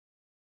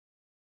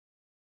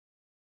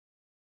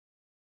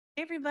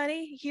Hey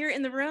everybody, here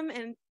in the room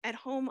and at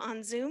home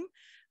on Zoom.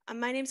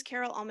 My name is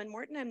Carol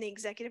Allman-Morton. I'm the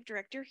Executive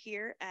Director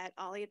here at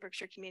Ollie at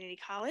Berkshire Community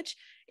College.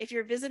 If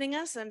you're visiting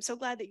us, I'm so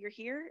glad that you're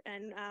here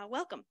and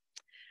welcome.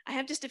 I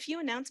have just a few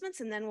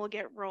announcements and then we'll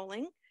get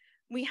rolling.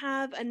 We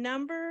have a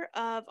number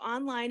of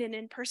online and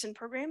in-person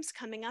programs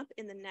coming up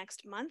in the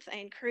next month. I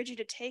encourage you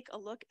to take a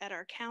look at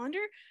our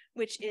calendar,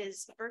 which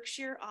is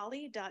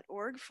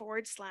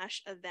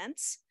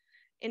berkshireollie.org/events.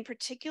 In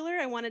particular,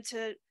 I wanted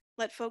to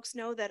let folks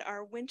know that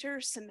our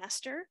winter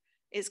semester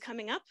is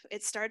coming up.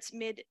 It starts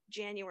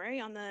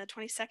mid-January on the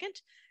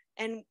 22nd,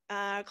 and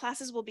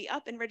classes will be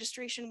up and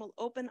registration will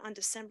open on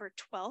December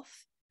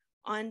 12th.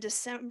 On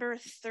December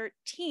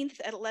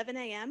 13th at 11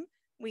 a.m.,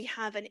 we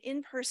have an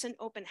in-person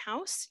open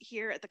house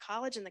here at the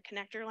college in the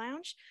Connector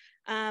Lounge.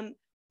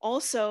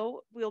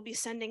 Also, we'll be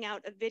sending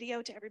out a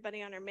video to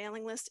everybody on our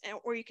mailing list,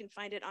 or you can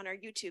find it on our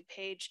YouTube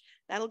page.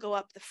 That'll go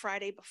up the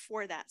Friday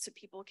before that so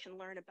people can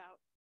learn about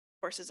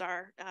courses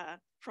are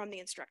from the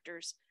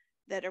instructors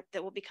that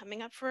will be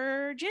coming up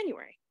for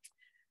January.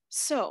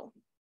 So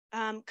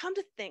come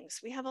to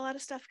things. We have a lot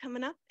of stuff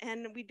coming up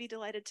and we'd be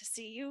delighted to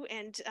see you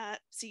and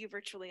see you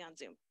virtually on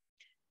Zoom.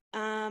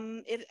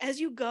 As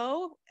you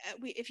go,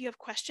 if you have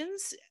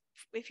questions,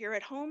 if you're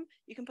at home,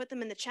 you can put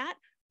them in the chat.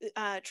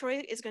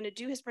 Troy is going to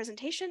do his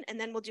presentation and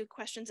then we'll do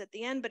questions at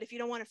the end. But if you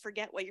don't want to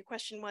forget what your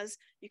question was,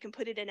 you can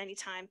put it in any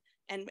time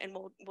and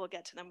we'll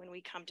get to them when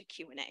we come to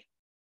Q&A.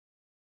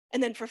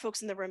 And then for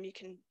folks in the room, you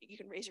can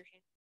raise your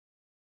hand.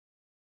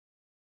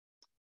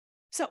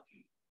 So,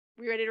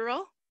 we ready to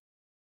roll?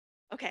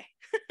 Okay.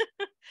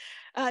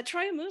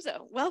 Troy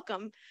Amuso,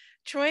 welcome.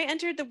 Troy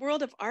entered the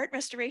world of art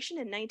restoration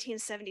in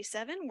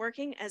 1977,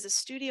 working as a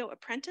studio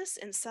apprentice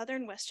in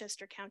southern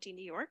Westchester County,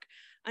 New York,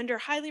 under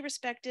highly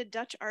respected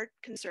Dutch art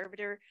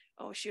conservator.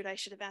 Oh shoot, I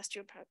should have asked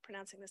you about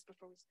pronouncing this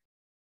before.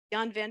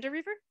 Jan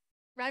Vanderviver?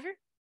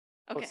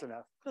 Okay, close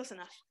enough. Close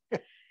enough.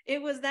 It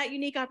was that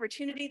unique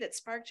opportunity that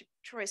sparked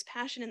Troy's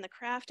passion in the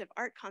craft of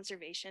art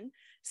conservation,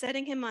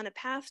 setting him on a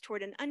path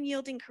toward an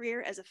unyielding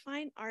career as a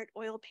fine art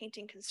oil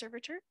painting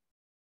conservator.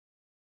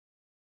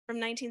 From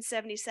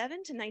 1977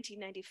 to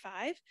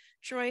 1995,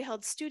 Troy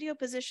held studio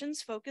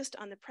positions focused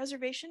on the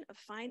preservation of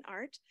fine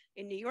art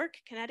in New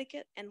York,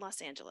 Connecticut, and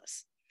Los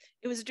Angeles.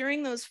 It was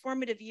during those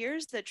formative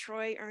years that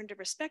Troy earned a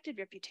respected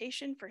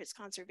reputation for his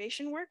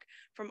conservation work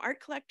from art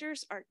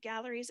collectors, art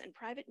galleries, and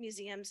private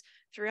museums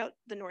throughout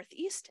the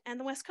Northeast and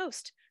the West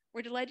Coast.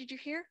 We're delighted you're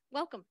here.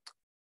 Welcome.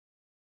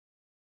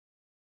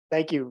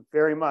 Thank you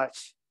very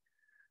much.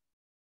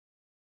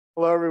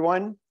 Hello,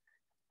 everyone.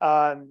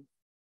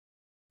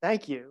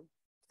 Thank you.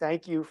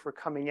 Thank you for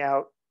coming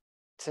out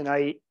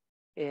tonight.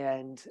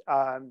 And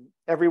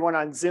everyone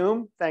on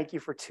Zoom, thank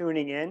you for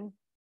tuning in.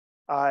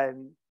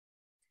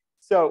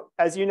 So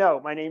as you know,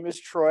 my name is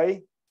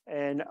Troy,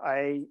 and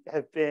I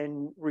have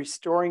been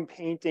restoring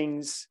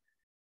paintings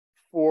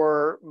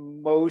for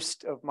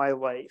most of my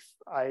life.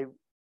 I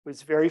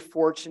was very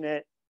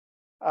fortunate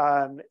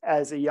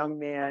as a young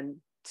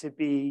man to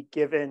be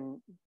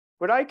given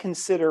what I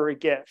consider a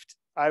gift.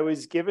 I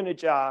was given a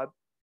job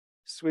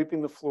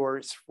sweeping the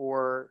floors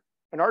for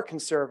an art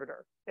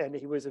conservator, and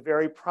he was a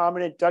very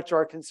prominent Dutch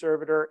art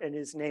conservator, and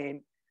his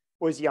name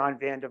was Jan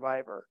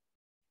Vanderviver.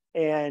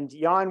 And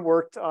Jan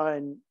worked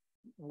on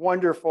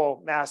wonderful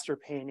master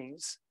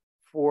paintings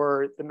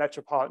for the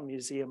Metropolitan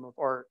Museum of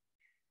Art.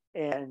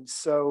 And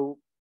so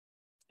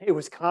it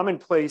was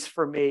commonplace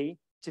for me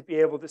to be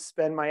able to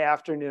spend my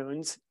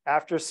afternoons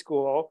after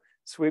school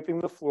sweeping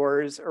the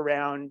floors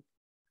around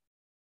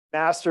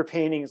master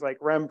paintings like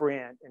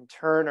Rembrandt and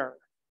Turner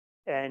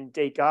and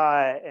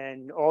Degas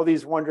and all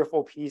these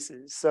wonderful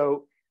pieces.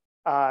 So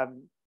I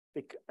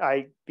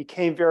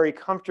became very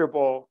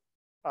comfortable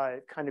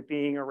kind of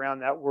being around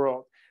that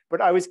world. But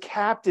I was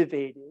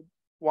captivated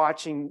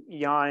watching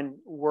Jan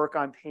work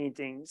on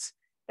paintings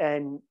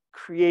and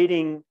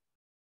creating,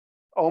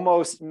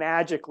 almost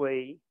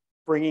magically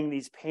bringing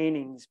these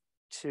paintings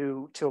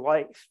to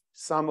life,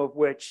 some of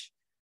which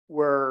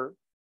were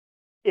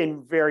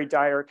in very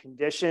dire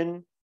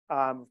condition.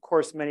 Of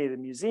course, many of the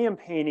museum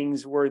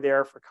paintings were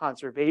there for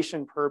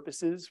conservation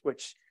purposes,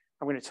 which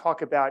I'm going to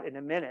talk about in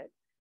a minute.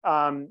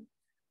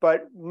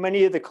 But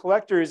many of the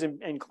collectors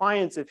and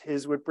clients of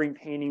his would bring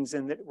paintings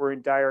in that were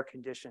in dire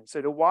condition.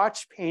 So to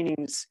watch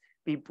paintings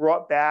be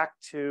brought back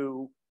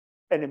to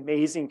an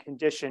amazing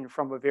condition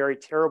from a very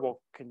terrible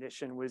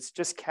condition was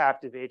just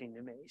captivating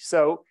to me.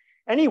 So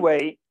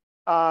anyway,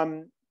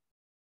 25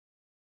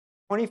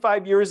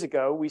 years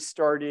ago, we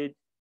started,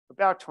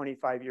 about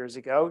 25 years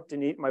ago,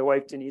 Denise, my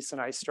wife Denise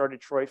and I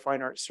started Troy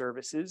Fine Art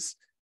Services.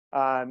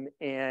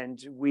 And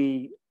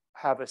we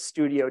have a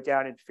studio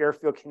down in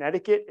Fairfield,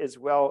 Connecticut, as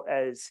well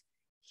as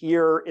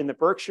here in the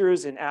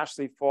Berkshires in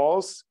Ashley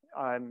Falls,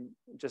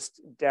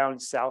 just down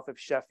south of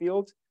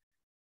Sheffield.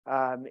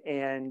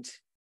 And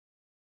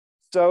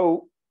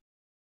so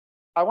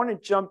I want to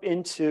jump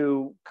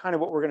into kind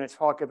of what we're going to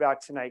talk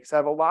about tonight, because I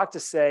have a lot to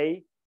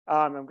say.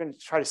 I'm going to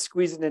try to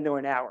squeeze it into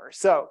an hour.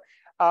 So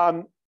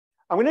I'm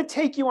going to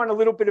take you on a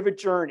little bit of a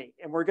journey,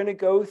 and we're going to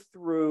go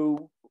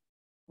through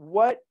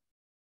what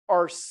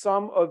are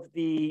some of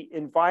the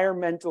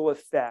environmental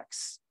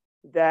effects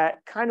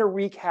that kind of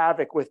wreak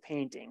havoc with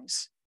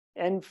paintings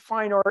and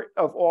fine art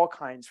of all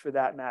kinds for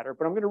that matter,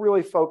 but I'm going to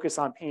really focus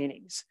on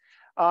paintings.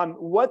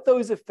 What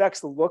those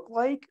effects look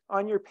like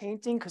on your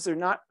painting, because they're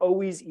not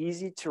always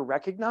easy to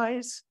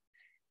recognize,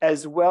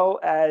 as well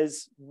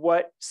as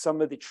what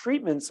some of the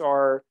treatments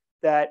are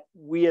that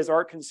we as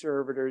art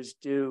conservators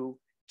do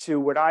to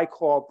what I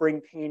call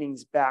bring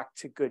paintings back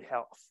to good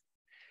health.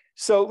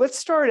 So let's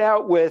start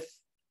out with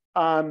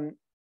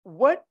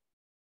what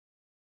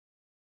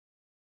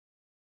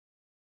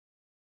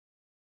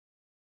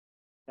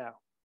now.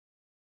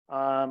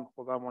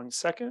 Hold on one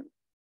second.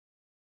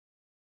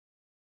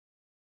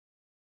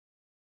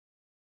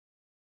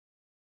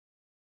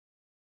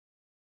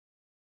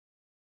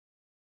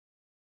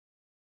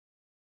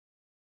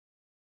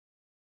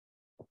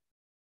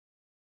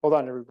 Hold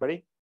on,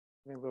 everybody.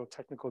 Having a little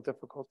technical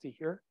difficulty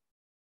here.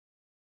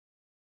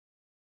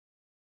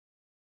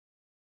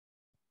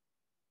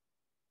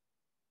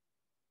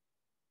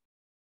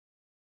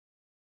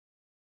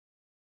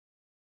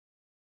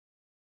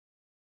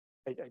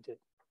 I did,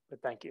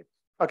 but thank you.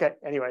 Okay,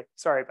 anyway,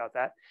 sorry about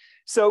that.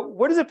 So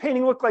what does a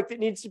painting look like that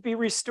needs to be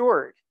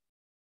restored?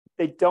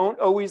 They don't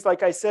always,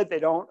 like I said, they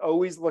don't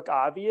always look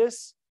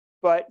obvious,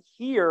 but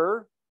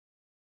here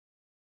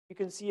you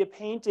can see a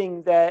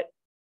painting that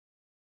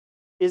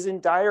is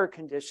in dire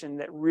condition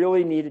that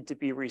really needed to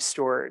be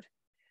restored.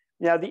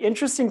 Now, the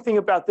interesting thing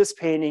about this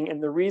painting,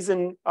 and the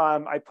reason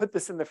I put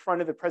this in the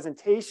front of the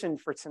presentation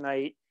for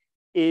tonight,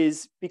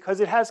 is because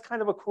it has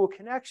kind of a cool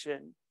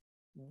connection.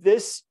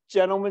 This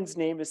gentleman's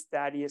name is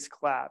Thaddeus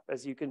Clapp,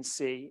 as you can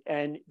see,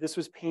 and this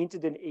was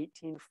painted in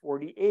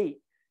 1848.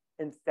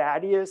 And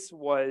Thaddeus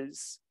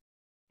was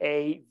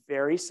a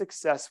very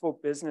successful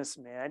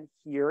businessman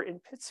here in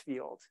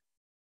Pittsfield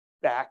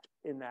back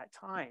in that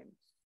time.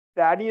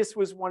 Thaddeus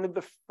was one of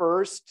the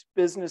first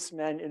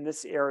businessmen in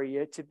this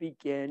area to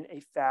begin a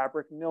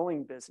fabric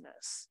milling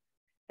business.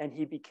 And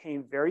he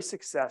became very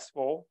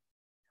successful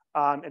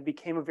and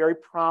became a very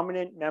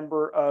prominent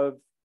member of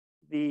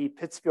the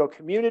Pittsfield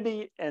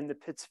community and the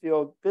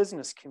Pittsfield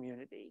business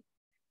community.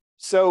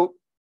 So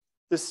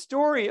the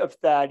story of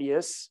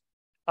Thaddeus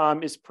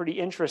is pretty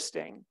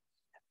interesting.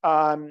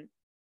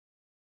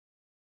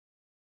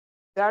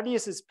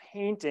 Thaddeus's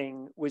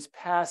painting was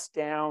passed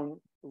down,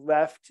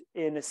 left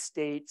in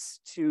estates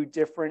to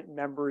different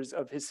members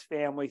of his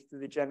family through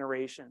the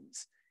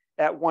generations.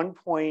 At one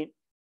point,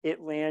 it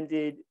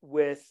landed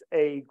with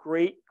a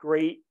great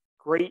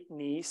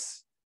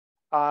niece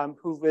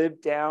who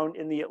lived down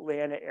in the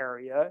Atlanta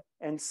area.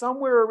 And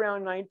somewhere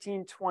around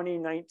 1920,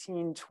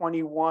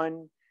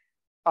 1921,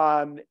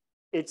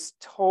 it's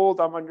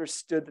told, I'm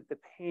understood, that the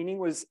painting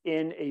was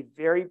in a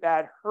very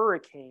bad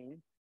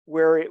hurricane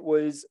where it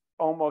was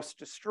almost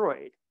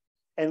destroyed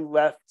and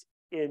left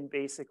in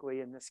basically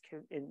in this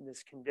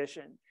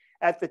condition.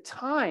 At the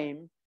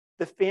time,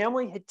 the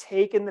family had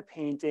taken the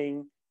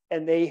painting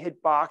and they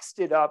had boxed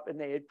it up and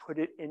they had put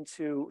it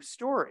into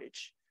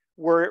storage,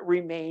 where it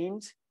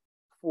remained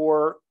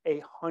for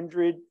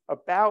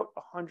about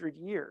 100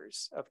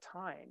 years of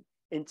time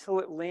until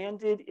it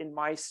landed in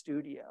my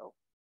studio.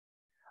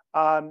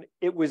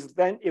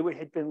 It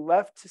had been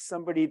left to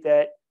somebody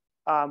that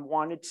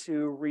wanted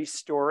to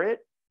restore it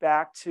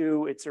back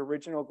to its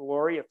original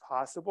glory if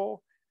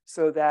possible,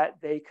 so that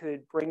they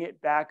could bring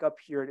it back up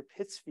here to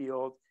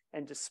Pittsfield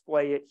and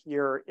display it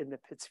here in the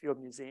Pittsfield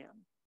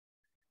Museum.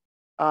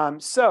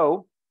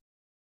 Hello,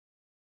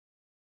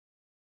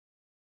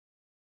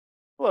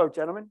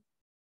 gentlemen.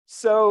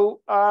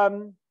 So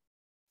how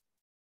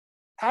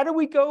do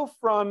we go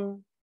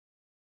from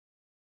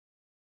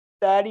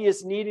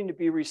Thaddeus needing to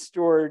be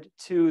restored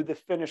to the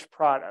finished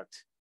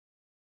product?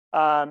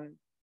 You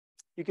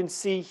can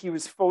see he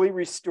was fully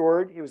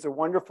restored. He was a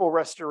wonderful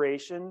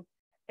restoration,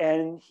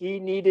 and he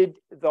needed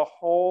the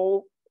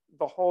whole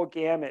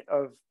gamut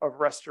of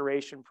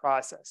restoration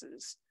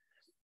processes.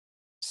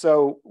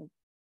 So,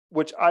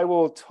 which I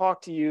will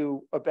talk to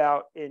you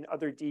about in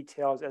other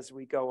details as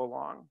we go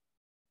along.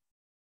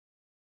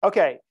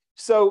 Okay,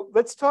 so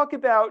let's talk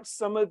about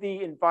some of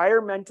the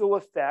environmental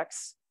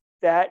effects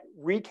that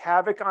wreak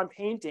havoc on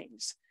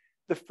paintings.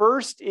 The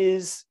first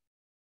is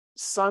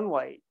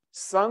sunlight.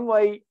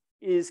 Sunlight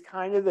is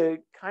kind of the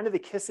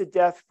kiss of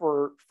death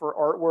for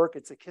artwork.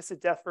 It's a kiss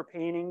of death for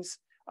paintings.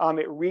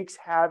 It wreaks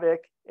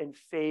havoc and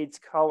fades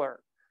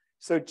color.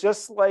 So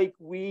just like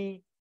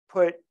we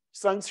put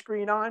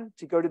sunscreen on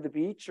to go to the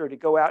beach or to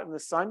go out in the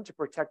sun to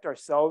protect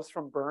ourselves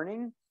from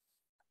burning,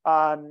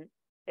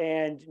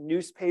 and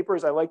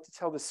newspapers, I like to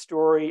tell the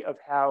story of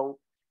how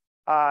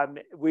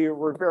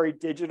we're very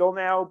digital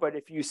now, but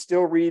if you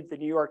still read the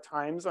New York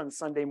Times on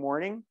Sunday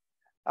morning,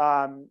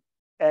 and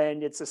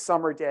it's a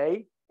summer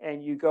day,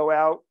 and you go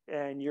out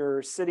and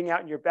you're sitting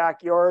out in your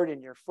backyard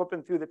and you're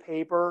flipping through the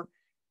paper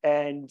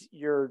and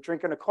you're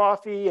drinking a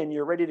coffee and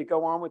you're ready to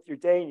go on with your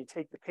day, and you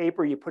take the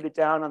paper, you put it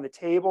down on the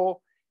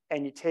table,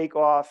 and you take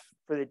off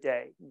for the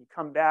day. You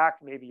come back,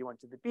 maybe you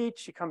went to the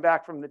beach, you come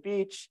back from the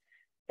beach,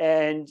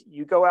 and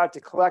you go out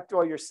to collect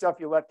all your stuff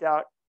you left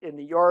out in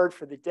the yard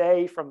for the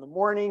day from the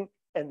morning,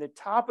 and the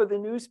top of the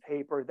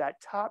newspaper,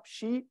 that top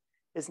sheet,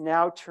 is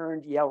now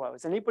turned yellow.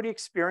 Has anybody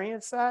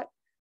experienced that?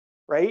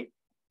 Right?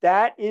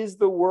 That is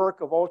the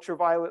work of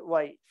ultraviolet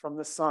light from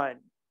the sun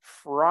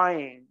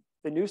frying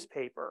the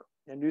newspaper.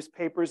 The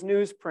newspaper is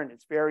newsprint.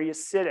 It's very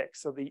acidic.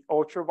 So the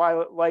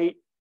ultraviolet light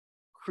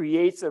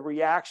creates a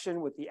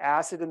reaction with the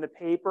acid in the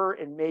paper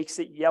and makes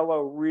it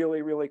yellow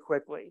really, really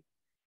quickly.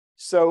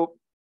 So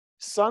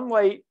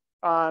sunlight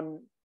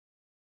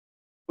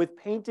with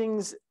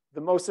paintings,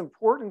 the most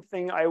important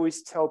thing I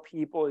always tell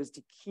people is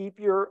to keep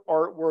your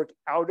artwork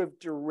out of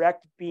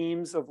direct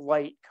beams of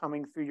light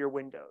coming through your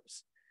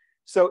windows.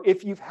 So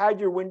if you've had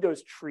your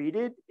windows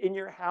treated in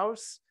your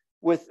house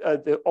with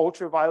the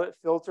ultraviolet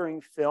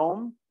filtering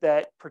film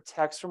that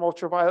protects from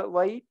ultraviolet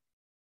light,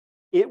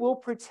 it will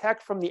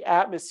protect from the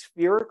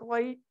atmospheric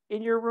light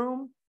in your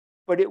room,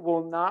 but it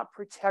will not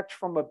protect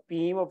from a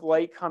beam of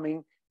light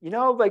coming. You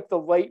know, like the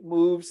light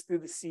moves through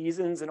the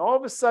seasons, and all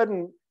of a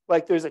sudden,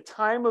 like there's a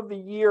time of the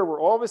year where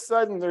all of a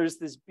sudden there's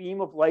this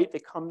beam of light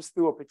that comes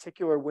through a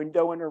particular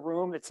window in a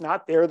room that's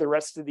not there the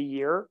rest of the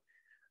year.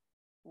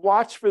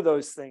 Watch for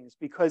those things,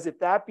 because if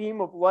that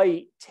beam of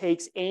light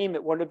takes aim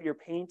at one of your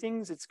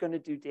paintings, it's going to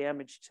do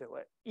damage to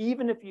it,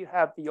 even if you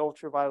have the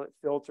ultraviolet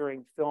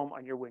filtering film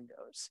on your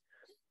windows.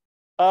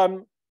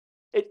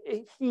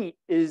 Heat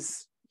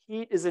is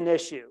an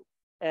issue,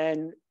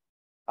 and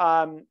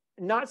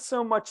not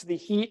so much the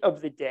heat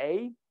of the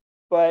day,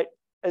 but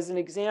as an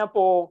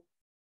example,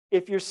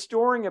 if you're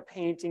storing a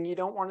painting, you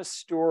don't want to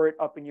store it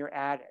up in your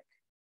attic.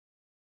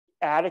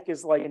 Attic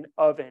is like an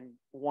oven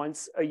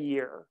once a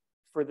year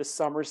for the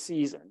summer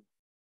season.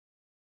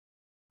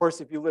 Of course,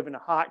 if you live in a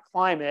hot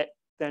climate,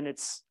 then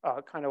it's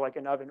kind of like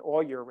an oven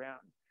all year round.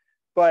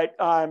 But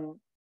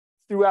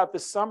throughout the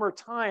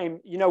summertime,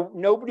 you know,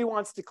 nobody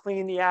wants to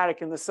clean the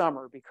attic in the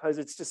summer because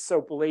it's just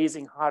so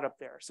blazing hot up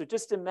there. So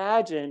just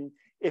imagine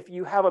if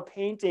you have a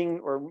painting,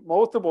 or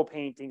multiple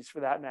paintings for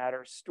that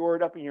matter,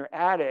 stored up in your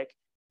attic,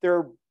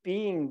 they're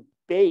being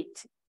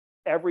baked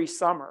every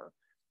summer.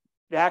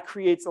 That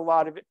creates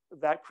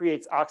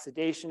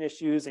oxidation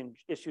issues and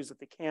issues with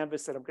the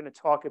canvas that I'm going to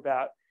talk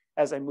about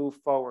as I move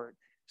forward.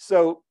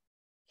 So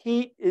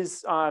heat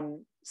is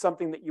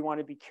something that you want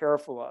to be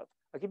careful of.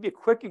 I'll give you a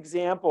quick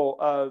example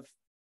of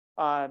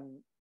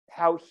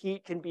how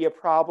heat can be a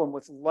problem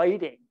with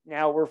lighting.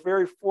 Now, we're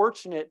very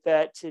fortunate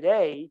that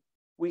today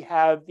we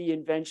have the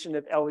invention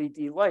of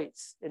LED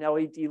lights, and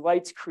LED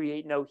lights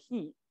create no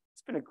heat.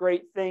 It's been a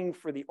great thing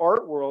for the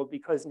art world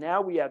because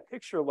now we have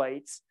picture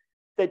lights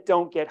that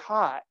don't get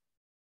hot.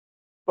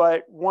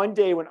 But one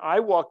day when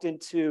I walked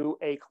into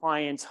a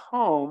client's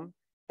home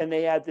and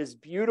they had this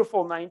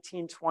beautiful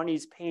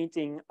 1920s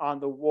painting on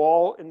the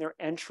wall in their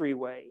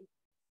entryway,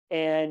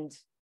 and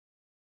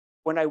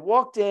when I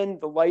walked in,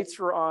 the lights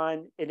were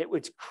on and it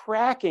was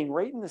cracking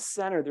right in the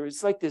center. There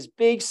was like this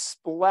big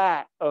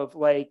splat of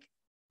like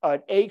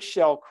an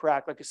eggshell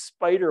crack, like a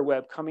spider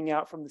web coming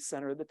out from the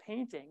center of the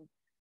painting.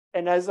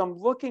 And as I'm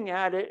looking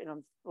at it and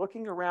I'm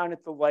looking around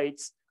at the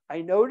lights,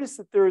 I noticed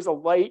that there is a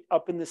light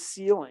up in the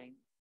ceiling.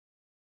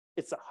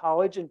 It's a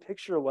halogen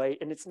picture light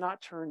and it's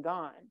not turned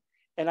on.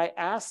 And I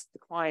asked the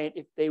client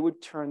if they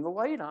would turn the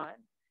light on.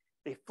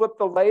 They flipped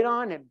the light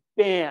on and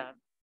bam,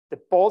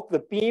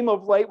 the beam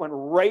of light went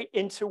right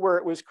into where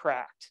it was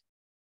cracked.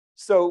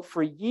 So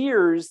for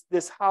years,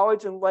 this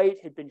halogen light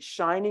had been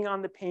shining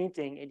on the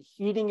painting and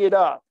heating it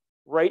up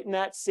right in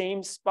that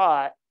same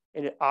spot,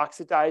 and it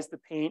oxidized the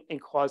paint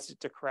and caused it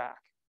to crack.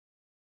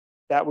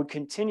 That would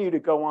continue to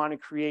go on and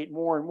create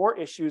more and more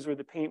issues where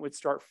the paint would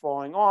start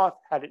falling off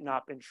had it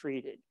not been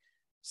treated.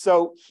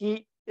 So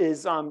heat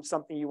is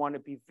something you want to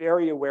be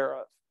very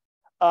aware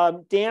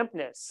of.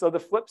 Dampness. So the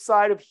flip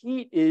side of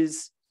heat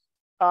is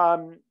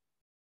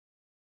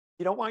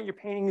you don't want your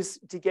paintings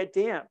to get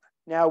damp.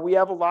 Now, we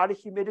have a lot of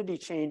humidity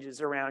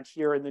changes around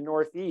here in the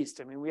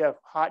Northeast. I mean, we have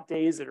hot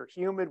days that are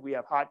humid. We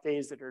have hot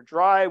days that are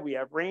dry. We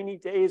have rainy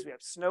days. We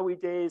have snowy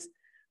days.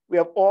 We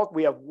have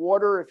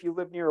water if you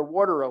live near a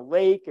water, a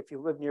lake, if you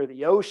live near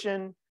the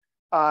ocean.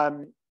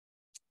 The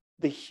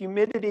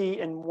humidity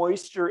and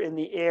moisture in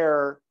the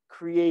air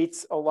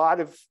creates a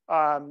lot of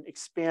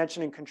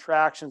expansion and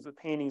contractions with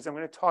paintings. I'm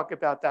going to talk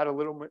about that a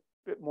little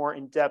bit more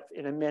in depth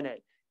in a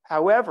minute.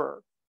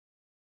 However,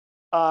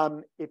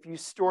 if you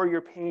store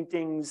your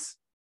paintings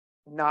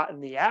not in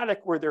the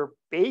attic where they're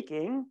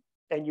baking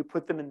and you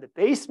put them in the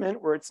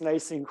basement where it's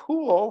nice and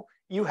cool,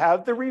 you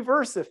have the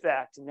reverse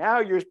effect. Now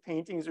your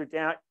paintings are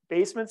down,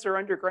 basements are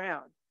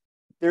underground.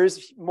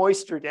 There's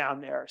moisture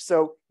down there.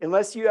 So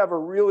unless you have a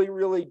really,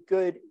 really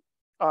good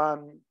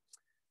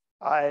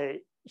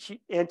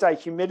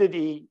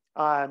anti-humidity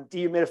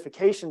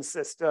dehumidification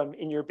system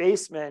in your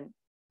basement,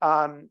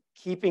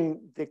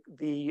 keeping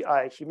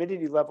the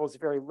humidity levels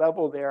very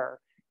level there,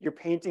 your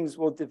paintings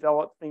will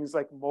develop things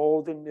like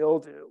mold and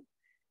mildew.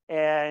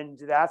 And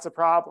that's a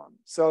problem.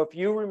 So if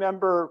you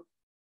remember,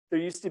 there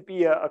used to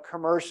be a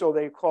commercial,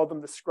 they called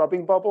them the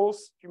scrubbing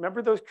bubbles. Do you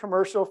remember those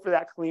commercial for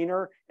that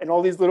cleaner and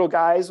all these little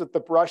guys with the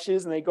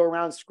brushes and they go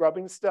around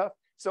scrubbing stuff?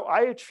 So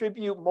I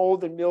attribute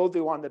mold and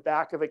mildew on the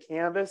back of a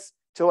canvas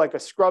to like a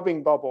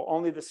scrubbing bubble,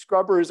 only the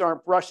scrubbers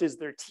aren't brushes,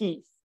 they're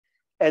teeth.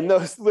 And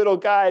those little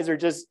guys are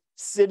just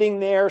sitting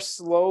there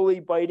slowly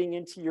biting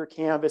into your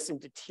canvas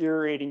and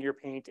deteriorating your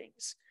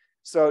paintings.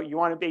 So you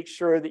want to make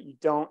sure that you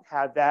don't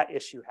have that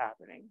issue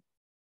happening.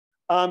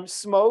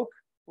 Smoke,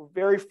 we're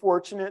very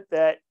fortunate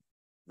that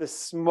the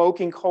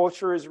smoking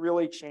culture has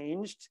really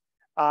changed.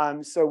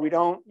 So we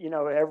don't,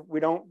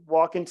 we don't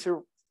walk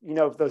into,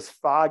 those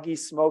foggy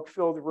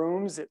smoke-filled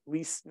rooms, at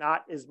least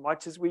not as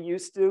much as we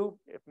used to,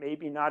 if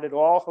maybe not at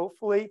all,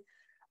 hopefully.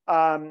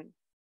 Not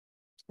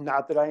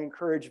that I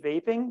encourage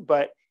vaping,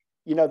 but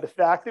the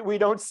fact that we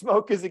don't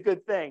smoke is a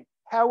good thing.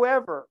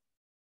 However,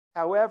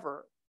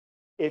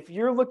 if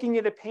you're looking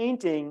at a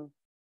painting,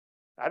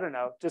 I don't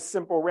know, just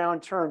simple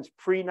round terms,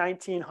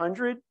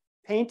 pre-1900,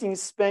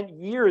 paintings spent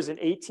years in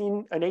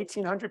an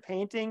 1800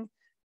 painting.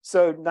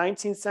 So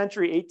 19th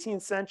century,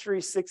 18th century,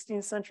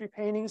 16th century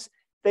paintings,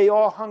 they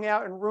all hung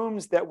out in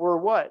rooms that were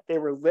what? They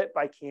were lit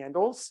by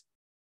candles.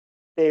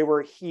 They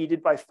were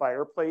heated by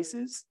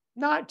fireplaces,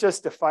 not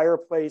just a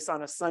fireplace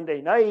on a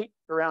Sunday night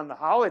around the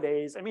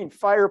holidays. I mean,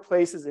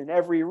 fireplaces in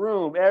every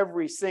room,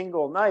 every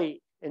single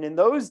night. And in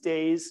those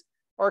days,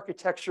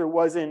 architecture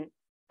wasn't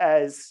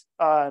as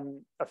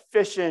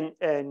efficient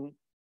and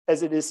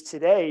as it is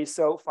today.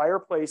 So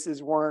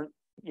fireplaces weren't,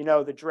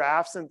 the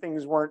drafts and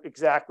things weren't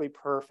exactly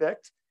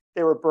perfect.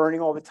 They were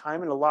burning all the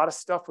time, and a lot of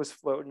stuff was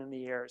floating in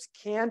the air.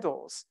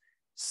 Candles,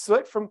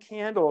 soot from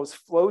candles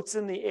floats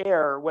in the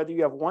air, whether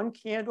you have one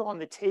candle on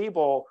the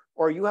table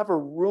or you have a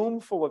room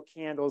full of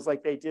candles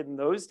like they did in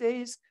those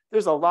days.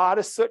 There's a lot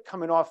of soot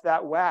coming off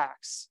that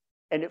wax,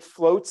 and it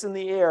floats in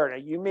the air. Now,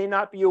 you may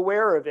not be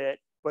aware of it,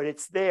 but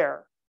it's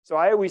there. So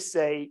I always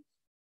say,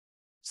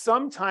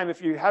 sometime,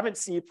 if you haven't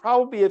seen, you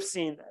probably have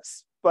seen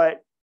this,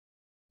 but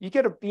you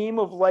get a beam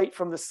of light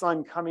from the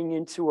sun coming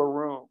into a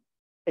room,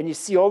 and you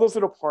see all those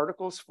little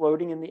particles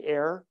floating in the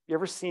air. You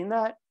ever seen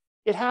that?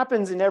 It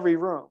happens in every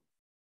room.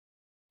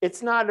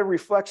 It's not a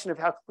reflection of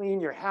how clean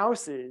your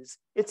house is.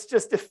 It's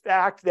just a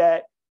fact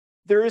that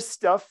there is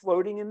stuff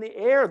floating in the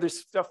air. There's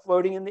stuff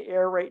floating in the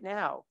air right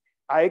now.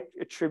 I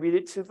attribute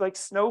it to like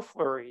snow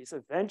flurries.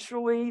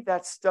 Eventually,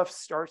 that stuff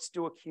starts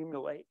to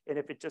accumulate. And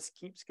if it just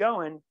keeps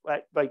going,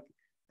 like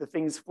the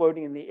things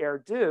floating in the air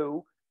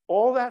do,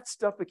 all that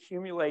stuff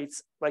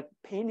accumulates. Like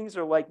paintings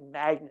are like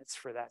magnets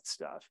for that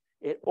stuff.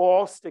 It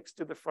all sticks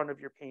to the front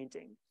of your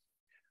painting.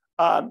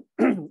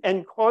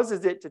 And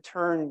causes it to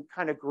turn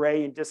kind of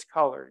gray and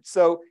discolored.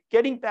 So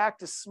getting back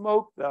to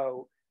smoke,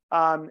 though,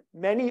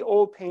 many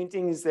old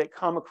paintings that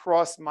come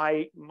across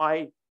my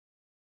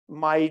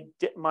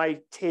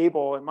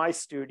table in my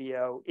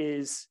studio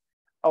is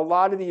a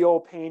lot of the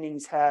old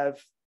paintings have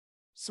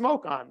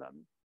smoke on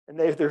them, and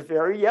they're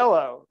very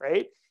yellow,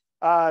 right?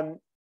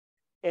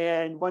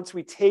 And once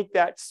we take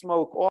that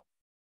smoke off,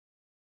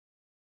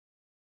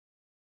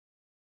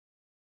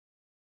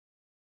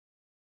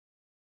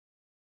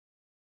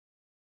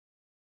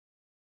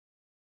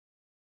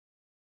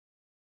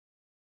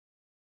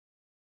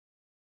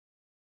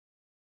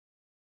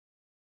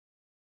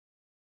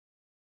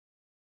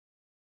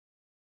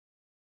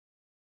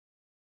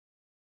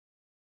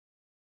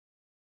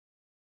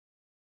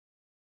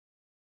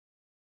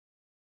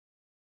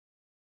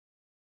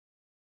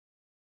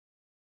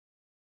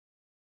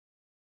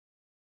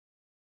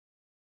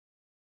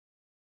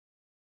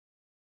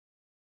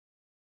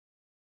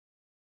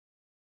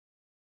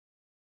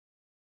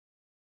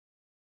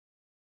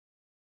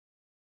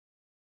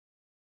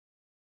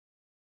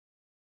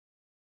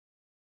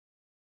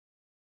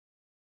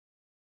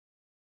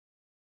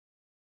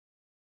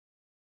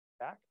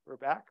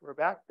 we're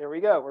back. There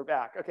we go, we're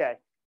back. Okay,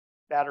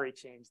 battery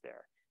change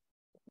there.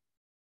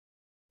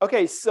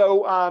 Okay,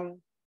 so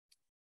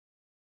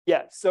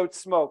yeah, so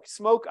smoke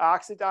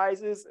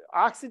oxidizes.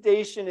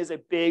 Oxidation is a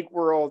big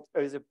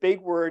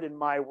word in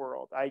my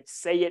world. I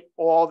say it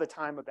all the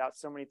time about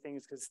so many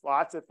things because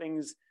lots of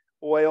things,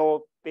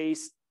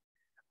 oil-based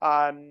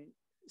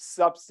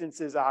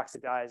substances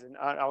oxidize, and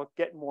I'll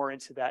get more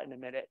into that in a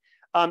minute.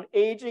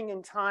 Aging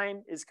in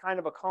time is kind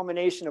of a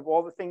culmination of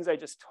all the things I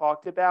just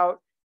talked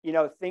about.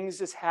 Things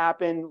just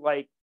happen,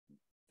 like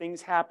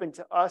things happen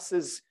to us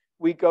as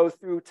we go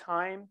through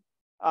time.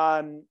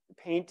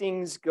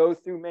 Paintings go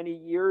through many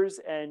years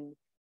and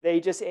they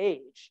just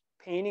age.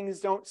 Paintings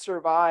don't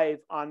survive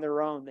on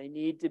their own. They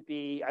need to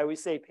be, I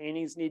always say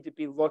paintings need to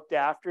be looked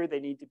after. They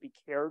need to be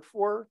cared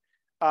for.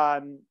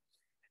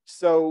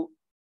 So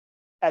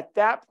at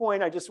that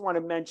point, I just want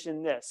to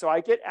mention this. So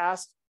I get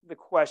asked the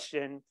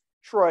question,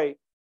 Troy,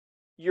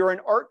 you're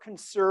an art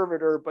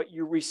conservator, but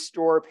you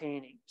restore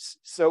paintings.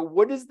 So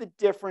what is the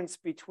difference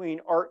between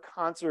art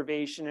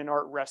conservation and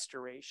art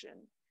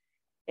restoration?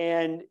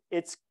 And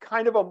it's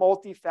kind of a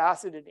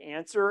multifaceted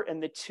answer,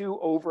 and the two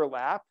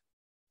overlap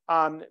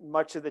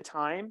much of the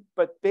time.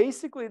 But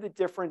basically, the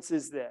difference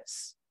is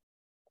this.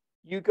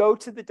 You go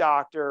to the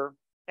doctor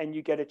and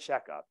you get a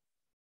checkup.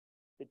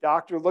 The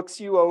doctor looks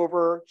you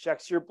over,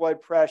 checks your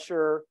blood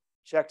pressure,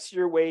 checks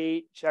your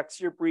weight,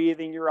 checks your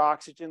breathing, your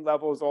oxygen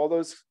levels, all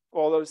those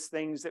all those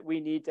things that we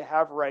need to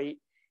have right.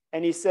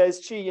 And he says,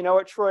 gee, you know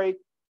what, Troy,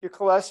 your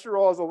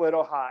cholesterol is a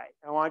little high.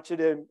 I want you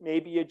to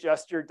maybe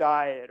adjust your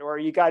diet, or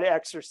you got to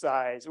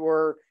exercise,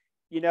 or,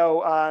 you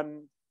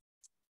know,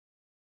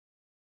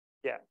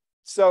 yeah.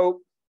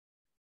 So,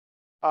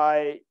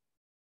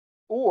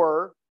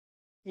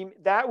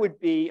 that would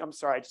be, I'm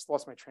sorry, I just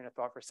lost my train of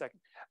thought for a second.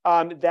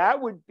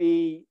 That would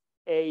be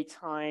a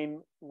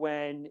time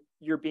when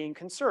you're being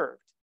conserved.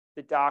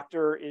 The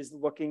doctor is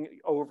looking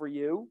over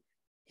you.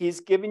 He's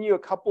given you a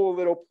couple of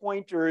little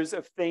pointers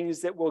of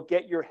things that will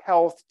get your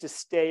health to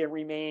stay and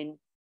remain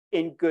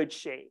in good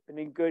shape and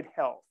in good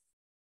health.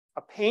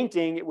 A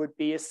painting, it would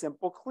be a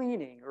simple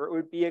cleaning, or it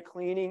would be a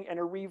cleaning and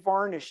a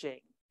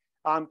revarnishing,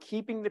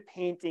 keeping the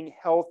painting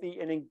healthy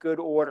and in good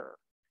order.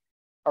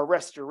 A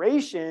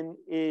restoration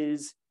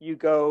is you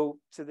go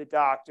to the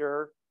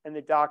doctor and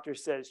the doctor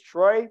says,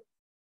 Troy,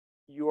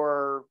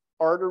 your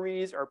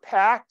arteries are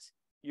packed.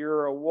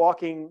 You're a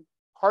walking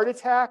heart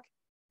attack.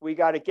 We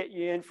got to get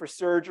you in for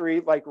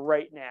surgery like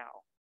right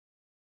now.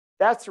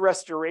 That's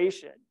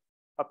restoration.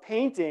 A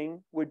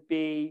painting would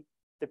be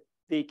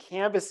the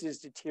canvas is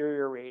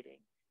deteriorating.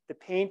 The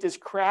paint is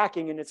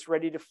cracking and it's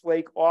ready to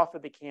flake off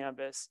of the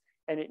canvas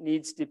and it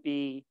needs to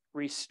be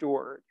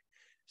restored.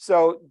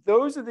 So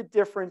those are the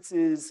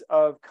differences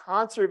of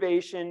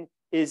conservation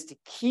is to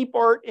keep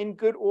art in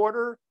good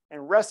order,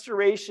 and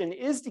restoration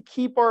is to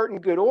keep art in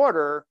good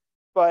order,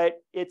 but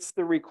it's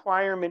the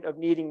requirement of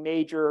needing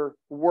major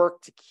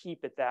work to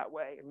keep it that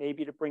way, and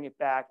maybe to bring it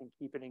back and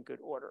keep it in good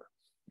order.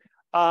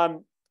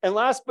 And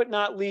last but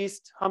not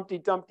least, Humpty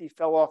Dumpty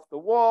fell off the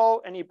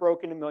wall and he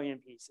broke in a million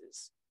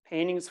pieces.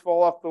 Paintings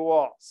fall off the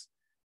walls.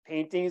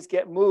 Paintings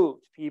get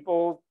moved.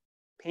 People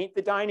paint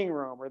the dining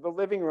room or the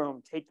living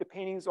room, take the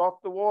paintings off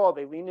the wall.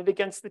 They lean it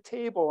against the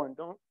table and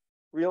don't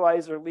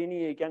realize they're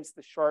leaning against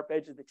the sharp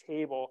edge of the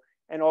table.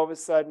 And all of a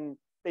sudden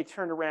they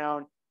turn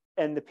around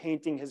and the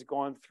painting has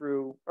gone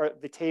through, or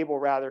the table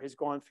rather, has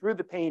gone through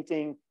the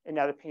painting, and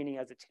now the painting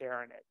has a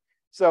tear in it.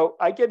 So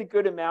I get a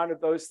good amount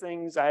of those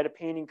things. I had a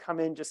painting come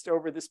in just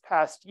over this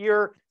past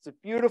year. It's a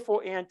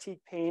beautiful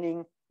antique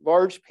painting,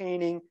 large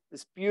painting,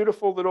 this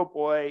beautiful little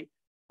boy.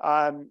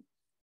 The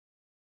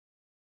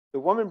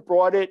woman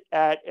brought it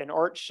at an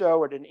art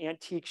show, at an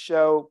antique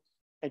show,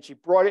 and she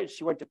brought it,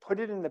 she went to put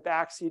it in the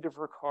back seat of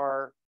her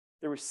car.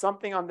 There was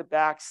something on the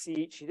back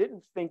seat. She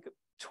didn't think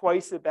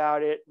twice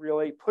about it,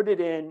 really, put it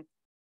in.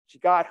 She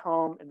got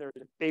home and there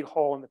was a big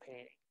hole in the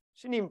painting.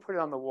 She didn't even put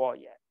it on the wall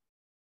yet.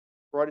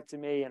 Brought it to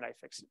me and I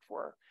fixed it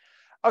for her.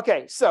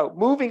 Okay, so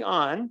moving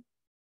on.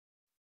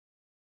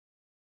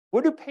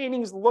 What do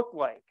paintings look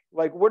like?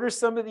 Like, what are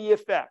some of the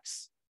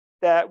effects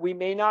that we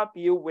may not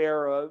be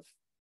aware of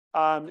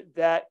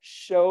that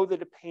show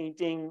that a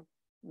painting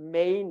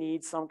may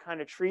need some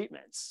kind of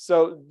treatments?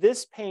 So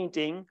this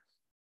painting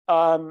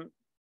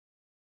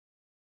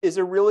is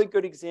a really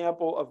good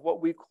example of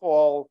what we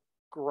call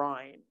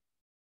grime.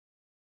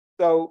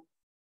 So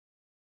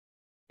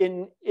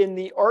in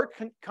the art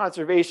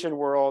conservation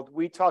world,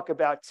 we talk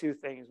about two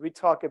things. We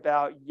talk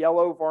about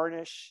yellow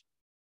varnish,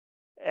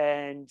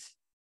 and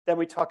then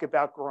we talk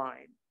about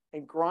grime.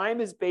 And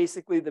grime is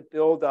basically the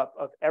buildup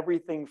of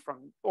everything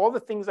from all the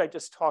things I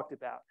just talked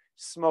about: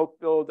 smoke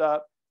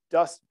buildup,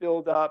 dust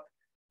buildup,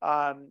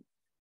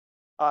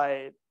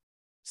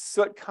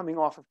 soot coming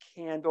off of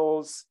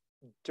candles,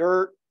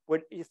 dirt.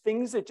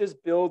 Things that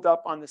just build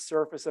up on the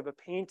surface of a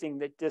painting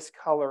that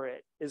discolor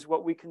it is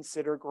what we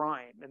consider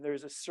grime. And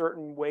there's a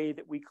certain way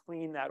that we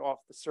clean that off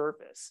the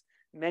surface.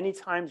 Many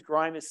times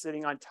grime is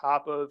sitting on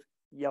top of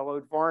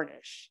yellowed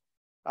varnish.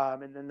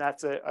 And then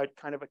that's a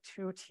kind of a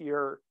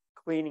two-tier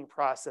cleaning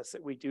process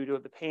that we do to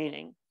the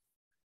painting.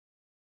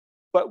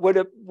 But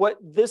what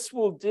this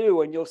will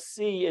do, and you'll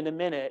see in a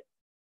minute,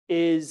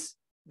 is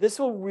this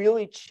will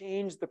really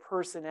change the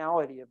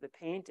personality of the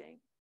painting.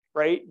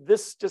 Right?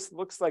 This just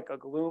looks like a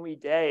gloomy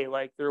day,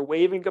 like they're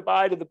waving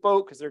goodbye to the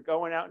boat because they're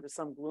going out into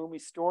some gloomy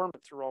storm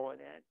that's rolling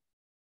in.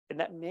 And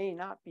that may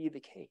not be the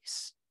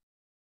case.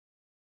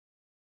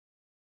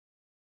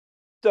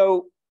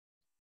 So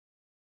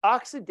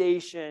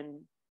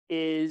oxidation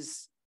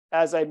is,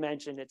 as I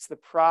mentioned, it's the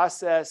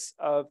process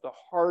of the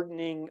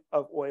hardening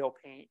of oil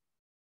paint.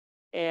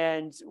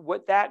 And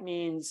what that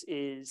means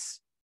is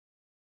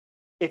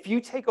if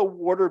you take a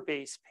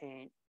water-based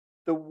paint,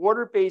 the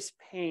water-based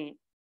paint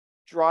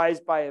dries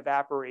by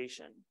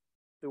evaporation.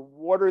 The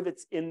water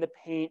that's in the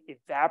paint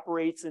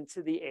evaporates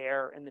into the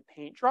air and the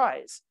paint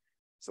dries.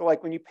 So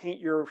like when you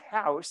paint your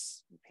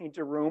house, you paint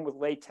a room with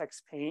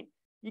latex paint,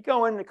 you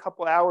go in a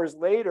couple hours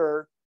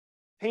later,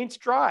 paint's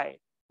dry.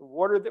 The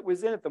water that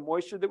was in it, the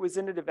moisture that was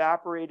in it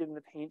evaporated and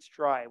the paint's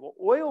dry. Well,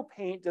 oil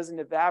paint doesn't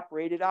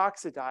evaporate, it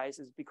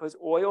oxidizes because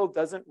oil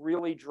doesn't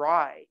really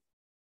dry.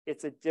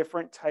 It's a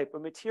different type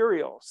of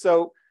material.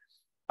 So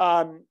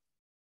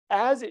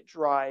as it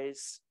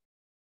dries,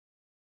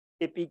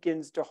 it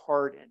begins to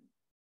harden.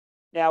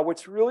 Now,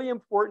 what's really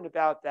important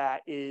about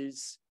that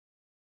is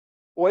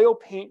oil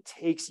paint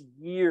takes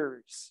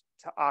years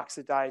to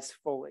oxidize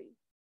fully.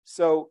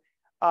 So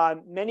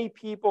many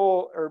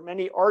people or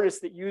many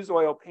artists that use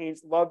oil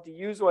paints love to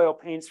use oil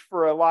paints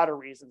for a lot of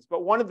reasons.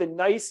 But one of the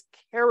nice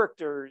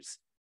characters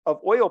of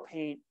oil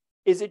paint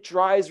is it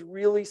dries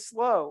really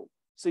slow.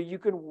 So you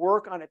can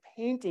work on a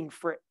painting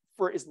for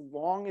as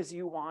long as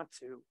you want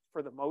to,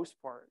 for the most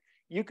part.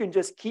 You can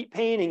just keep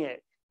painting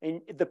it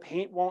and the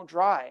paint won't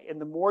dry. And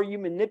the more you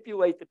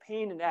manipulate the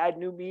paint and add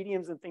new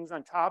mediums and things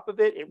on top of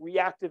it, it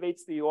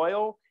reactivates the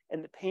oil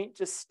and the paint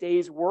just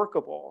stays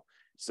workable.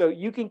 So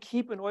you can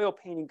keep an oil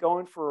painting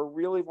going for a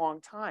really long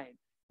time,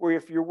 where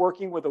if you're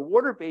working with a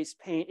water-based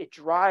paint, it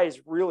dries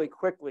really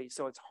quickly.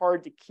 So it's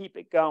hard to keep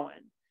it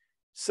going.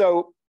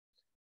 So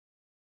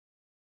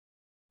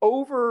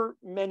over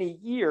many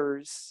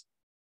years,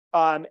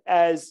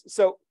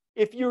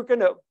 if you're going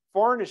to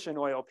varnish an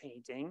oil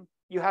painting,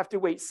 you have to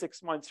wait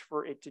 6 months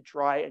for it to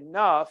dry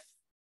enough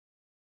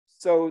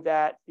so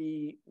that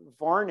the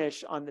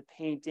varnish on the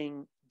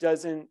painting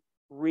doesn't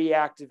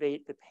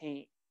reactivate the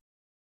paint,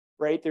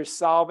 right? There's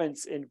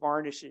solvents in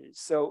varnishes.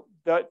 So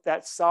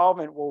that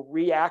solvent will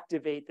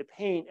reactivate the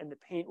paint and the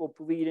paint will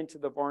bleed into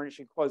the varnish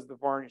and cause the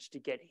varnish to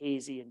get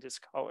hazy and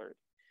discolored.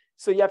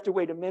 So you have to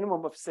wait a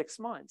minimum of 6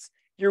 months.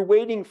 You're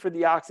waiting for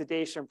the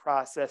oxidation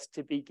process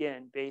to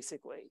begin,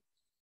 basically.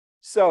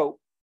 So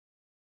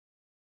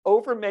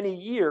over many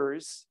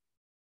years,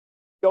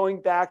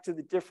 going back to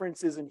the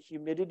differences in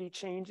humidity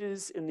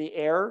changes in the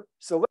air.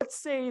 So let's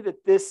say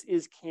that this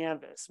is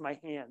canvas, my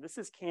hand, this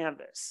is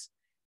canvas,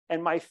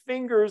 and my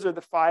fingers are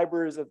the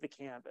fibers of the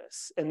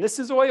canvas. And this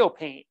is oil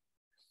paint.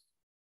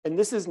 And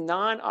this is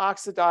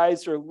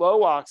non-oxidized or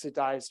low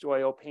oxidized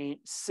oil paint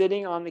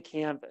sitting on the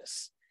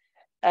canvas.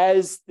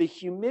 As the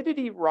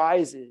humidity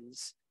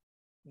rises,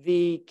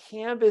 the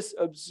canvas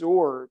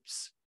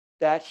absorbs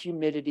that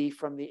humidity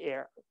from the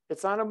air.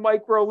 It's on a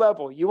micro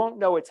level. You won't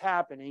know it's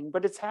happening,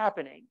 but it's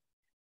happening.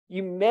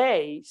 You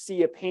may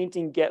see a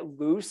painting get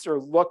loose or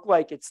look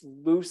like it's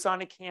loose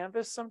on a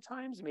canvas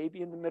sometimes,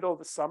 maybe in the middle of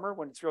the summer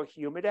when it's real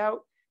humid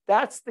out.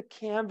 That's the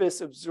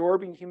canvas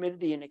absorbing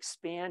humidity and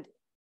expanding.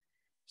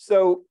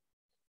 So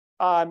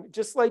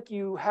just like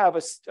you have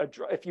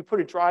if you put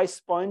a dry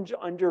sponge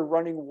under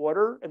running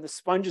water and the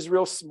sponge is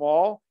real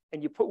small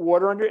and you put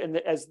water under it, and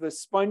as the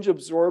sponge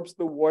absorbs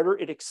the water,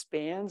 it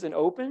expands and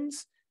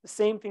opens. The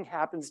same thing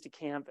happens to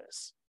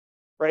canvas,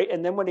 right?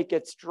 And then when it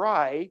gets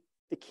dry,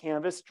 the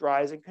canvas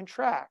dries and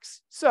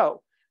contracts.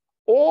 So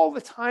all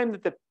the time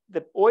that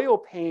the oil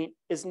paint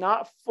is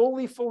not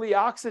fully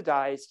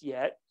oxidized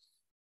yet,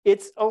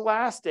 it's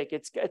elastic,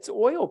 it's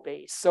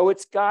oil-based. So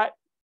it's got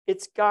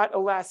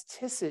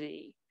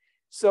elasticity.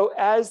 So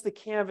as the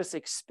canvas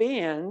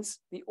expands,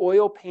 the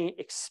oil paint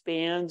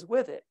expands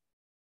with it.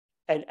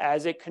 And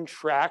as it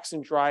contracts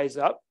and dries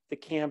up, the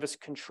canvas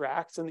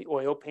contracts and the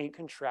oil paint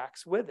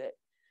contracts with it.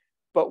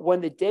 But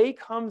when the day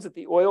comes that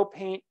the oil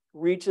paint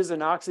reaches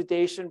an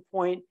oxidation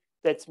point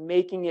that's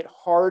making it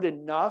hard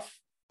enough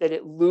that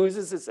it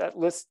loses its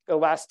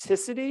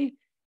elasticity,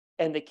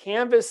 and the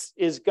canvas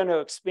is going to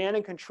expand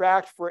and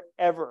contract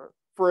forever,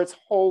 for its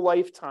whole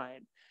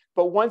lifetime.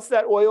 But once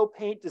that oil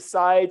paint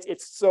decides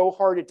it's so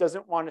hard it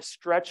doesn't want to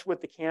stretch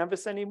with the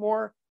canvas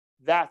anymore,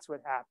 that's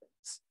what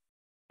happens.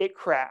 It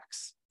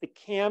cracks. The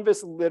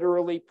canvas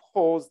literally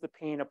pulls the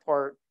paint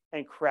apart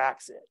and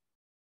cracks it.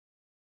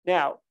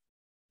 Now,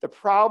 the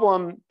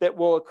problem that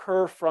will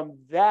occur from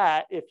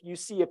that, if you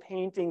see a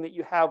painting that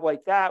you have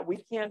like that, we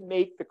can't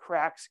make the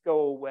cracks go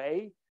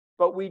away,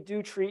 but we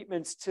do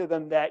treatments to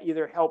them that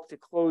either help to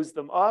close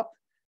them up,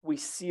 we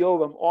seal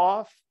them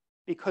off,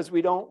 because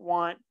we don't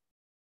want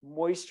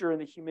moisture and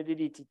the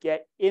humidity to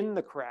get in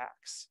the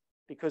cracks,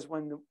 because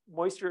when the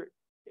moisture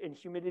and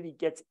humidity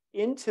gets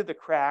into the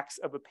cracks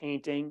of a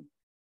painting,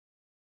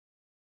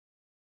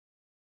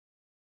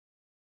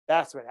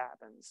 that's what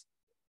happens.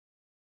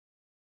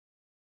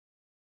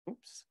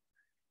 Oops.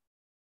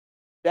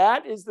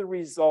 That is the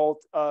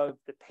result of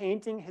the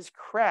painting has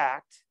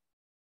cracked.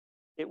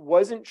 It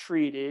wasn't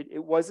treated.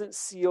 It wasn't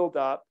sealed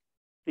up.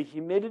 The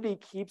humidity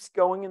keeps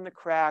going in the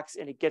cracks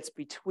and it gets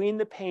between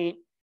the paint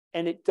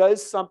and it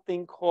does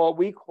something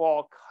we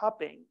call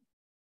cupping.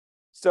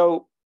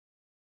 So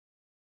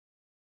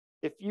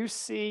if you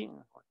see,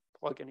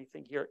 plug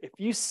anything here, if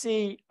you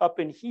see up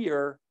in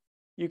here,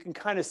 you can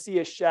kind of see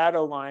a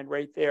shadow line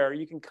right there.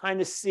 You can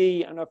kind of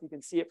see, I don't know if you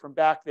can see it from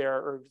back there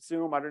or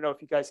zoom. I don't know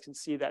if you guys can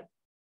see that.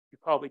 You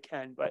probably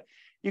can, but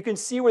you can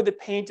see where the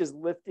paint is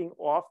lifting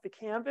off the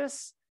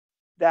canvas.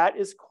 That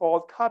is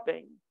called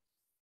cupping.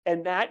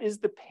 And that is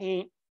the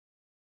paint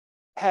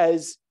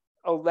has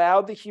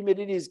allowed the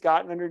humidity has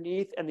gotten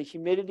underneath, and the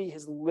humidity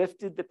has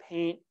lifted the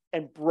paint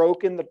and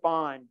broken the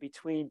bond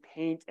between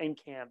paint and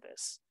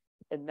canvas.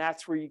 And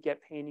that's where you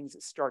get paintings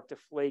that start to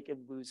flake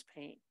and lose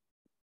paint.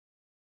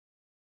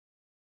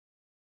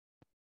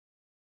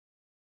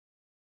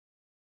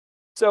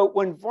 So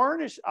when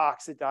varnish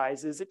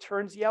oxidizes, it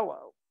turns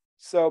yellow.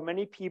 So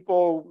many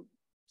people,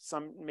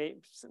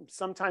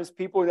 sometimes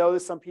people know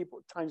this,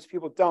 sometimes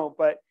people don't,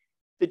 but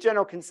the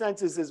general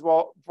consensus is,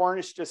 well,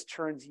 varnish just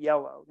turns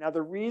yellow. Now,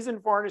 the reason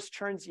varnish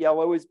turns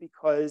yellow is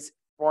because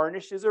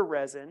varnish is a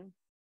resin,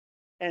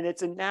 and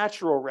it's a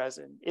natural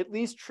resin. At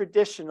least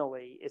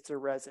traditionally, it's a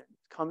resin.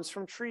 It comes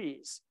from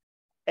trees.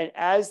 And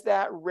as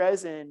that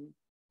resin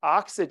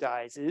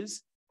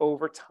oxidizes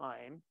over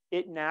time,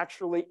 it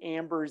naturally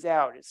ambers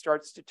out. It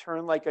starts to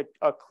turn like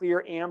a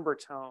clear amber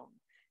tone.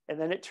 And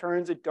then it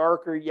turns a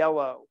darker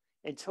yellow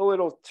until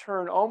it'll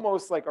turn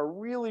almost like a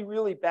really,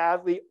 really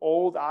badly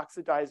old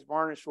oxidized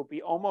varnish will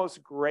be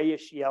almost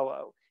grayish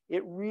yellow.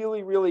 It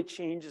really, really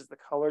changes the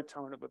color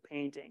tone of a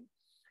painting.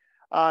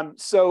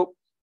 So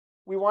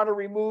we want to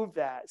remove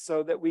that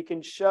so that we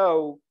can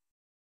show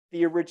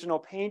the original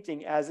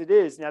painting as it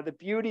is. Now, the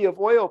beauty of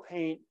oil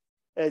paint,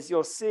 as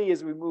you'll see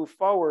as we move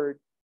forward,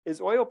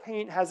 is oil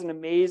paint has an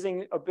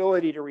amazing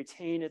ability to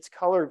retain its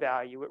color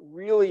value. It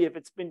really, if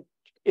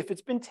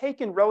it's been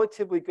taken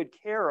relatively good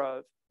care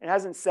of and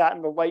hasn't sat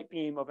in the light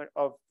beam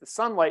of the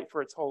sunlight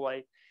for its whole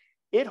life,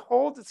 it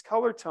holds its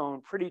color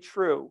tone pretty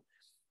true.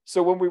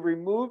 So when we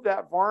remove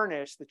that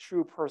varnish, the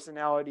true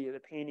personality of the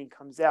painting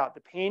comes out.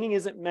 The painting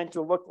isn't meant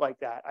to look like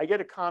that. I get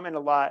a comment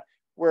a lot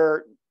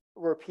where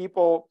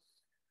people,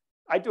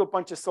 I do a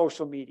bunch of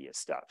social media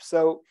stuff.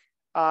 So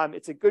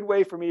it's a good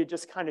way for me to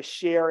just kind of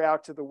share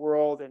out to the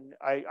world. And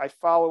I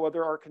follow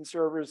other art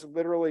conservators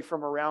literally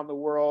from around the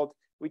world.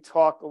 We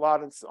talk a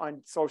lot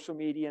on social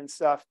media and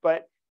stuff.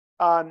 But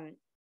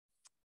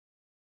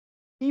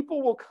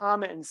people will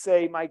comment and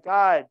say, my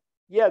God,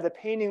 yeah, the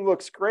painting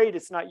looks great.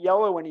 It's not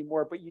yellow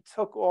anymore, but you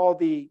took all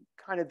the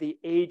kind of the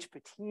age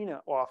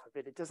patina off of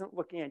it. It doesn't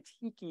look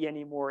antique-y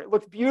anymore. It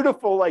looks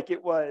beautiful like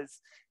it was.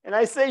 And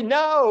I say,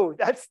 no,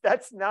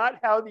 that's not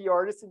how the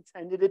artist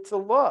intended it to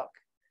look,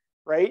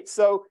 right?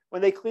 So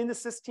when they cleaned the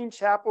Sistine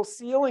Chapel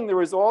ceiling, there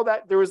was all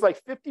that, there was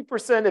like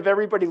 50% of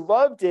everybody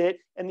loved it.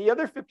 And the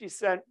other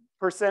 50%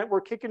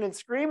 were kicking and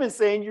screaming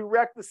saying, you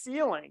wrecked the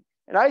ceiling.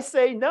 And I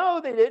say,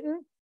 no, they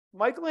didn't.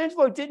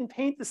 Michelangelo didn't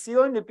paint the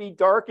ceiling to be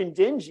dark and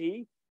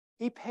dingy.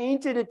 He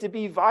painted it to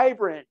be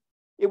vibrant.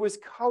 It was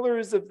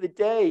colors of the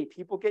day.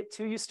 People get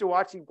too used to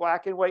watching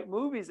black and white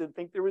movies and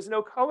think there was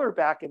no color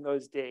back in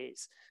those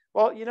days.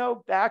 Well, you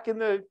know, back in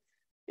the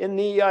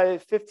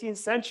 15th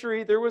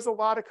century, there was a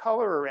lot of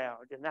color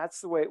around, and that's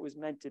the way it was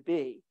meant to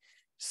be.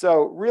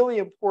 So really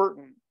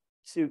important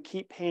to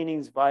keep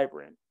paintings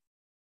vibrant.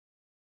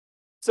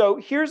 So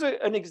here's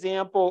an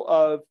example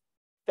of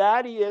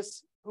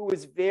Thaddeus, who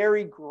was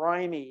very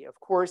grimy. Of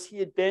course, he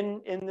had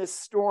been in this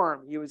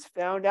storm. He was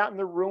found out in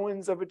the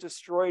ruins of a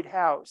destroyed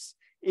house.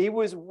 He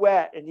was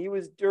wet and he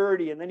was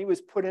dirty, and then he was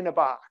put in a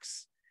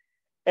box.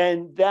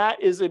 And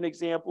that is an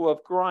example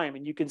of grime.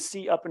 And you can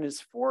see up in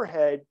his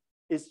forehead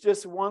is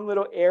just one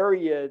little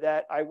area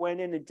that I went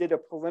in and did a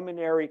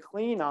preliminary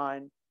clean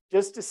on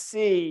just to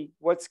see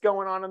what's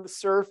going on the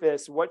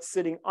surface, what's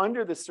sitting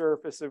under the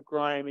surface of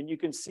grime. And you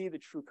can see the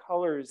true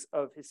colors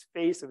of his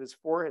face, of his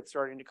forehead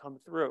starting to come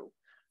through.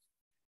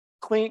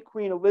 Queen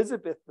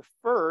Elizabeth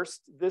I,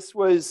 this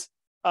was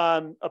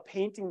a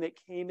painting that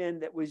came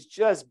in that was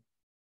just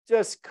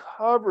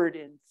covered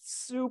in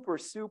super,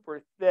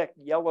 super thick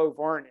yellow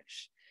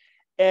varnish.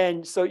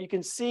 And so you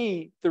can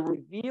see the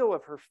reveal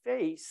of her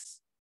face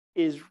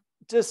is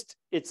just,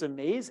 it's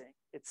amazing.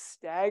 It's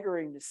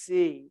staggering to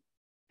see.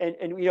 And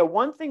you know,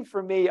 one thing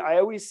for me, I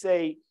always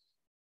say,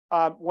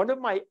 one of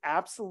my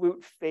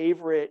absolute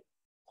favorite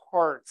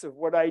parts of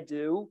what I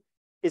do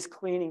is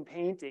cleaning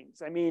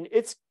paintings. I mean,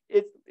 it's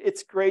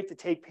great to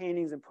take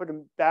paintings and put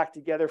them back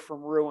together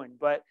from ruin,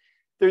 but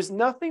there's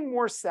nothing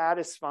more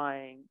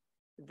satisfying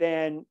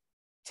than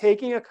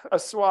taking a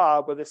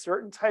swab with a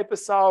certain type of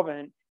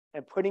solvent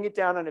and putting it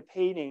down on a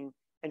painting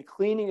and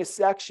cleaning a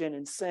section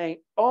and saying,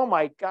 oh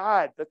my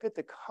God, look at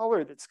the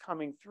color that's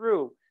coming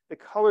through. The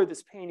color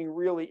this painting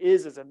really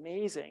is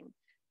amazing.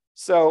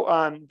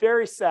 So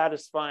very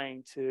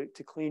satisfying to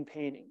clean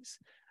paintings.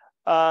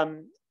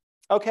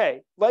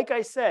 Okay, like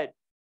I said,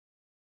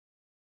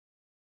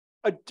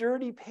 a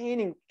dirty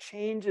painting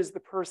changes the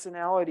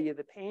personality of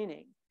the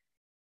painting.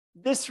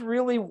 This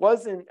really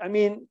wasn't, I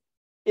mean,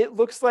 it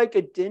looks like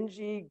a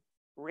dingy,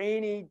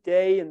 rainy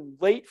day in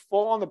late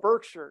fall in the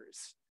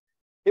Berkshires.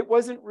 It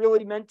wasn't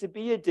really meant to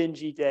be a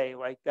dingy day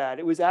like that.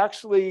 It was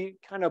actually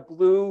kind of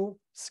blue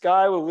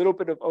sky with a little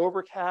bit of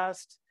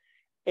overcast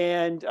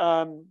and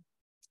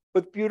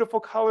with beautiful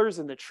colors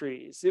in the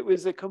trees. It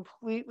was a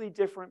completely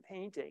different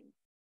painting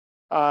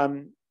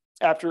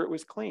after it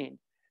was cleaned.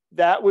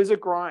 That was a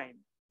grime.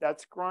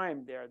 That's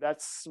grime there.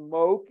 That's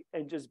smoke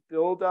and just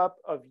buildup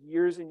of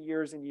years and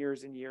years and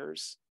years and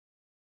years.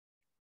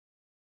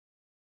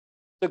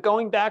 So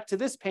going back to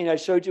this paint I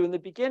showed you in the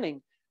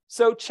beginning.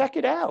 So check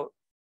it out.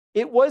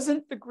 It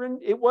wasn't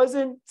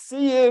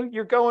see you,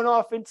 you're going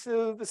off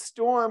into the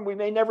storm. We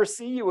may never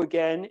see you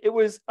again. It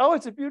was, oh,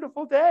 it's a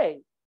beautiful day.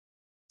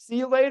 See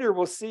you later.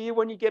 We'll see you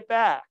when you get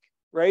back,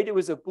 right? It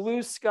was a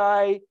blue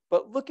sky,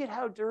 but look at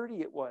how dirty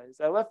it was.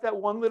 I left that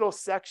one little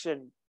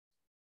section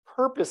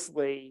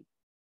purposely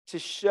to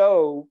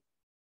show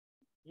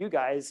you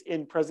guys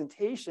in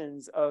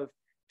presentations of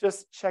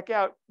just check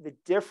out the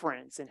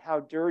difference in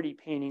how dirty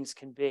paintings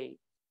can be.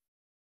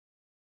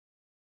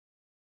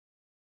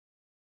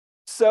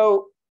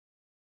 So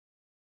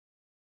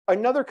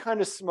another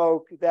kind of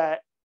smoke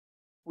that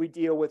we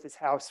deal with is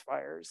house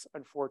fires,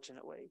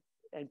 unfortunately.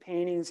 And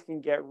paintings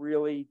can get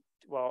really,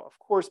 well, of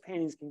course,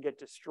 paintings can get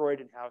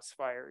destroyed in house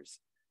fires.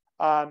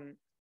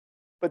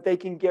 But they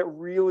can get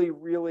really,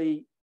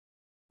 really,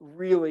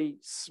 really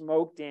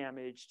smoke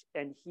damaged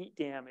and heat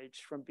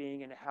damaged from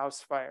being in a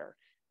house fire.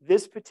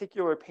 This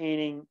particular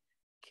painting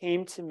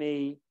came to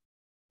me.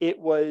 It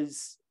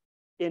was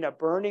in a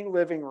burning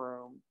living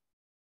room.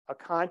 A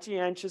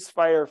conscientious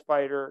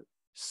firefighter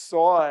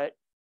saw it,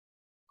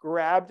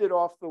 grabbed it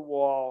off the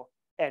wall,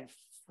 and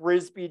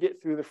frisbeed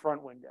it through the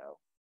front window,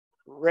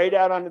 right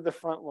out onto the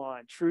front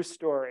lawn. True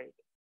story.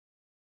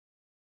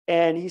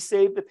 And he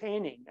saved the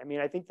painting. I mean,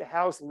 I think the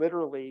house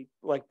literally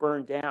like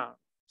burned down.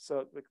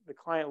 So the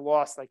client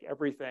lost like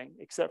everything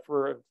except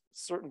for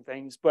certain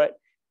things, but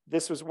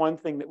this was one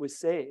thing that was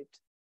saved.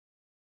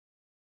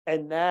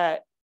 And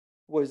that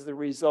was the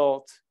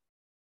result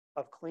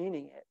of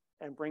cleaning it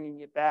and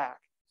bringing it back.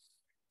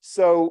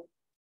 So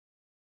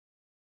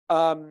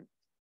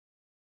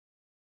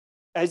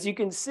as you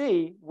can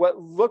see,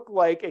 what looked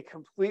like a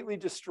completely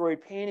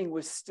destroyed painting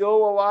was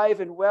still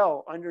alive and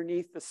well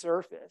underneath the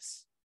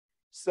surface.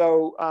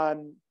 So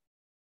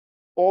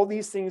all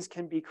these things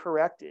can be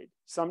corrected.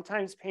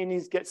 Sometimes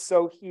paintings get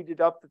so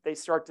heated up that they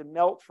start to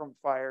melt from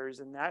fires,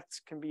 and that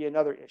can be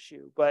another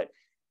issue. But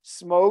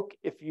smoke,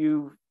 if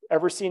you've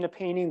ever seen a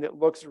painting that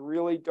looks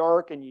really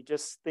dark and you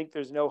just think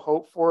there's no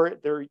hope for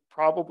it, there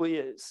probably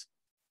is.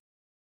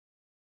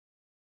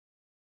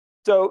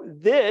 So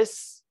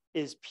this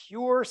is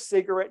pure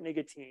cigarette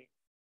nicotine.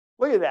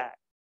 Look at that.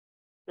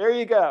 There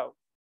you go.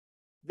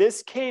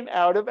 This came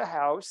out of a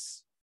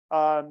house.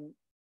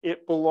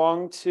 It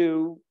belonged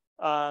to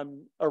a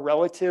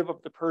relative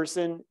of the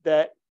person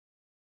that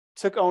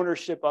took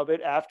ownership of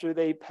it after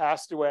they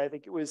passed away. I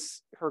think it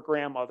was her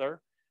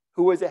grandmother,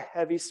 who was a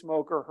heavy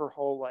smoker her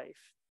whole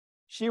life.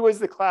 She was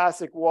the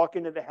classic walk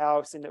into the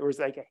house and it was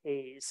like a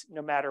haze,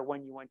 no matter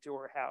when you went to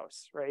her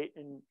house, right?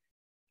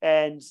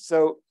 And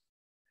so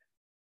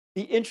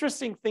the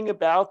interesting thing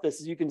about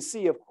this is you can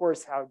see, of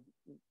course, how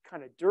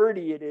kind of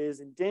dirty it is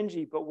and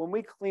dingy, but when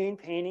we clean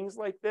paintings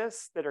like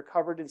this that are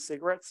covered in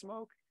cigarette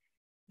smoke,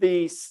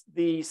 the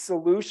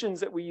solutions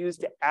that we use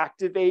to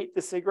activate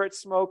the cigarette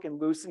smoke and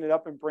loosen it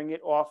up and bring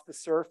it off the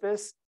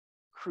surface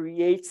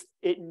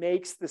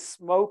makes the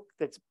smoke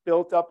that's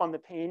built up on the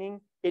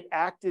painting, it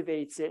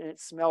activates it and it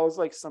smells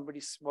like somebody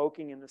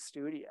smoking in the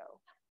studio.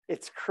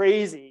 It's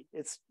crazy.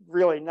 It's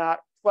really not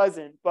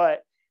pleasant,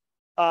 but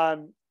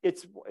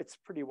it's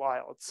pretty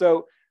wild.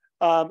 So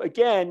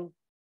again,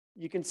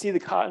 you can see the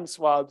cotton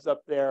swabs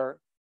up there.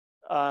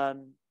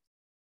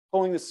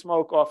 Pulling the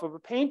smoke off of a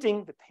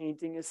painting, the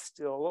painting is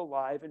still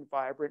alive and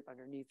vibrant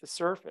underneath the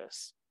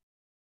surface.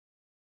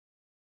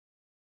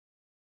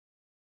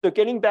 So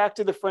getting back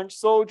to the French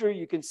soldier,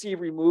 you can see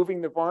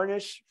removing the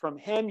varnish from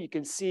him. You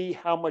can see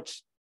how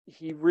much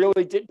he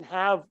really didn't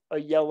have a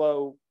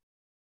yellow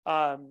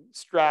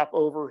strap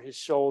over his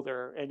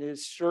shoulder, and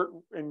his shirt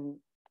and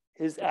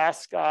his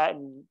ascot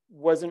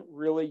wasn't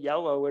really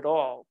yellow at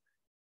all.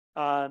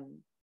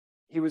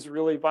 He was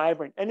really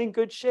vibrant and in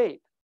good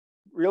shape,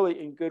 really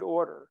in good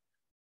order.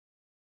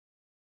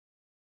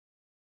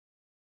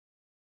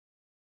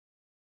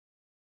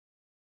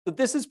 So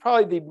this is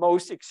probably the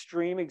most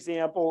extreme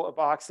example of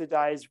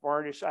oxidized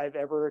varnish I've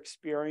ever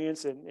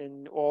experienced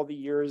in all the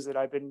years that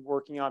I've been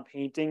working on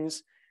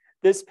paintings.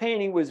 This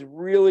painting was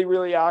really,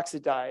 really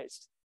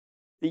oxidized.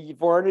 The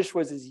varnish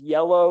was as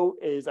yellow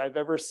as I've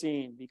ever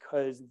seen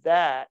because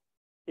that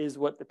is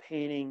what the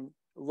painting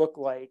looked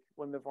like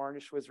when the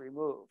varnish was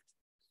removed.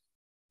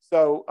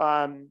 So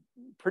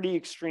pretty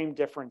extreme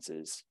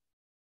differences.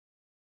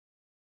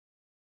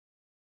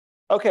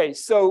 Okay,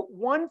 so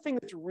one thing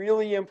that's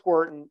really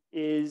important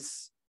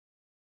is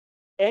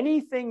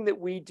anything that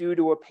we do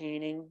to a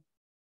painting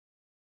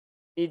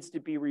needs to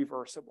be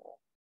reversible.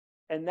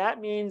 And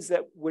that means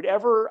that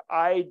whatever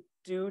I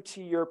do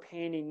to your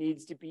painting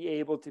needs to be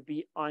able to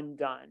be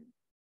undone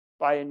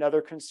by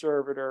another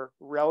conservator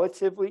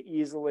relatively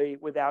easily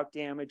without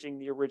damaging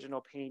the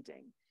original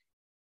painting.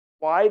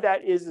 Why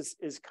that is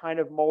kind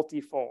of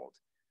multifold.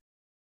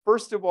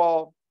 First of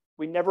all,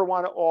 we never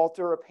want to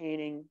alter a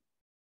painting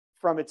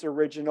from its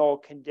original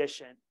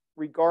condition.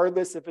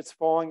 Regardless if it's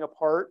falling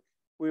apart,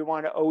 we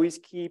want to always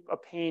keep a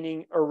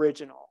painting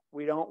original.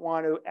 We don't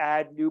want to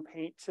add new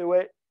paint to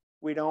it.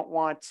 We don't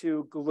want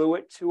to glue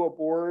it to a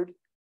board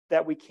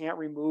that we can't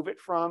remove it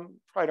from.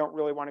 Probably don't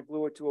really want to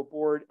glue it to a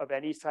board of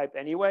any type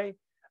anyway.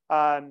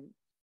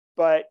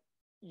 But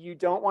you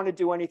don't want to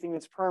do anything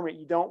that's permanent.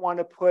 You don't want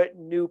to put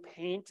new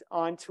paint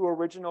onto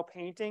original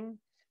painting.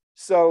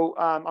 So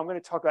I'm going to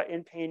talk about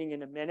in painting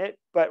in a minute,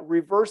 but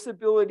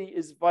reversibility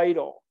is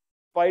vital,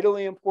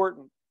 vitally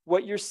important.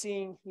 What you're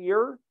seeing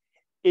here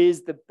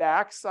is the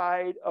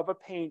backside of a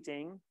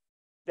painting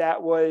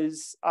that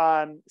was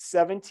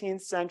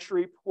 17th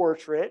century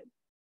portrait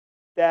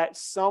that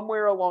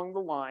somewhere along the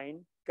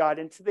line got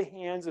into the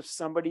hands of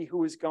somebody who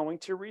was going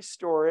to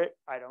restore it.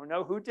 I don't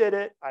know who did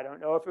it. I don't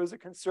know if it was a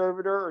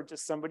conservator or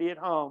just somebody at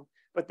home,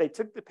 but they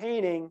took the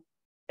painting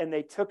and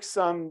they took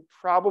some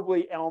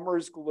probably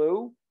Elmer's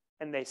glue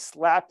and they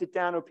slapped it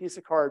down to a piece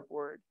of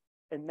cardboard.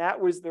 And that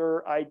was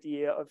their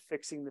idea of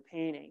fixing the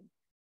painting.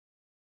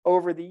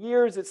 Over the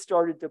years, it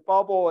started to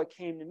bubble. It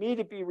came to me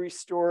to be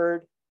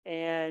restored,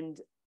 and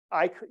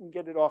I couldn't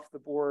get it off the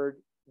board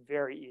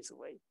very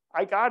easily.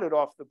 I got it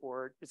off the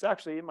board. It's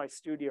actually in my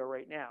studio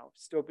right now,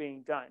 still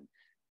being done.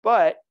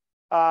 But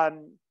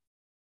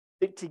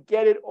to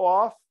get it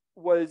off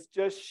was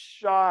just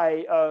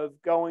shy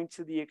of going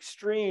to the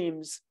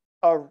extremes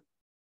of,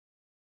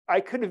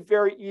 I could have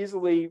very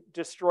easily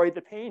destroyed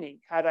the painting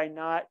had I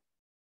not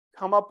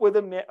come up with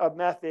a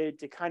method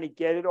to kind of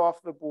get it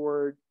off the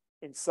board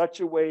in such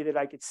a way that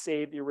I could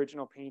save the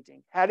original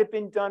painting. Had it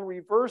been done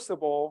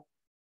reversible,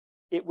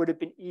 it would have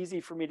been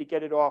easy for me to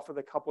get it off with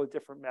a couple of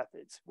different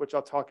methods, which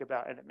I'll talk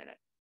about in a minute.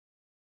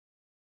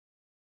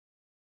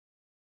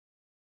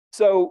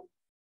 So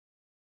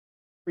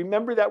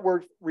remember that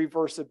word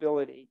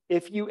reversibility.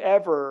 If you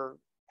ever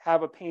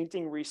have a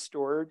painting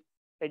restored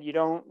and you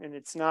don't, and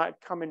it's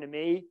not coming to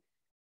me,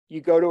 you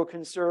go to a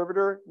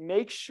conservator,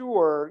 make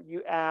sure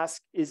you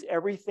ask, is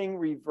everything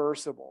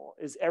reversible?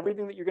 Is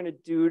everything that you're going to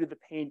do to the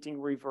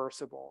painting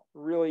reversible?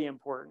 Really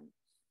important.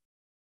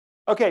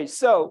 Okay,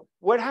 so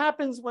what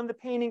happens when the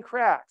painting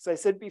cracks? I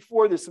said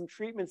before, there's some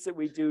treatments that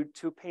we do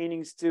to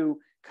paintings to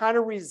kind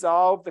of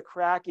resolve the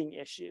cracking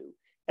issue.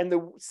 And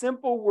the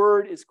simple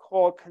word is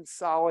called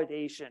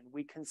consolidation.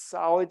 We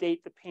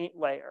consolidate the paint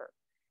layer.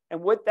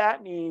 And what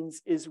that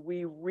means is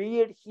we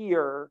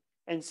re-adhere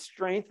and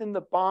strengthen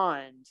the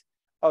bond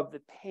of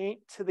the paint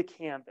to the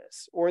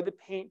canvas or the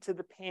paint to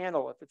the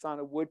panel if it's on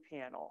a wood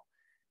panel.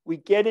 We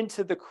get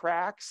into the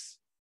cracks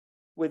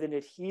with an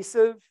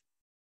adhesive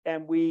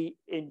and we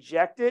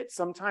inject it.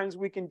 Sometimes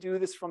we can do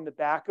this from the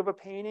back of a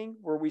painting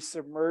where we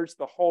submerge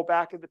the whole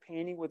back of the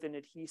painting with an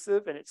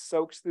adhesive and it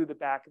soaks through the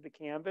back of the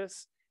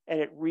canvas and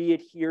it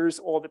re-adheres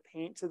all the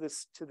paint to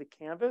the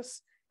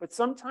canvas. But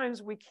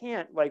sometimes we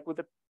can't, like with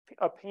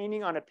a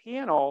painting on a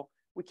panel,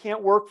 we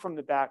can't work from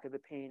the back of the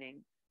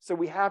painting. So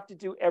we have to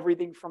do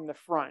everything from the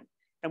front.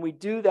 And we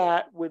do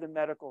that with a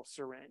medical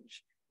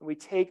syringe. And we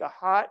take a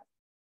hot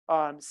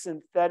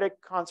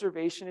synthetic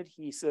conservation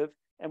adhesive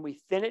and we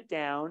thin it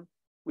down.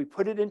 We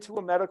put it into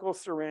a medical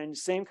syringe,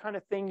 same kind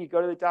of thing you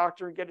go to the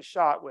doctor and get a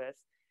shot with.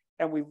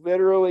 And we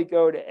literally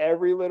go to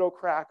every little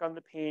crack on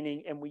the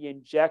painting and we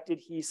inject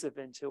adhesive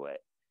into it.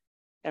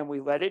 And we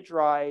let it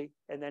dry,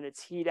 and then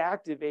it's heat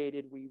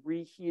activated. We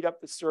reheat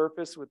up the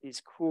surface with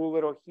these cool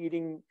little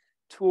heating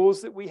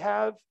tools that we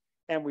have.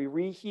 And we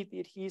reheat the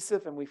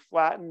adhesive and we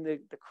flatten the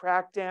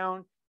crack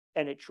down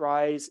and it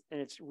dries and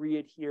it's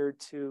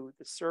re-adhered to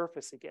the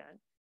surface again.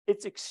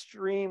 It's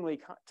extremely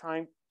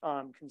time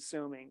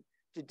consuming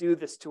to do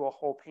this to a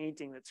whole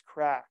painting that's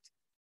cracked.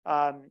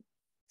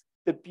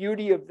 The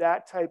beauty of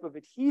that type of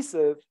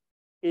adhesive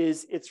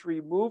is it's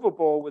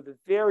removable with a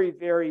very,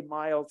 very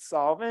mild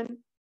solvent,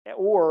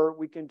 or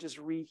we can just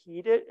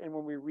reheat it. And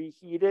when we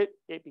reheat it,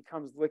 it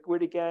becomes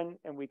liquid again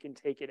and we can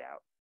take it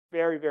out.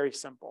 Very, very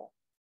simple.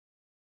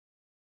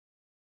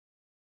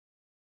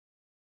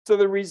 So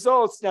the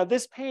results, now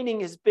this painting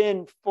has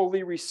been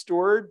fully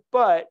restored,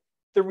 but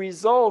the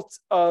results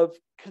of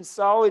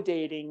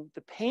consolidating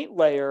the paint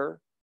layer,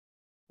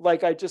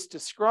 like I just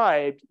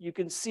described, you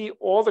can see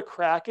all the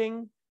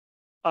cracking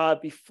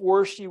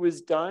before she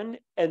was done.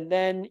 And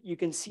then you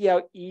can see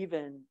how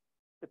even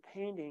the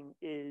painting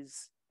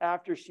is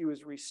after she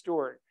was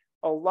restored.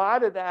 A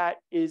lot of that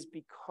is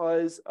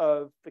because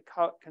of the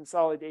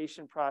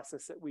consolidation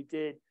process that we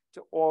did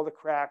to all the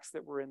cracks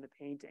that were in the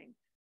painting.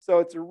 So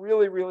it's a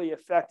really, really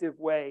effective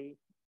way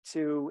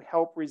to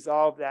help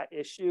resolve that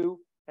issue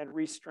and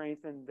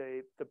re-strengthen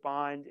the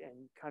bond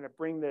and kind of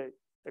bring the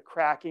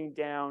cracking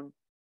down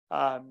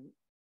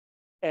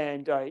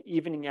and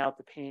evening out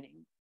the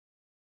painting.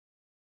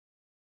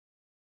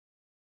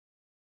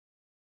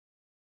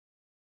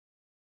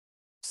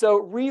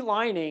 So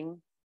relining,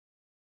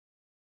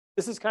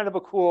 this is kind of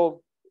a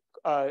cool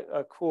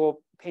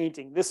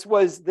painting. This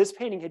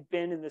painting had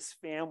been in this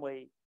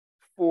family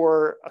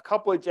for a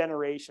couple of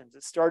generations.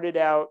 It started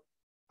out,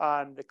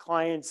 the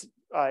client's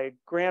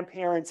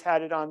grandparents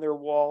had it on their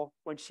wall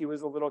when she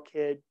was a little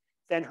kid.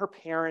 Then her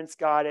parents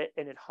got it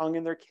and it hung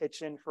in their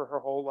kitchen for her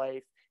whole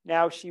life.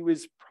 Now she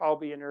was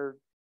probably in her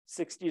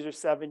 60s or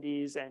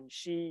 70s and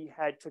she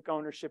took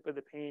ownership of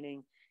the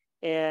painting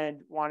and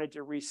wanted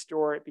to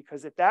restore it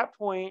because at that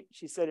point,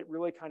 she said it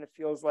really kind of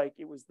feels like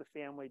it was the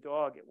family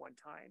dog at one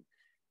time.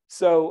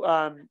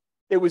 So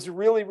it was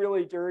really,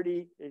 really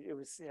dirty. It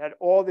had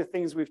all the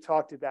things we've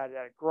talked about. It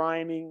had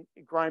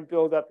grime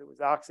buildup. It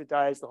was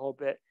oxidized, the whole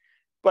bit.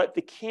 But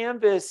the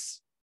canvas,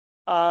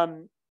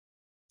 the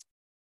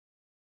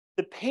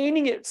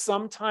painting at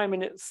some time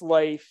in its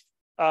life,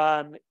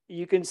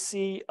 you can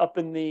see up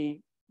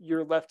in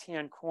your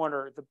left-hand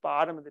corner, the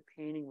bottom of the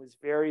painting was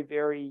very,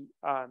 very,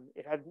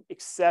 it had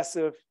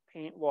excessive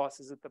paint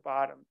losses at the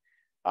bottom.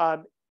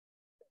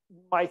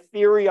 My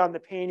theory on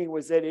the painting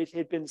was that it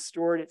had been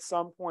stored at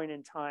some point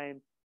in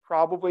time,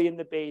 probably in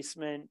the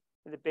basement,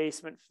 and the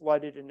basement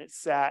flooded, and it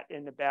sat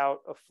in about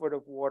a foot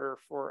of water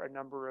for a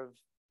number of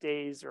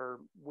days or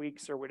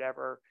weeks or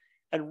whatever,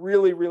 and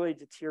really, really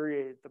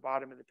deteriorated the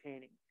bottom of the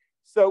painting.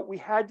 So we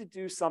had to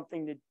do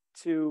something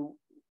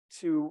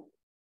to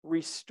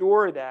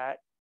restore that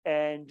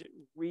and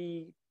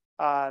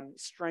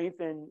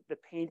strengthen the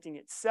painting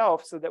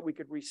itself so that we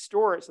could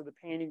restore it so the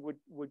painting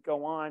would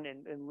go on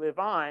and live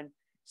on.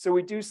 So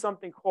we do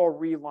something called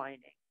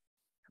relining.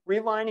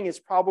 Relining is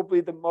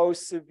probably the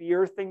most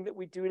severe thing that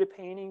we do to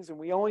paintings, and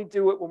we only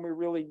do it when we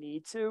really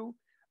need to.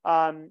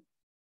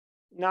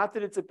 Not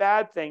that it's a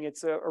bad thing.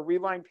 It's a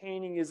reline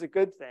painting is a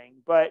good thing,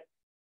 but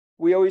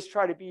we always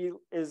try to be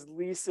as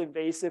least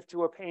invasive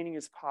to a painting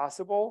as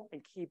possible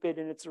and keep it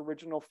in its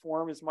original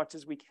form as much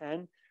as we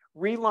can.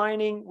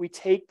 Relining, we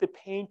take the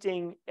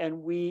painting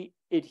and we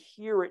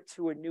adhere it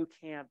to a new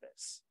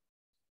canvas.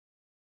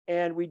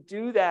 And we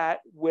do that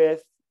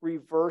with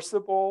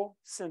reversible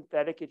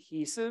synthetic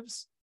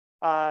adhesives.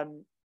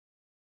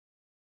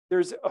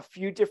 There's a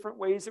few different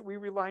ways that we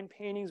reline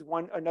paintings.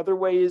 Another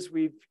way is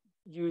we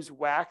use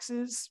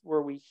waxes,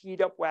 where we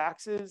heat up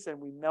waxes and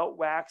we melt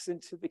wax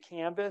into the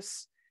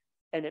canvas,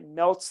 and it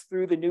melts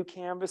through the new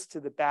canvas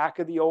to the back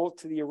of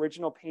to the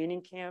original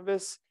painting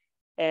canvas.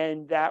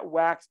 And that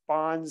wax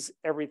bonds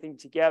everything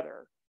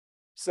together.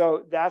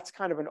 So that's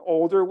kind of an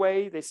older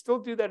way. They still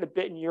do that a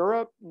bit in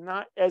Europe,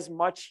 not as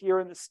much here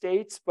in the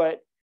States, but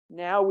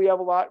now we have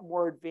a lot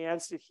more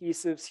advanced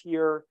adhesives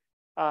here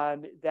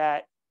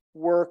that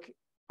work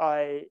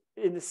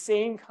in the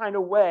same kind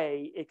of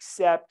way,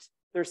 except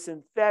they're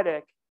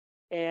synthetic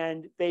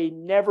and they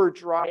never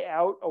dry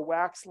out. A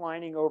wax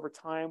lining over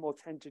time will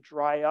tend to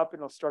dry up and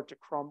it'll start to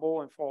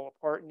crumble and fall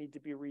apart and need to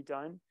be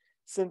redone.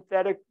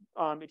 Synthetic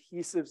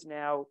adhesives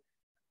now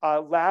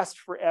last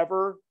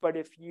forever, but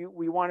if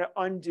we want to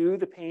undo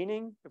the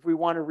painting, if we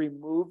want to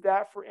remove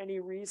that for any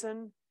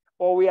reason,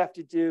 all we have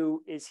to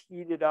do is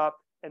heat it up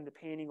and the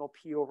painting will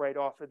peel right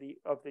off of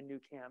the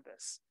new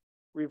canvas.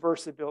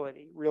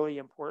 Reversibility, really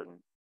important.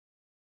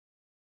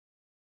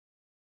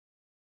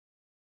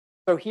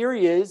 So here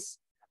he is.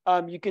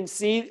 You can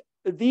see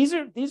these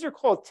are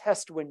called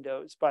test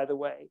windows, by the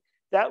way.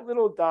 That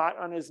little dot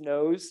on his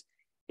nose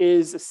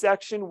is a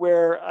section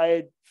where I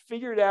had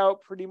figured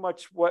out pretty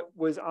much what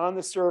was on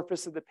the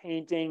surface of the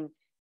painting,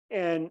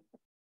 and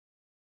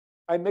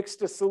I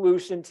mixed a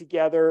solution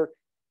together,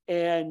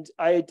 and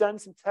I had done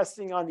some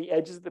testing on the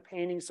edges of the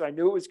painting, so I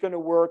knew it was going to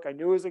work. I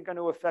knew it wasn't going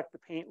to affect the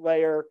paint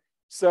layer.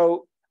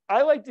 So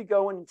I like to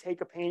go in and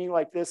take a painting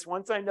like this.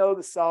 Once I know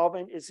the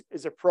solvent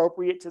is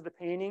appropriate to the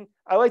painting,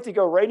 I like to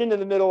go right into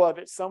the middle of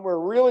it, somewhere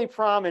really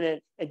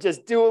prominent, and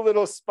just do a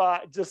little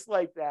spot just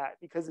like that,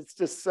 because it's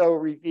just so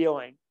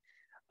revealing.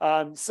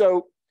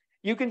 So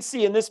you can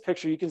see in this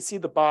picture, you can see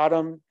the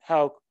bottom,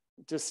 how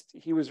just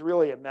he was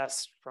really a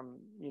mess from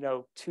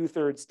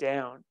 2/3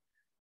 down.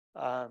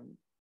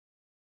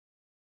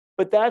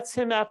 But that's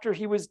him after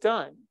he was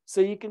done.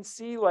 So you can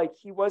see, like,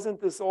 he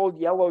wasn't this old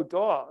yellow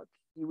dog.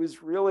 He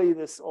was really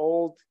this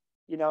old,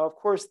 of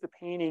course, the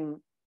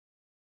painting,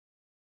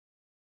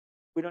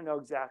 we don't know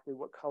exactly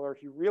what color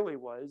he really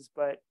was,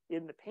 but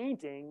in the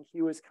painting,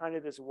 he was kind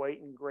of this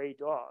white and gray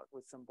dog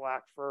with some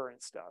black fur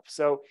and stuff.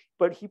 So,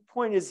 but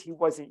point is, he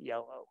wasn't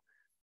yellow.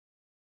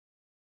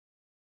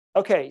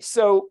 Okay,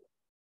 so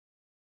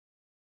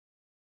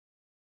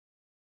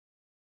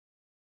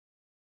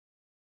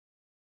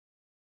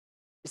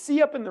you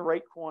see up in the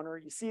right corner,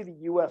 you see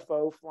the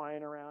UFO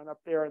flying around up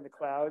there in the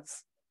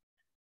clouds.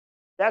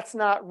 That's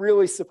not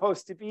really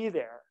supposed to be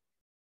there.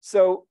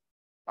 So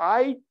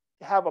I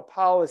have a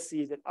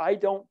policy that I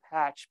don't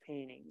patch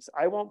paintings.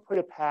 I won't put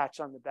a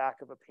patch on the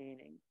back of a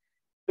painting.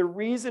 The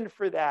reason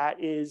for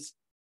that is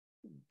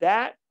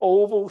that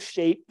oval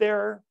shape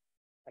there,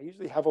 I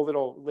usually have a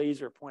little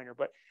laser pointer,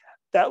 but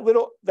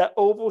that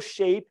oval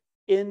shape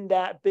in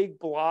that big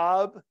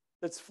blob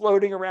that's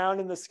floating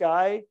around in the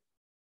sky,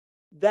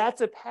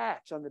 that's a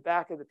patch on the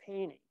back of the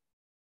painting.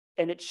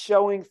 And it's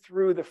showing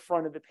through the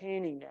front of the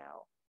painting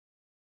now.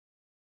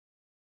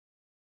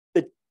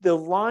 The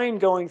line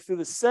going through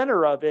the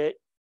center of it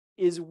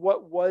is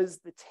what was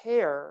the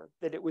tear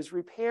that it was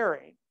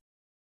repairing.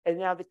 And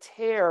now the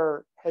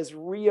tear has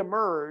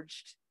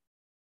reemerged,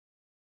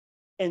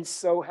 and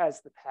so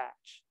has the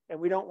patch.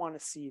 And we don't want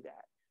to see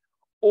that.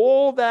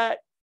 All that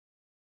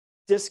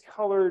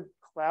discolored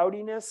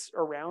cloudiness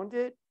around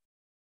it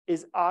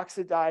is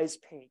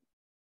oxidized paint.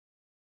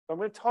 I'm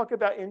going to talk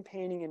about in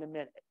painting in a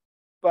minute,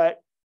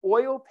 but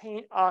oil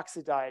paint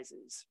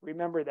oxidizes.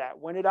 Remember that.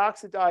 When it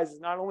oxidizes,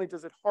 not only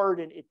does it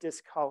harden, it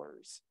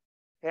discolors.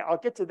 Okay, I'll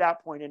get to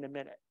that point in a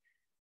minute.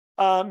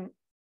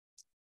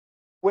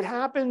 What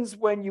happens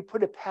when you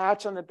put a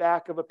patch on the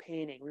back of a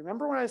painting?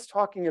 Remember when I was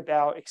talking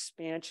about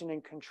expansion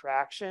and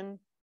contraction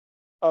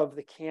of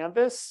the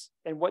canvas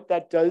and what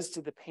that does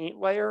to the paint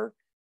layer?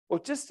 Well,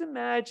 just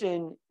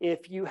imagine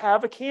if you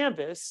have a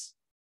canvas,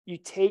 you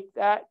take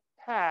that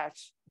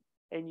patch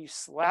and you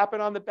slap it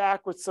on the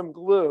back with some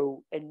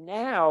glue, and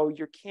now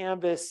your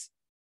canvas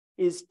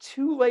is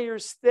 2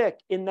 layers thick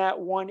in that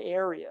one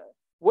area.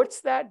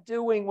 What's that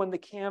doing when the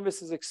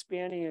canvas is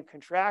expanding and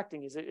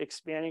contracting? Is it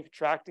expanding,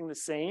 contracting the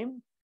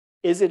same?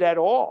 Is it at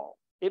all?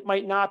 It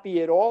might not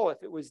be at all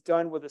if it was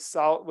done with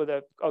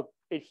a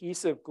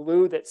adhesive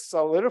glue that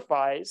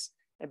solidifies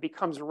and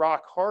becomes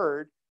rock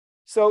hard.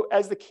 So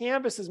as the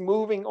canvas is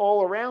moving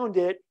all around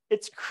it,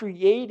 it's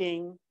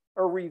creating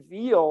a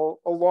reveal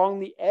along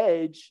the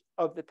edge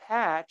of the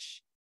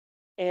patch.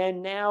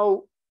 And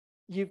now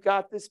you've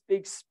got this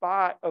big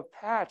spot of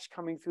patch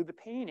coming through the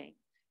painting.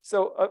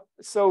 So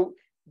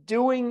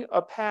doing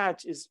a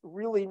patch is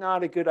really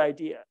not a good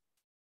idea.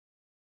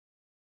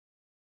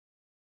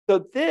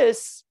 So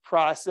this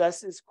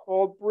process is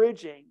called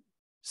bridging.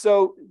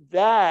 So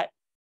that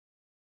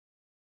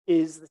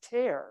is the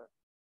tear,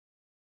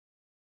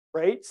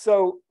 right?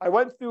 So I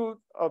went through,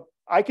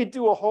 I could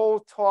do a whole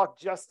talk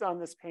just on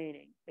this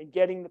painting and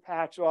getting the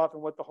patch off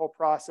and what the whole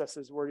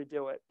processes were to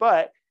do it.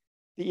 But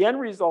the end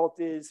result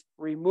is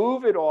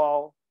remove it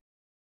all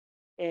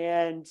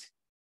and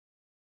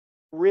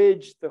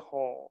bridge the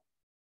hole.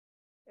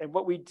 And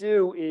what we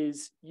do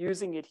is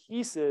using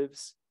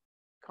adhesives,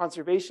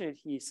 conservation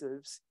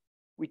adhesives,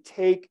 we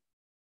take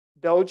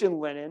Belgian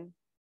linen,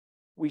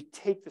 we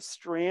take the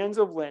strands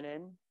of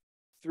linen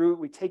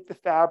we take the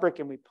fabric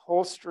and we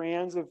pull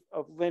strands of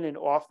linen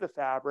off the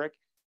fabric,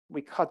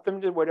 we cut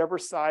them to whatever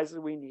sizes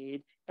we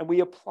need, and we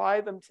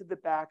apply them to the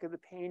back of the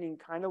painting,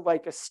 kind of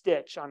like a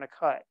stitch on a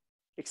cut,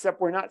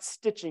 except we're not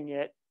stitching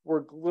it,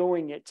 we're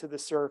gluing it to the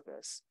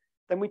surface.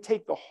 Then we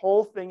take the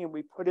whole thing and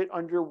we put it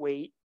under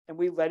weight and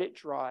we let it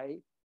dry.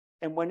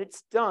 And when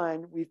it's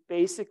done, we've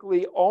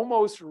basically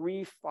almost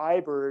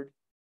refibered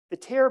the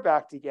tear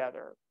back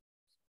together.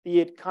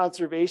 The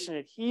conservation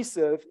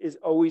adhesive is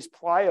always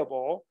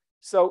pliable,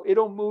 so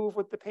it'll move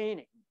with the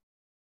painting.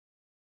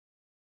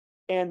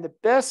 And the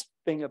best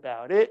thing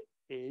about it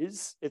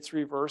is it's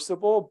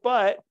reversible,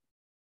 but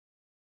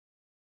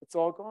it's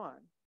all gone.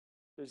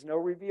 There's no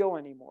reveal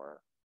anymore,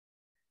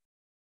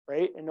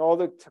 right? And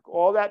took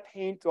all that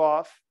paint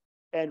off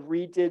and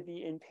redid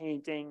the in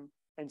painting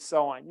and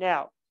so on.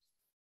 Now,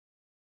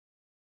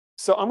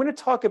 so I'm going to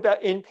talk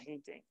about in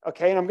painting,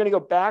 okay? And I'm going to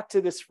go back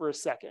to this for a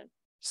second.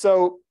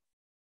 So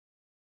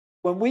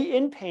when we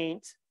in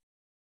paint,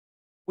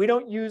 we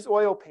don't use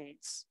oil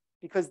paints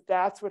because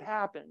that's what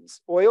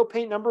happens. Oil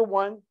paint, number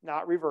one,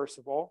 not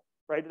reversible,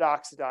 right? It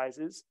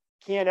oxidizes.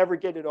 Can't ever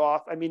get it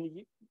off. I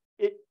mean,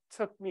 it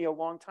took me a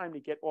long time to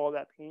get all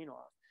that paint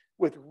off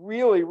with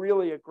really,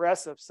 really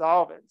aggressive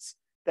solvents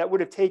that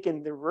would have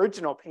taken the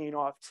original paint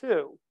off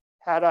too,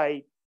 had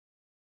I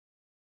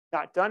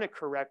not done it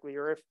correctly.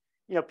 Or if,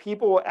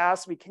 people will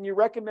ask me, can you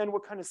recommend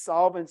what kind of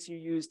solvents you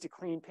use to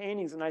clean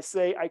paintings? And I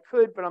say, I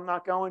could, but I'm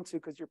not going to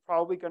because you're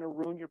probably going to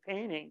ruin your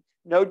painting.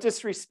 No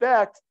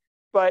disrespect,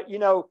 but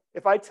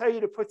if I tell you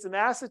to put some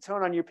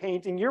acetone on your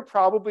painting, you're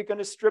probably going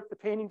to strip the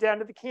painting down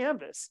to the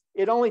canvas.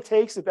 It only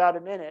takes about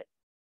a minute.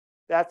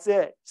 That's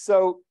it.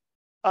 So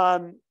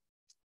when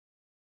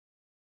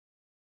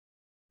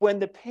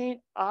the paint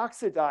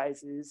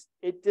oxidizes,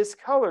 it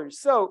discolors.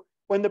 So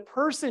when the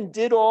person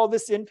did all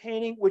this in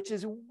painting, which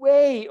is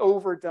way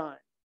overdone,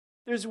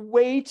 there's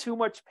way too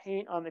much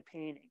paint on the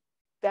painting.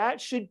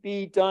 That should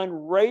be done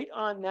right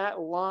on that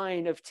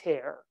line of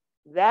tear.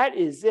 That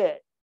is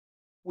it.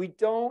 We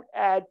don't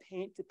add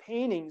paint to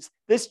paintings.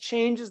 This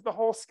changes the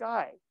whole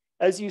sky.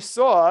 As you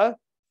saw,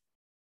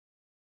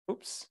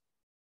 oops.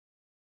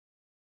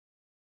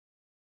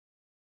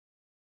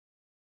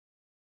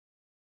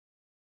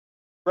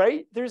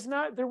 Right?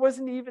 There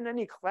wasn't even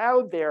any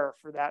cloud there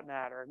for that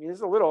matter. I mean,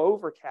 there's a little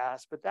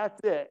overcast, but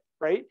that's it,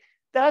 right?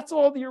 That's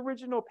all the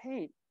original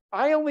paint.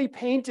 I only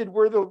painted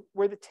where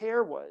the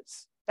tear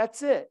was.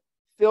 That's it.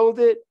 Filled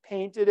it,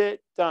 painted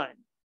it, done.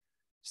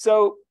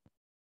 So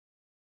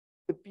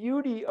the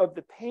beauty of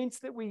the paints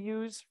that we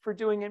use for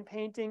doing in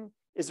painting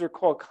is they're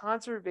called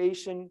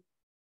conservation.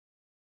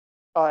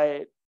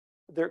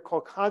 They're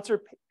called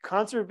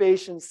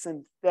conservation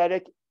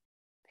synthetic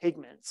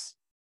pigments.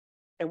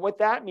 And what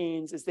that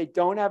means is they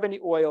don't have any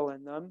oil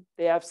in them.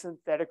 They have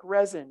synthetic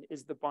resin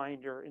is the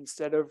binder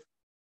instead of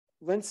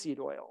linseed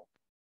oil.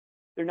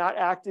 They're not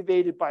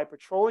activated by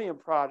petroleum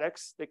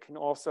products that can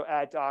also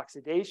add to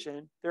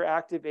oxidation. They're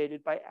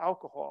activated by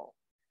alcohol.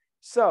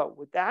 So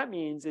what that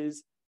means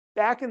is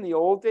back in the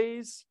old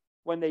days,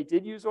 when they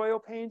did use oil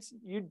paints,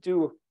 you'd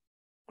do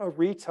a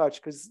retouch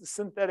because the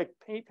synthetic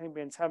paint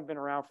pigments haven't been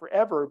around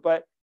forever.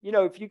 But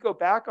if you go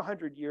back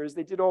 100 years,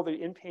 they did all the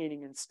in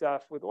painting and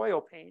stuff with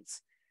oil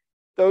paints.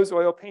 Those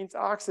oil paints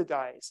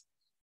oxidize.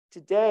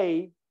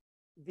 Today,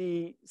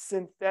 the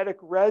synthetic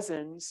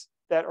resins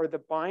that are the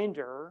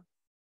binder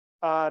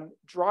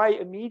dry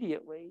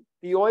immediately.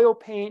 The oil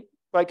paint,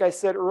 like I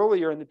said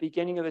earlier in the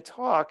beginning of the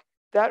talk,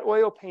 that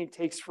oil paint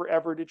takes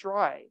forever to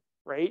dry,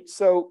 right?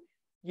 So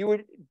you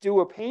would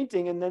do a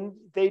painting and then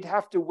they'd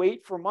have to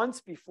wait for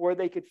months before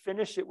they could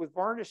finish it with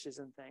varnishes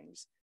and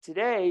things.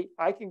 Today,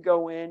 I can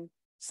go in,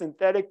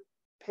 synthetic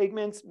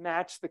pigments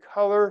match the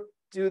color,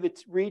 do the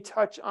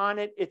retouch on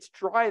it. It's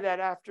dry that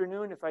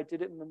afternoon. If I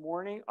did it in the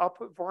morning, I'll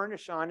put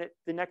varnish on it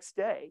the next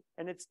day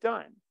and it's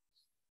done.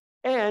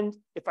 And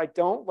if I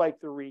don't like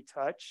the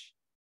retouch,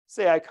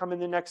 say I come in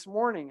the next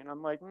morning and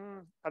I'm like,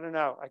 I don't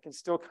know, I can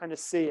still kind of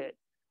see it.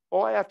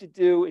 All I have to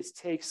do is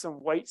take some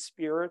white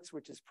spirits,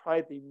 which is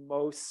probably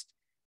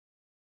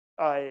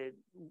the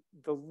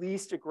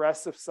least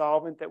aggressive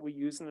solvent that we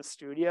use in the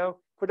studio,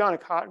 put on a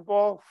cotton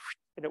ball,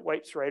 and it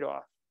wipes right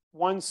off.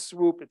 One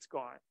swoop, it's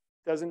gone.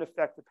 Doesn't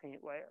affect the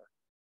paint layer.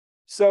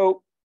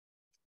 So,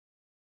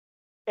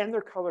 and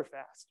they're color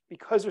fast.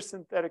 Because they're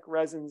synthetic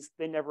resins,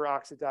 they never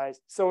oxidize.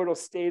 So it'll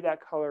stay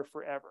that color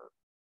forever.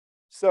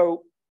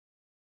 So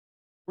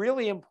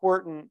really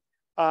important.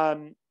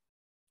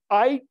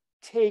 I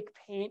take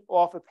paint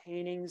off of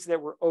paintings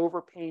that were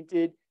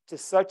overpainted to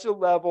such a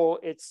level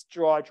it's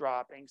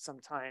jaw-dropping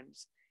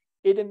sometimes.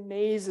 It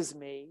amazes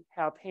me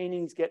how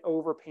paintings get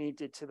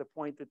overpainted to the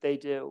point that they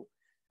do.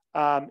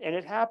 And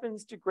it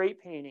happens to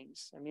great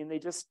paintings. I mean, they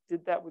just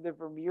did that with a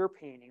Vermeer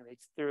painting.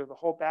 The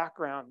whole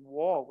background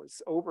wall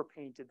was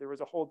overpainted. There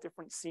was a whole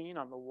different scene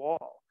on the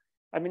wall.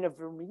 I mean, a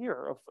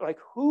Vermeer of like,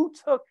 who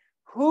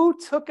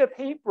took a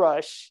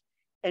paintbrush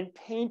and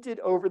painted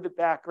over the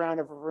background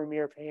of a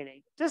Vermeer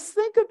painting? Just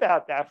think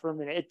about that for a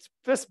minute.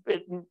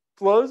 It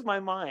blows my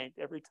mind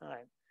every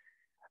time.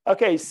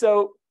 Okay,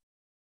 so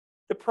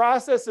the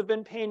process of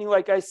in painting,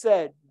 like I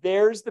said,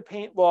 there's the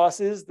paint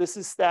losses. This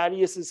is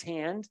Thaddeus's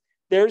hand.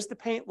 There's the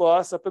paint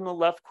loss up in the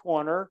left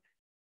corner.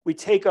 We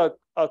take a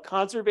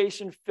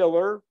conservation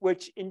filler,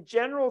 which in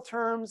general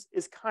terms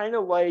is kind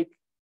of like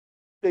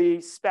the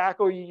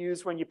spackle you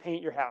use when you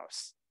paint your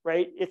house,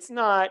 right? It's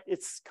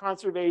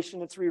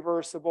conservation, it's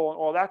reversible and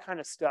all that kind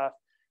of stuff.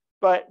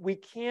 But we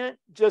can't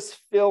just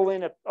fill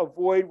in a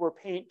void where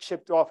paint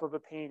chipped off of a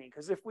painting,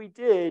 because if we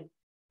did,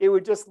 it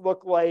would just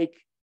look like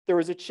there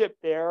was a chip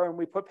there and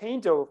we put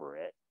paint over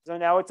it. So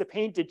now it's a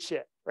painted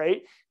chip,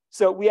 right?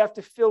 So we have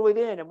to fill it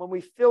in. And when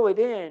we fill it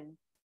in,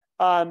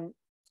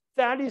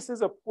 Thaddeus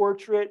is a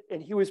portrait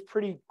and he was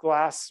pretty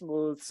glass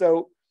smooth.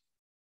 So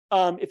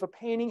if a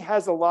painting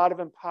has a lot of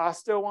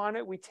impasto on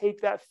it, we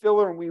take that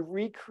filler and we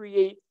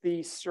recreate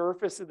the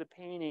surface of the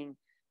painting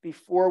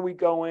before we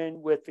go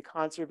in with the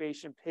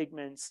conservation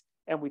pigments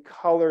and we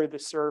color the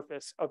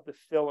surface of the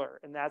filler.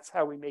 And that's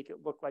how we make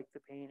it look like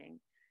the painting.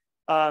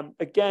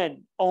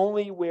 Again,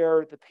 only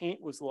where the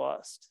paint was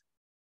lost.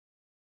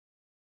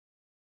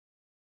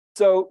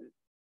 So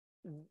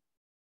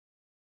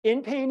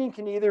in painting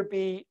can either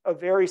be a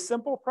very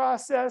simple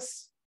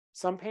process.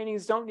 Some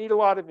paintings don't need a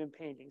lot of in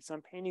painting.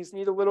 Some paintings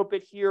need a little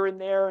bit here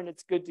and there and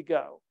it's good to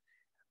go.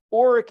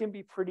 Or it can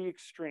be pretty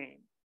extreme.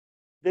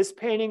 This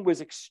painting was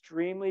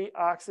extremely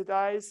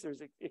oxidized.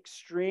 There's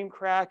extreme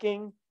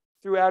cracking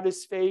throughout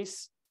his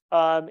face.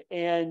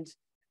 And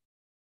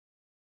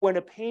when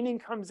a painting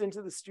comes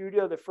into the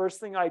studio, the first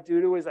thing I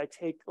do is I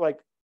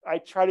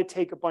try to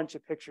take a bunch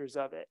of pictures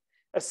of it,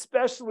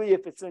 especially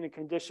if it's in a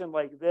condition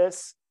like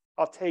this.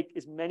 I'll take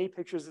as many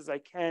pictures as I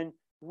can,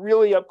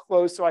 really up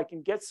close, so I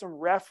can get some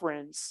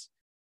reference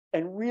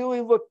and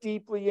really look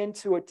deeply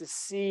into it to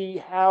see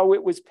how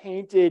it was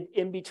painted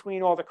in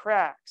between all the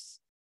cracks.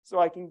 So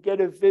I can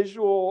get a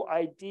visual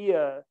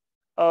idea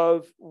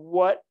of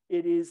what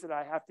it is that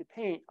I have to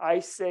paint. I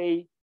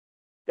say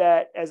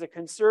that as a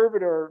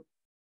conservator,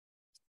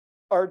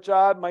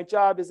 my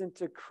job isn't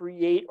to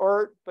create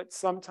art, but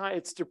sometimes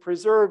it's to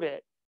preserve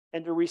it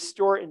and to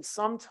restore it and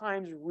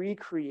sometimes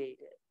recreate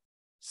it.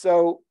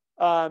 So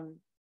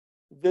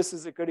this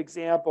is a good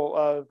example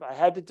of, I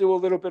had to do a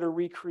little bit of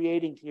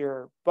recreating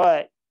here,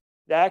 but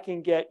that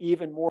can get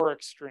even more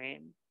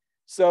extreme.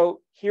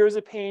 So here's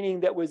a painting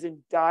that was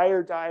in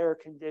dire, dire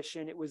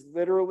condition. It was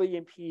literally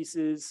in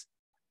pieces.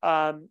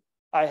 I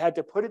had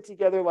to put it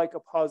together like a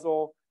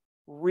puzzle,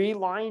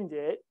 relined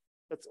it.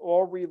 That's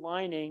all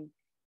relining.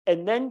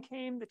 And then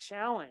came the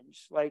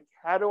challenge, like,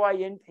 how do I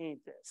in paint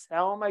this?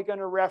 How am I going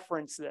to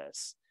reference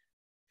this?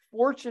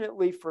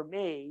 Fortunately for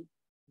me,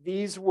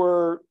 these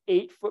were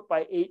 8 foot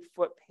by 8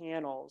 foot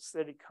panels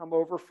that had come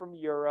over from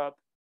Europe.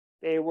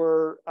 They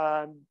were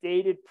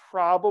dated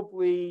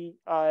probably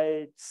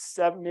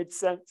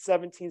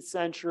mid-17th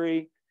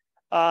century.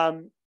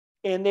 And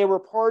they were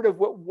part of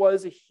what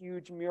was a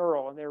huge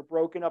mural, and they were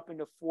broken up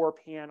into 4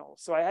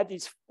 panels. So I had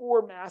these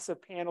 4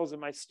 massive panels in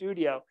my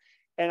studio,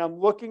 and I'm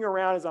looking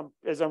around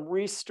as I'm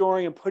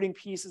restoring and putting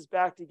pieces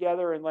back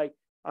together, and like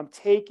I'm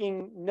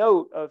taking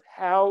note of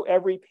how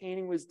every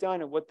painting was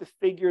done and what the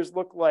figures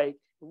look like.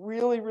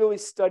 Really, really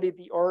studied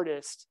the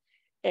artist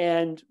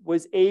and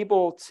was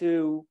able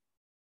to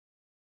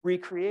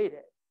recreate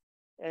it.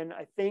 And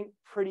I think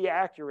pretty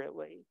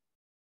accurately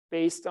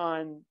based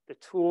on the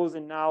tools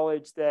and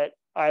knowledge that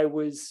I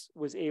was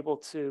able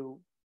to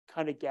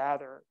kind of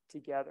gather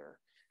together.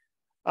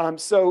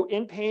 So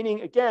in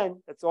painting,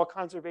 again, that's all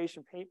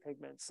conservation paint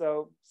pigments.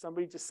 So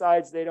somebody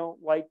decides they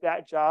don't like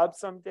that job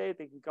someday,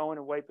 they can go in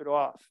and wipe it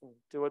off and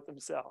do it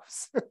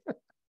themselves.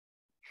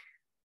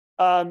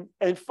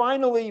 And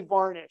finally,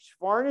 varnish.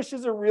 Varnish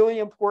is a really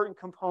important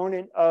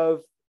component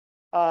of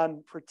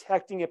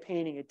protecting a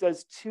painting. It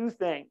does 2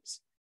 things.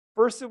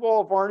 First of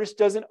all, varnish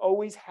doesn't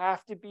always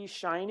have to be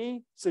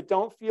shiny. So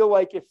don't feel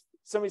like if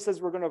somebody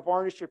says we're going to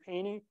varnish your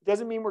painting, it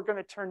doesn't mean we're going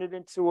to turn it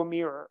into a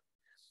mirror.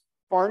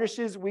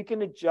 Varnishes, we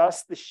can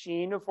adjust the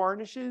sheen of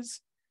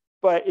varnishes,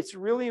 but it's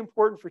really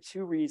important for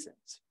two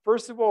reasons.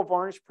 First of all,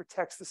 varnish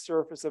protects the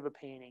surface of a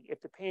painting.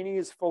 If the painting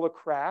is full of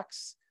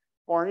cracks,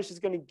 varnish is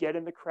going to get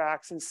in the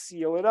cracks and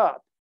seal it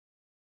up,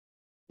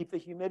 keep the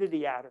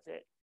humidity out of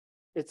it.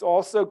 It's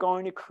also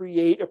going to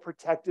create a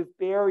protective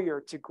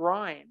barrier to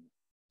grime.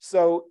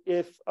 So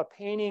if a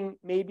painting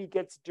maybe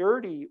gets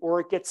dirty or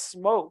it gets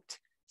smoked,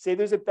 say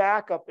there's a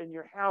backup in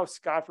your house,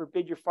 God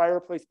forbid your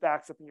fireplace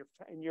backs up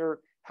and your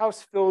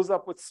house fills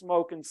up with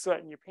smoke and soot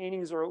and your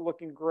paintings are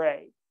looking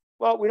gray.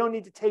 Well, we don't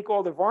need to take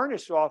all the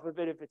varnish off of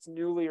it if it's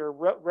newly or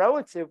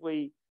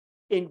relatively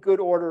in good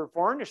order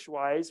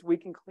varnish-wise. We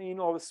can clean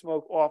all the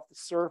smoke off the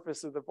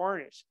surface of the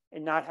varnish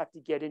and not have to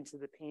get into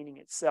the painting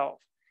itself.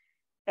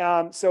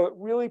 So it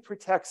really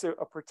protects a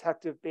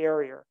protective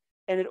barrier,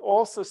 and it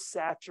also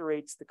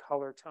saturates the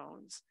color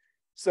tones.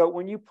 So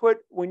when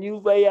you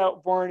lay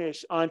out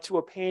varnish onto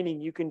a painting,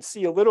 you can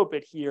see a little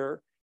bit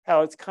here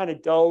how it's kind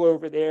of dull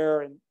over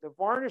there, and the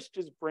varnish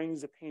just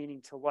brings the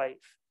painting to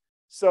life.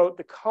 So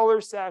the color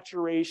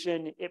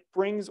saturation, it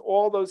brings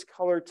all those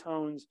color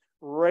tones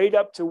right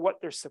up to what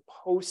they're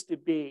supposed to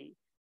be,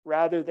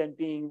 rather than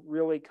being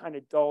really kind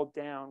of dulled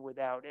down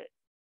without it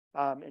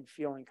and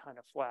feeling kind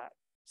of flat.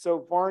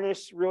 So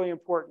varnish, really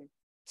important.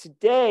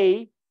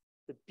 Today,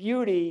 the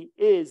beauty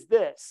is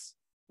this.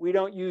 We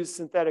don't use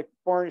synthetic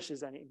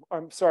varnishes anymore.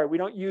 I'm sorry, we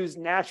don't use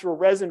natural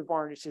resin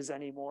varnishes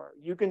anymore.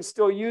 You can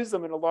still use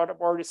them, and a lot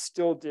of artists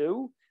still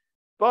do.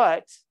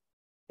 But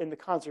in the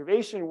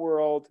conservation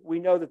world, we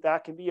know that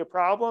that can be a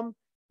problem.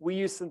 We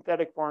use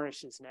synthetic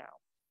varnishes now.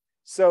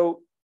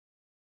 So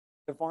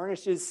the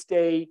varnishes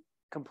stay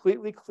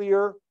completely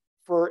clear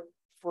for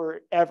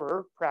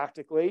forever,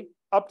 practically.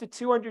 Up to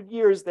 200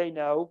 years, they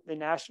know. The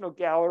National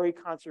Gallery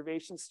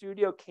Conservation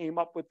Studio came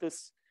up with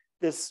this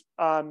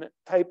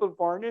type of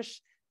varnish.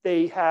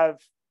 They have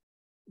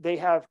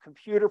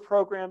computer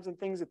programs and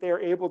things that they are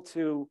able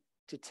to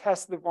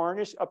test the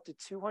varnish up to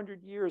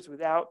 200 years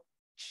without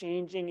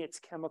changing its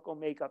chemical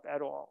makeup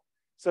at all.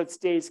 So it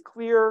stays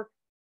clear,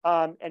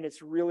 and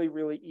it's really,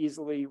 really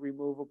easily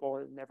removable.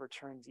 It never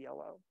turns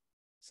yellow.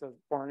 So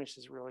varnish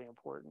is really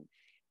important.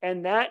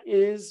 And that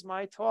is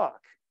my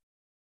talk.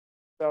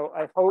 So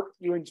I hope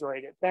you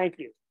enjoyed it. Thank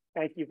you.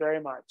 Thank you very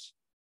much.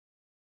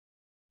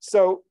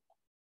 So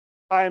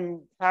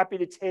I'm happy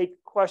to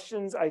take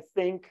questions. I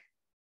think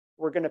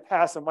we're going to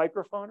pass a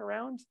microphone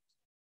around.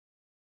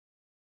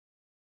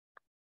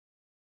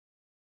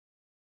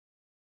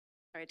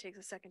 All right, it takes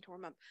a second to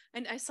warm up.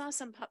 And I saw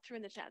some pop through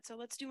in the chat. So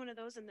let's do one of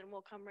those and then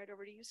we'll come right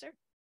over to you, sir.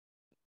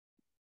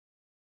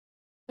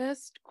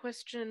 First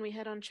question we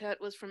had on chat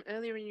was from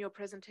earlier in your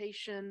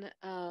presentation.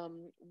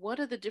 What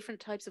are the different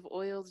types of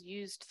oils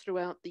used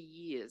throughout the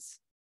years?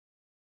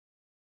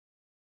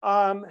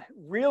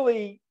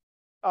 Really,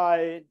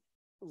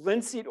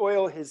 linseed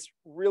oil has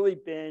really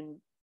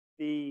been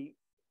the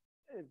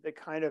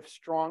kind of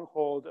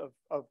stronghold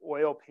of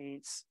oil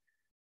paints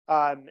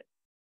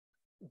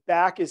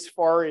back as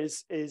far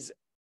as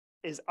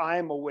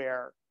I'm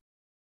aware.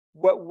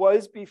 What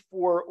was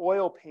before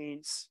oil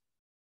paints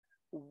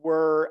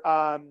were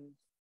all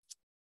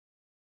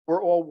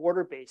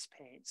water-based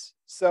paints.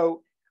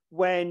 So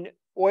when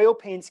oil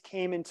paints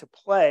came into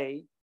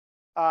play,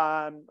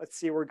 let's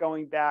see, we're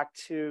going back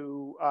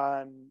to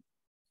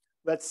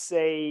let's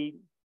say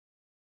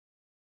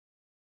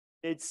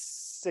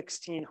it's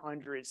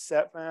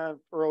 1600s,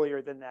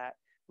 earlier than that.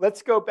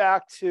 Let's go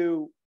back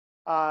to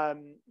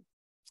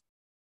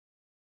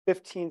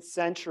 15th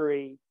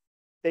century.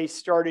 They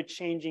started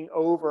changing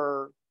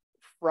over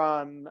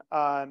from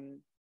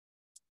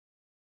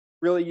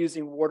really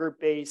using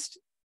water-based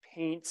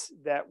paints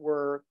that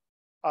were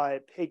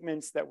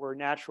pigments that were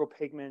natural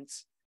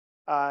pigments,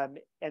 and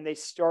they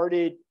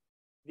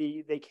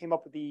came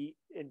up with the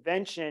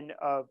invention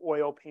of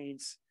oil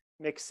paints,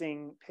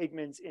 mixing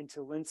pigments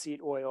into linseed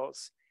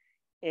oils.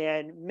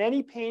 And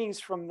many paintings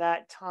from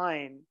that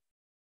time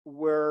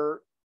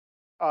were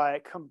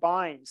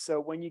combined.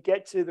 So when you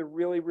get to the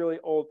really, really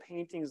old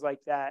paintings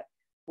like that,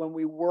 when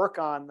we work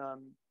on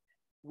them,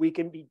 we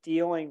can be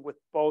dealing with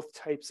both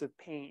types of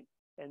paint.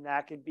 And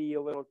that can be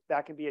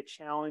a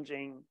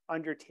challenging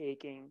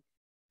undertaking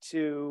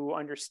to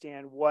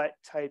understand what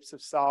types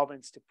of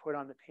solvents to put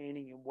on the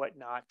painting and what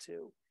not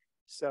to.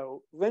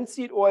 So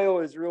linseed oil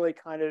is really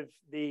kind of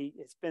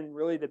it's been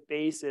really the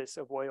basis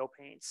of oil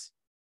paints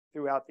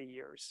throughout the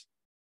years.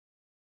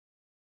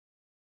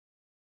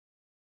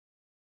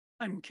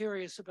 I'm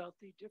curious about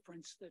the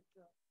difference that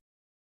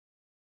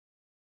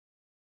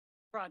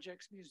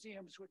projects,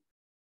 museums would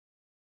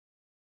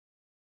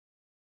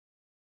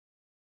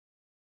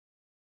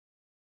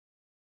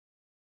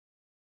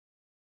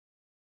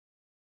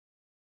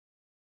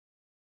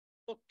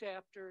looked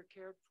after,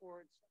 cared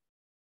for, and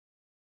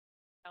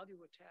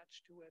value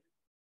attached to it.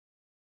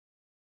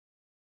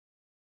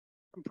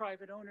 From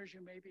private owners,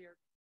 you maybe are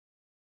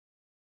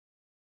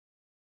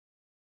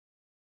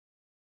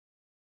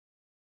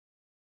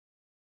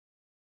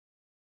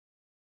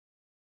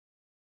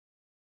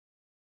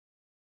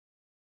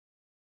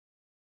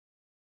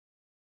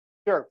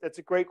Sure, that's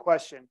a great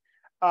question.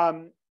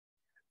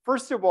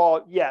 First of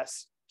all,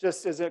 yes,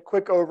 just as a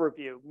quick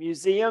overview,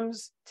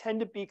 museums tend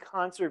to be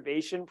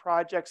conservation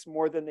projects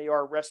more than they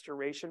are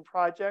restoration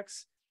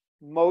projects.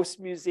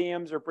 Most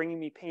museums are bringing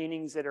me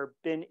paintings that have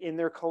been in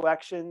their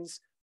collections,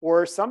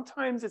 or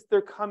sometimes it's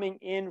they're coming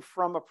in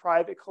from a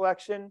private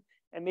collection,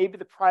 and maybe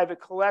the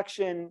private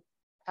collection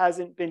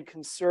hasn't been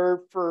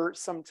conserved for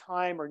some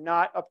time or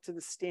not up to the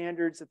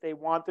standards that they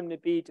want them to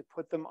be to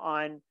put them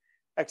on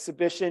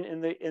exhibition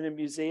in a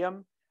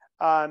museum.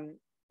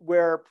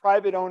 Where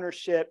private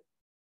ownership,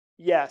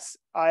 yes,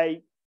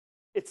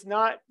 it's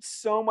not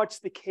so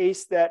much the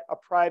case that a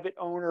private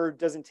owner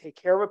doesn't take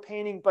care of a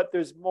painting, but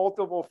there's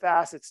multiple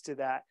facets to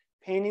that.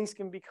 Paintings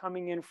can be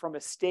coming in from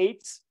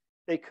estates.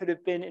 They could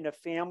have been in a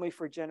family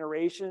for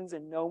generations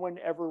and no one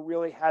ever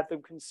really had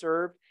them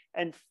conserved.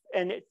 And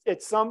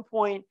at some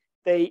point,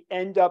 they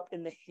end up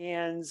in the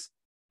hands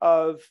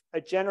of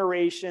a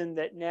generation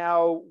that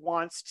now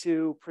wants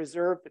to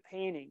preserve the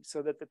painting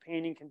so that the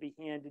painting can be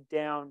handed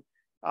down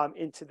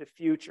into the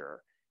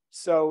future.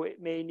 So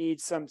it may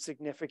need some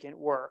significant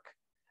work.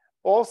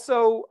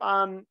 Also,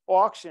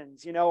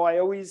 auctions. You know, I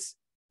don't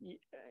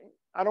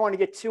want to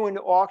get too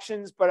into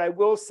auctions, but I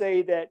will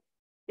say that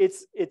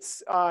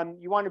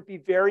you want to be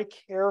very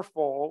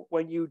careful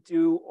when you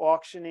do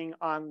auctioning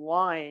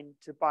online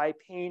to buy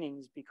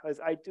paintings, because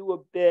I do a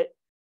bit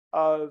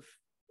of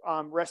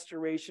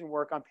restoration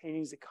work on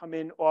paintings that come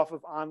in off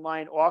of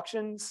online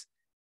auctions,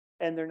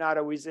 and they're not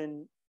always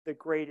in the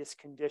greatest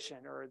condition,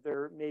 or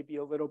they're maybe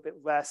a little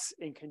bit less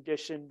in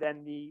condition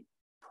than the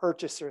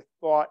purchaser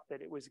thought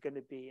that it was going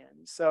to be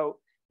in. So,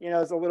 you know,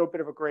 there's a little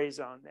bit of a gray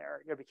zone there.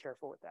 You gotta be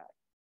careful with that.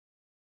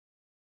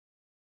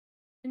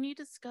 Can you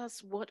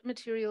discuss what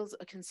materials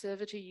a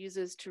conservator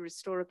uses to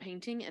restore a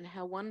painting and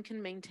how one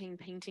can maintain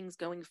paintings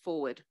going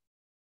forward?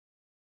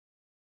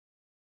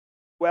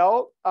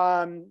 Well,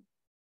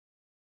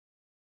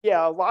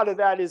 yeah, a lot of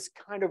that is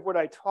kind of what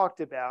I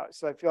talked about.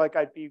 So I feel like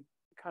I'd be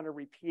kind of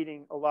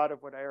repeating a lot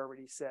of what I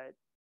already said.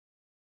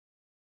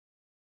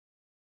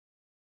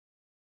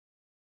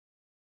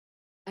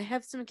 I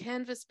have some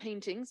canvas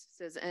paintings,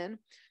 says Anne,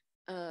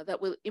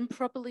 that were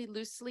improperly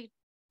loosely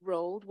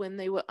rolled. When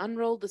they were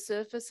unrolled, the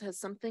surface has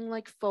something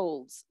like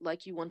folds,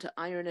 like you want to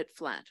iron it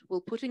flat.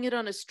 Will putting it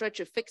on a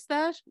stretcher fix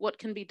that? What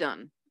can be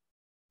done?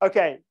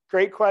 Okay,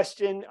 great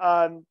question.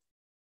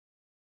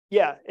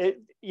 Yeah,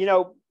 you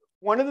know,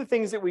 one of the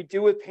things that we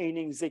do with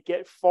paintings that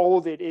get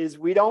folded is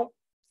we don't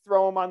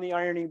throw them on the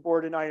ironing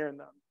board and iron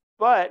them,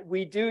 but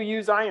we do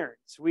use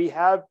irons. We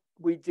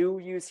do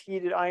use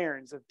heated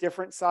irons of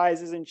different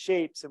sizes and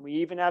shapes, and we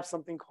even have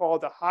something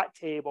called a hot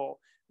table,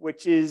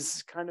 which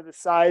is kind of the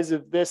size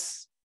of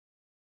this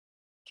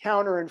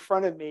counter in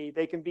front of me.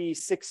 They can be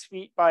 6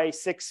 feet by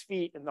 6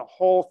 feet, and the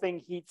whole thing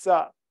heats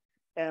up.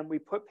 And we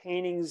put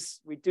paintings,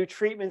 we do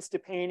treatments to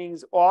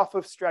paintings off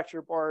of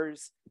stretcher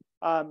bars.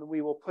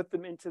 We will put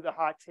them into the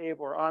hot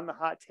table or on the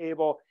hot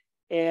table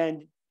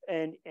and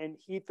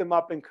heat them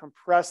up and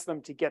compress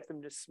them to get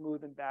them to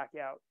smoothen back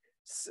out.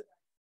 So,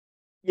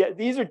 yeah,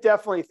 these are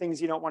definitely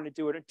things you don't want to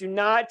do. Do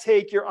not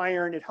take your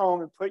iron at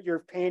home and put your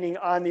painting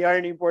on the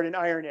ironing board and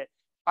iron it.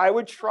 I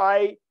would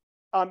try,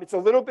 it's a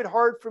little bit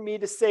hard for me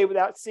to say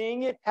without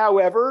seeing it.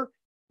 However,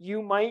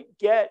 you might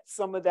get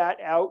some of that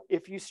out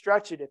if you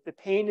stretch it. If the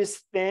paint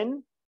is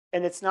thin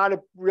and it's not a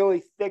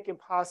really thick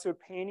impossible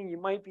painting, you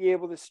might be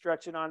able to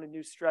stretch it on a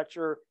new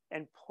stretcher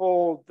and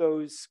pull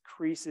those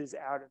creases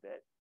out of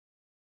it.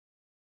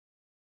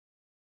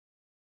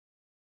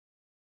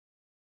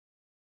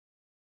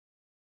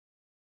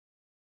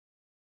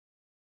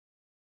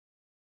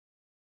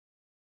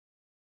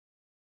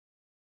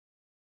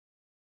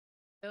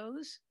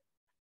 Those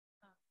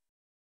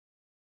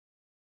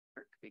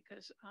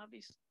because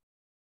obviously.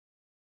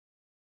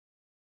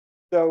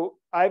 So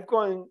I've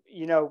gone,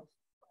 you know,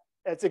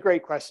 that's a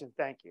great question.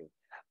 Thank you.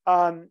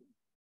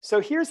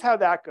 So here's how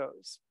that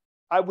goes.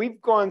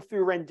 We've gone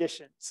through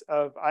renditions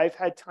of, I've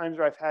had times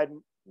where I've had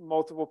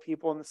multiple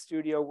people in the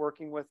studio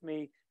working with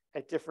me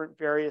at different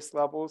various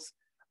levels.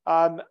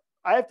 I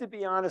have to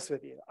be honest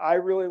with you. I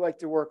really like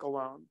to work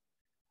alone.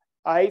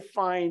 I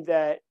find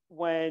that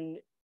when,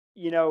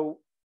 you know,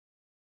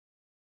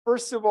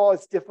 first of all,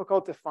 it's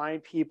difficult to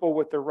find people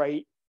with the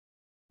right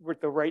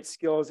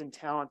skills and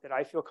talent that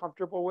I feel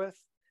comfortable with.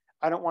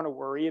 I don't want to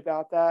worry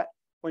about that.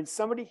 When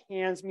somebody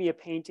hands me a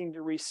painting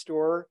to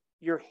restore,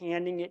 you're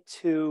handing it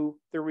to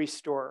the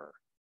restorer.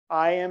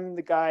 I am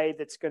the guy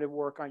that's going to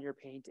work on your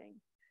painting.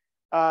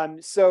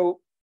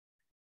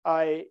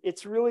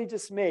 It's really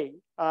just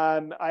me.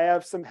 I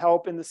have some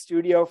help in the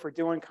studio for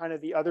doing kind of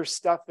the other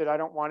stuff that I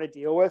don't want to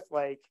deal with,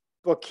 like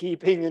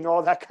bookkeeping and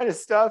all that kind of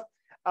stuff.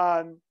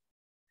 I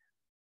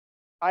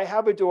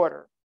have a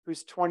daughter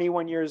who's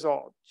 21 years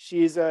old.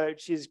 She's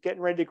getting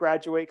ready to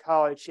graduate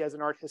college. She has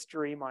an art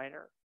history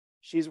minor.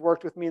 She's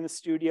worked with me in the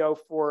studio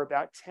for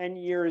about 10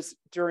 years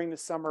during the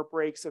summer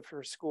breaks of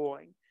her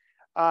schooling.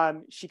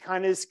 She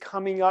kind of is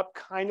coming up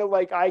kind of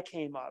like I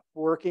came up,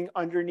 working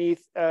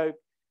underneath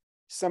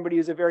somebody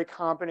who's a very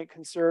competent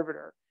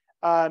conservator.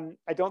 I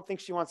don't think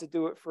she wants to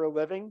do it for a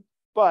living.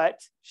 but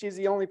she's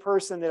the only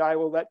person that I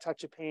will let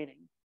touch a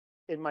painting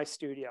in my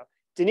studio.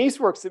 Denise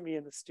works with me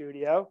in the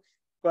studio,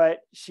 but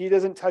she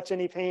doesn't touch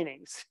any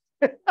paintings.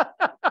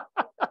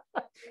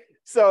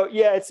 So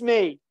yeah, it's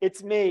me.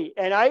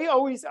 And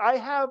I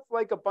have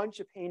like a bunch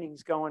of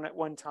paintings going at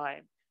one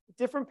time.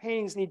 Different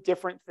paintings need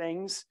different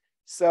things.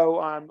 So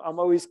I'm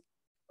always.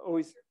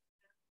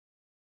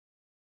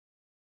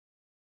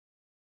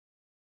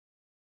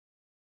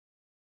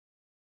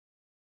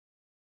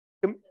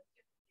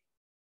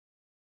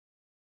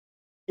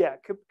 Yeah,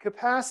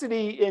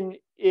 capacity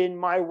in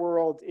my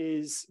world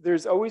is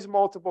there's always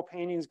multiple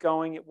paintings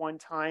going at one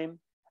time.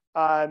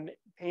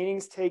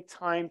 Paintings take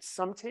time.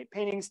 Some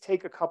paintings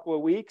take a couple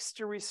of weeks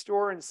to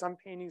restore, and some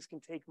paintings can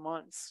take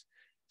months.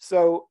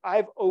 So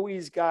I've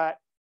always got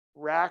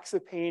racks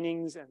of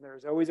paintings, and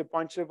there's always a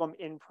bunch of them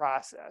in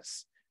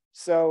process.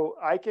 So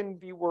I can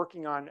be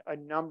working on a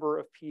number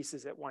of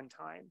pieces at one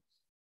time.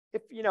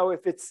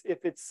 If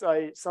it's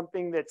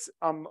something that's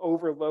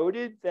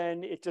overloaded,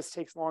 then it just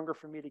takes longer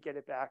for me to get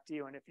it back to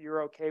you. And if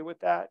you're okay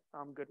with that,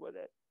 I'm good with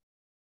it.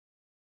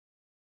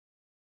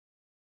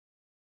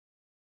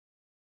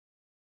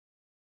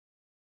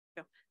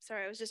 Oh,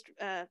 sorry, I was just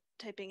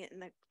typing it in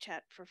the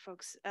chat for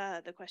folks.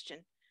 The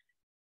question.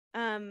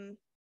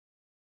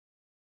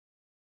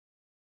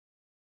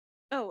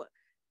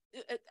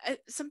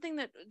 Something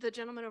that the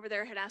gentleman over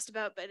there had asked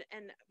about,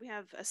 and we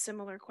have a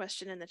similar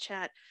question in the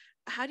chat.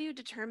 How do you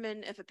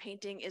determine if a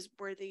painting is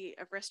worthy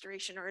of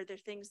restoration, or are there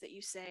things that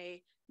you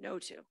say no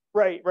to?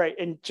 Right.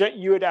 And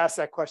you had asked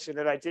that question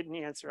that I didn't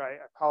answer. I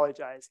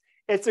apologize.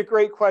 It's a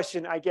great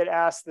question. I get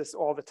asked this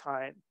all the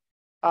time.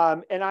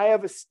 And I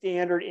have a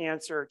standard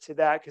answer to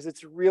that because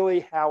it's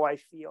really how I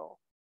feel.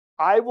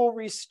 I will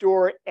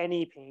restore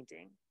any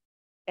painting.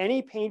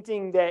 Any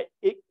painting that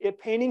a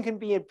painting can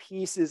be in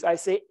pieces. I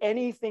say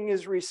anything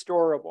is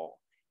restorable.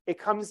 It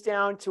comes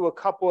down to a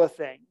couple of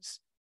things.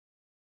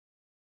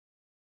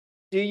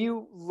 Do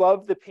you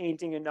love the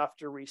painting enough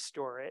to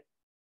restore it?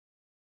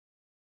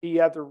 Do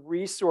you have the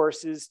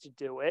resources to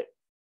do it?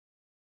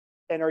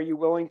 And are you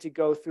willing to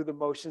go through the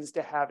motions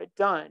to have it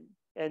done?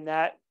 And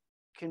that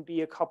can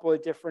be a couple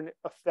of different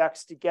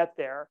effects to get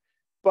there.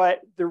 But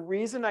the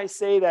reason I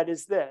say that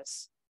is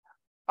this.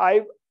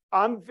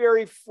 I'm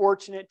very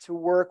fortunate to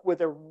work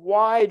with a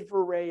wide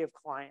array of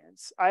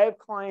clients. I have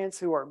clients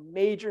who are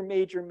major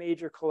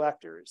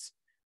collectors.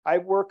 I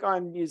work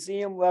on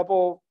museum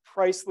level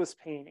priceless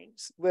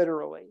paintings,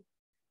 literally.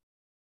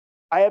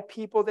 I have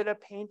people that have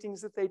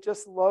paintings that they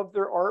just love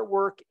their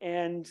artwork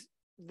and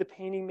the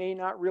painting may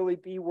not really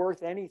be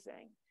worth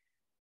anything.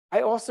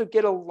 I also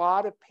get a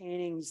lot of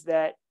paintings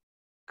that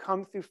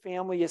come through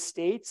family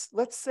estates.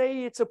 Let's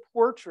say it's a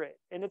portrait,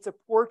 and it's a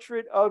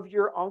portrait of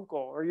your uncle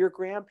or your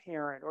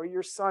grandparent or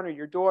your son or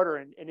your daughter,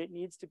 and it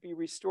needs to be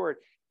restored.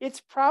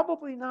 It's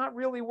probably not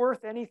really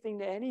worth anything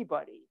to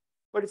anybody,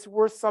 but it's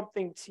worth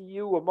something to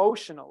you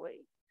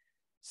emotionally.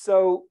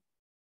 So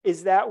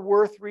is that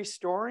worth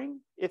restoring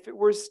if it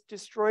was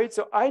destroyed?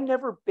 So I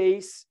never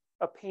base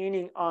a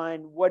painting on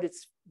what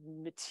its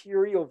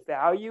material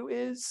value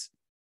is,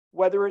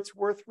 whether it's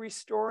worth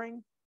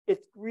restoring. It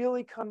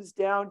really comes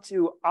down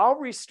to, I'll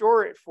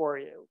restore it for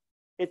you.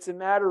 It's a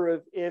matter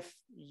of if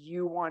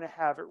you want to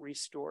have it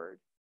restored.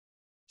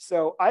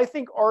 So I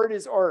think art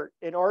is art,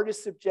 and art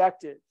is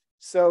subjective.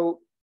 So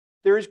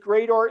there's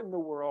great art in the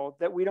world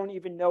that we don't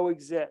even know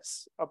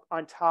exists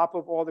on top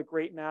of all the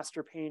great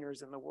master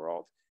painters in the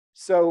world.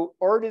 So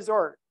art is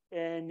art,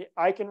 and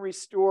I can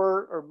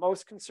restore, or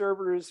most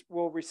conservators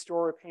will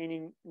restore a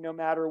painting no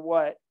matter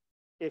what,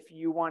 if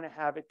you want to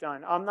have it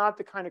done. I'm not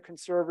the kind of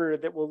conservator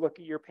that will look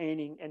at your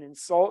painting and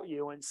insult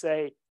you and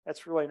say,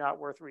 that's really not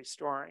worth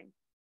restoring.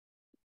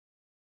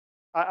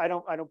 I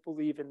don't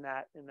believe in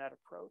that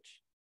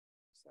approach.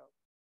 So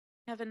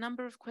I have a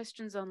number of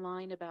questions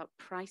online about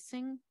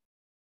pricing.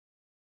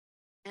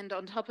 And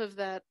on top of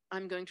that,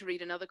 I'm going to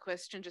read another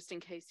question just in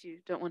case you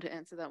don't want to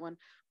answer that one.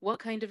 What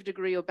kind of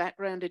degree or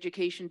background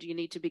education do you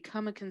need to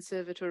become a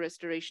conservator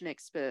restoration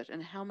expert?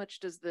 And how much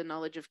does the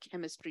knowledge of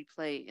chemistry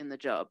play in the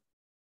job?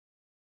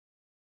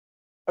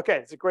 Okay,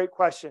 it's a great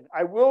question.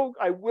 I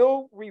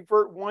will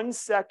revert 1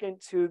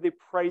 second to the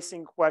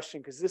pricing question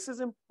because this is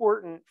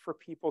important for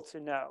people to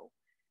know.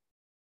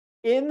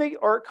 In the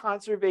art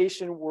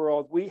conservation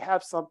world, we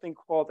have something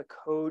called the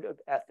Code of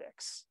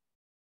Ethics.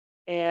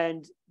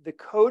 And the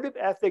Code of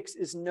Ethics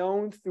is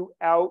known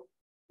throughout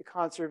the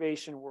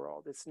conservation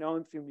world. It's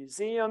known through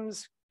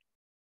museums,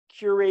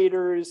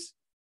 curators,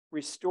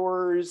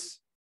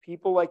 restorers,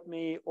 people like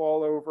me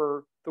all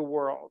over the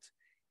world.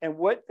 And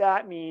what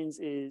that means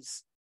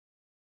is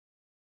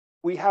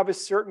we have a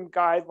certain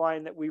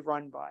guideline that we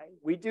run by.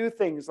 We do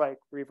things like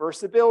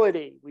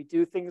reversibility. We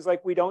do things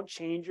like we don't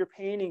change your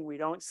painting. We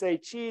don't say,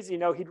 geez,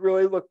 he'd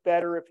really look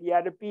better if he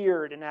had a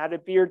beard and add a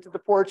beard to the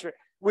portrait.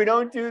 We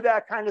don't do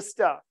that kind of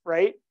stuff,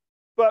 right?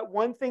 But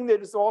one thing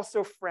that is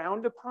also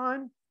frowned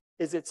upon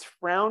is it's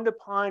frowned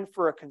upon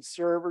for a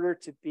conservator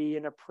to be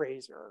an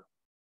appraiser.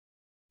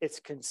 It's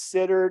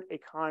considered a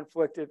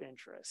conflict of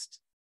interest.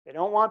 They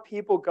don't want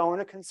people going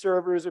to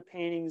conservators or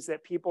paintings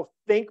that people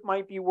think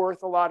might be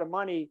worth a lot of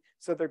money.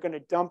 So they're going to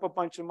dump a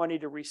bunch of money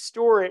to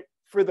restore it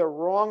for the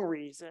wrong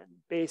reason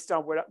based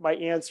on what my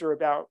answer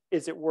about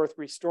is it worth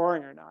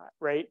restoring or not,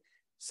 right?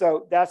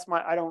 So that's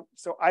my, I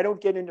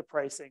don't get into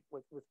pricing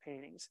with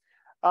paintings.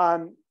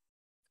 Could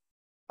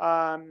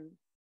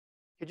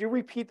you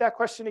repeat that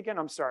question again?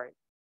 I'm sorry.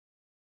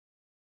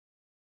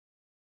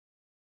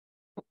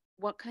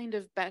 What kind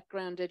of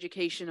background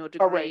education or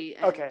degree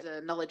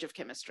and knowledge of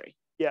chemistry?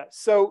 Yeah,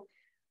 so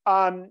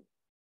I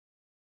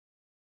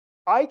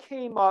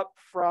came up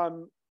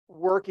from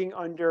working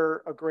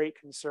under a great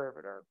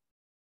conservator,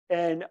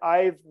 and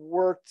I've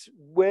worked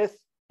with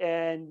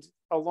and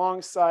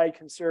alongside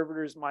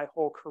conservators my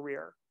whole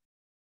career.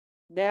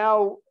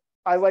 Now,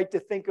 I like to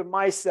think of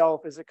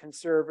myself as a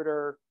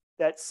conservator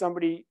that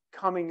somebody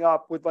coming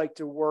up would like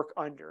to work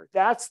under.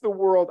 That's the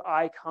world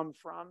I come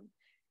from.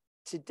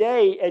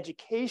 Today,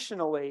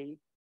 educationally,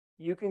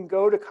 you can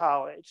go to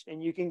college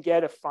and you can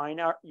get a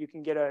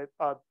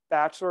a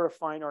Bachelor of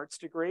Fine Arts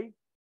degree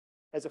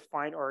as a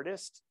fine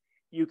artist.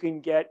 You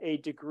can get a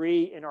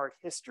degree in art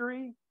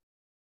history,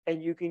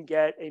 and you can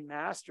get a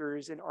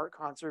master's in art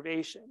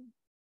conservation.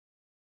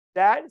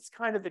 That is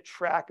kind of the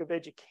track of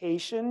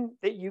education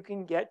that you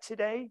can get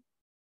today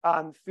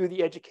through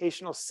the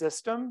educational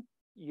system.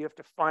 You have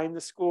to find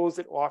the schools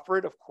that offer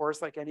it, of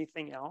course, like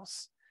anything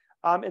else.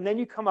 And then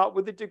you come out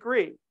with a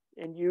degree.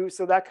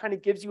 So that kind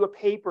of gives you a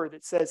paper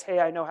that says, hey,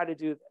 I know how to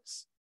do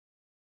this.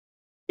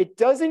 It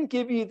doesn't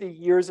give you the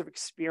years of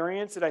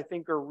experience that I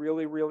think are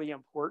really, really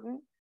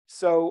important.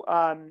 So,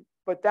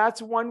 but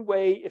that's one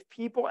way. If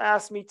people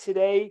ask me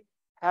today,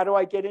 how do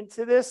I get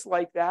into this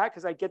like that?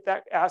 Because I get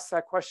asked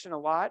that question a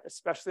lot,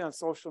 especially on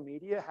social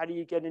media. How do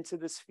you get into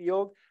this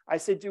field? I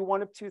say, do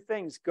one of two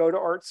things. Go to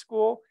art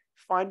school,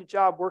 find a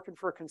job working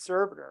for a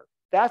conservator.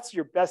 That's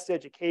your best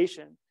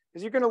education,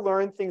 because you're going to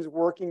learn things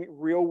working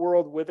real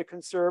world with a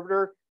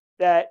conservator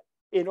that,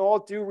 in all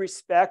due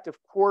respect, of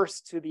course,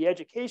 to the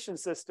education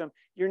system,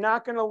 you're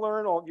not going to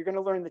learn you're going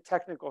to learn the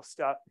technical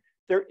stuff.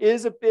 There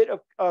is a bit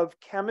of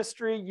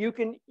chemistry. You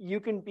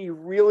can be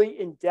really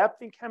in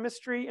depth in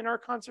chemistry in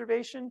art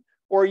conservation,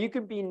 or you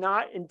can be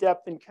not in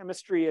depth in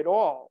chemistry at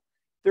all.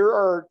 There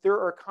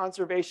are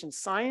conservation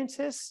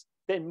scientists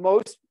that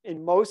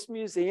in most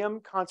museum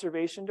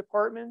conservation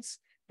departments,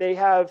 they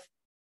have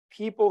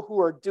people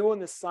who are doing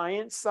the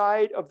science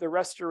side of the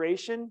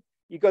restoration.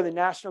 You go to the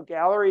National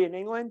Gallery in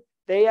England,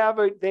 they have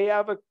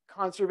a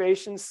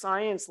conservation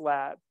science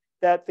lab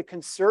that the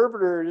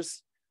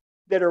conservators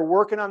that are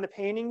working on the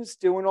paintings,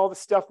 doing all the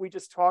stuff we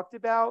just talked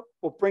about,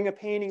 will bring a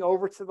painting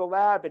over to the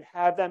lab and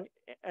have them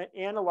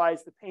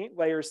analyze the paint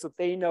layers so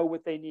they know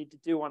what they need to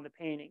do on the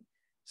painting.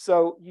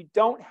 So you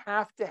don't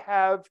have to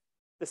have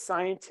the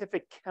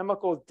scientific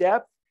chemical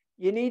depth.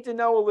 You need to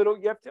know a little,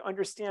 you have to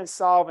understand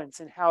solvents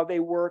and how they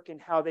work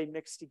and how they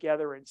mix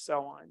together and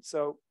so on.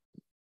 So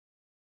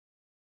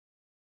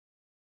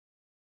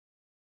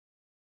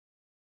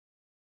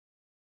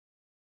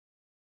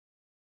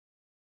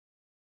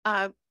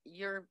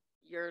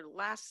your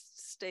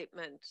last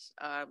statement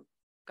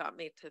got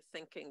me to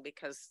thinking,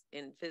 because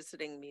in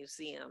visiting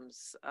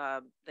museums,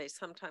 they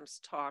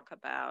sometimes talk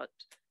about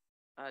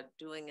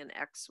doing an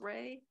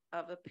X-ray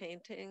of a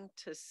painting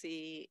to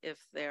see if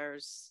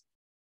there's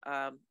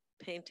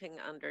painting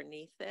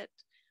underneath it.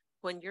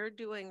 When you're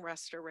doing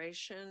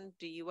restoration,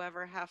 do you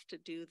ever have to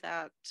do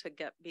that to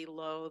get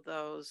below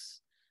those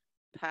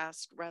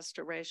past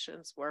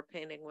restorations where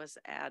painting was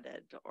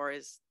added, or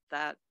is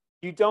that?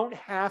 You don't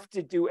have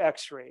to do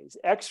X-rays.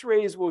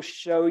 X-rays will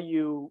show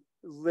you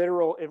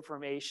literal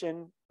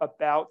information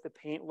about the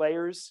paint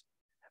layers.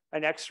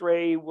 An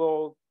X-ray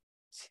will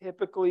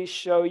typically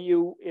show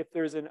you if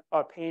there's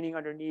a painting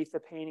underneath the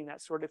painting,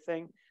 that sort of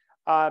thing.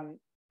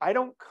 I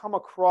don't come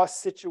across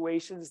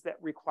situations that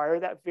require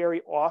that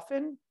very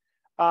often.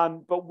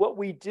 But what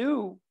we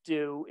do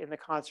in the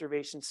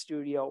conservation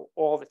studio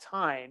all the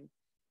time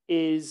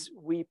is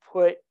we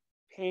put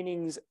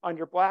paintings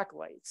under black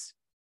lights.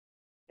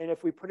 And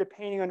if we put a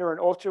painting under an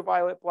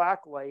ultraviolet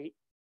black light,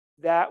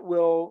 that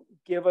will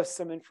give us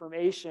some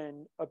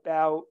information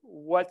about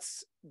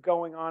what's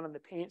going on the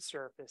paint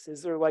surface.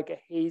 Is there like a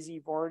hazy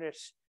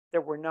varnish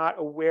that we're not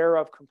aware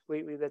of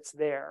completely that's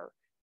there?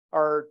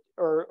 Or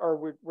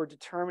we're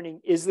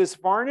determining, is this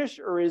varnish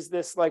or is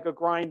this like a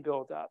grind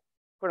buildup?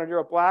 Put under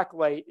a black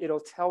light,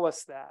 it'll tell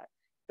us that.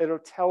 It'll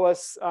tell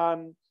us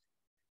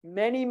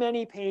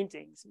many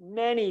paintings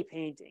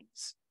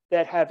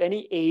that have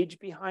any age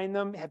behind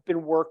them have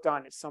been worked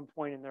on at some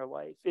point in their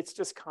life. It's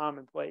just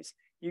commonplace.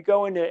 You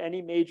go into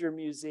any major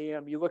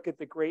museum, you look at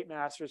the great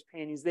masters'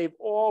 paintings, they've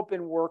all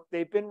been worked,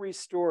 they've been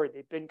restored,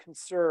 they've been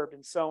conserved,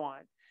 and so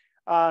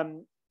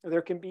on.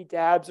 There can be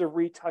dabs of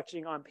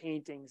retouching on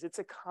paintings. It's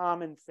a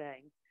common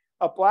thing.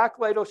 A black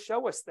light will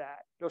show us that.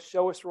 It'll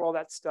show us where all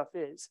that stuff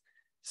is.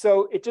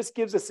 So it just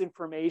gives us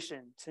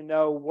information to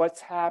know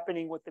what's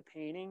happening with the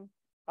painting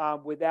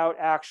without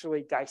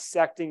actually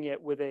dissecting it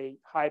with a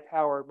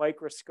high-powered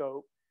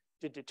microscope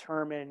to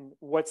determine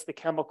what's the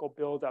chemical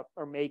buildup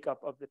or makeup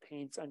of the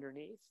paints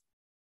underneath.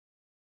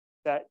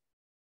 That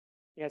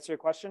answer your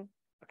question?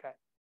 Okay.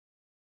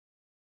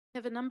 I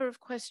have a number of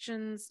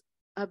questions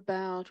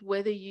about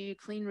whether you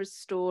clean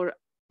restore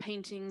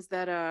paintings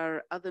that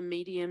are other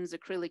mediums,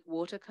 acrylic,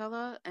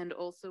 watercolor, and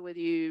also whether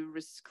you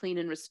clean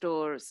and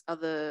restore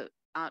other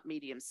art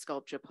mediums,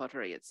 sculpture,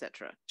 pottery,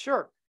 etc.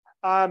 Sure.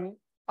 On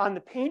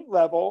the paint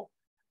level,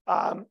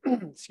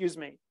 excuse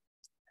me,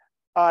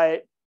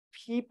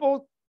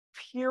 people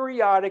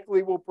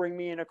periodically will bring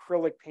me an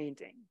acrylic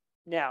painting.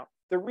 Now,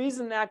 the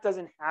reason that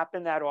doesn't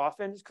happen that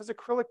often is because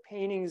acrylic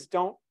paintings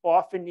don't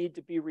often need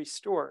to be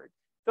restored.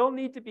 They'll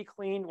need to be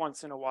cleaned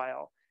once in a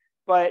while,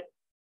 but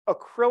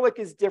acrylic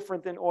is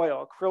different than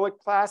oil. Acrylic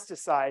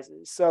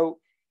plasticizes, so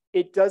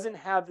it doesn't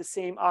have the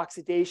same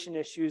oxidation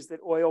issues that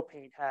oil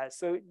paint has.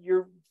 So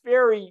you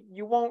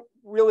won't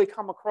really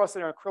come across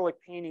an acrylic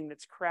painting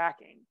that's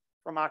cracking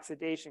from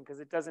oxidation because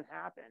it doesn't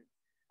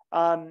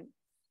happen.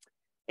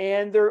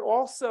 And they're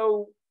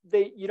also,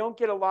 you don't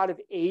get a lot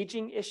of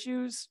aging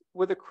issues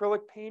with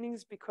acrylic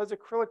paintings because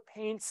acrylic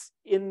paints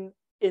in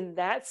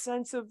that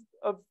sense of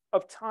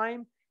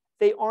time,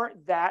 they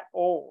aren't that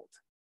old.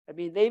 I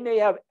mean, they may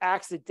have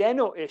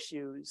accidental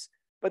issues,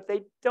 but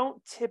they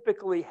don't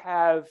typically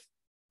have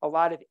a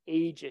lot of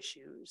age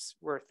issues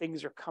where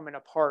things are coming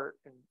apart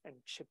and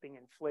chipping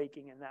and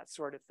flaking and that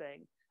sort of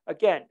thing.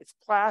 Again, it's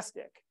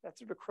plastic.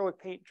 That's what acrylic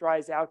paint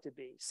dries out to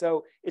be.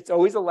 So it's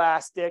always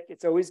elastic.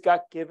 It's always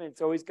got give and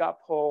it's always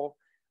got pull.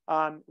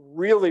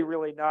 Really,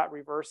 really not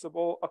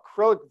reversible.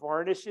 Acrylic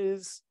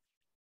varnishes,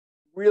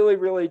 really,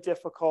 really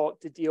difficult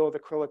to deal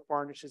with acrylic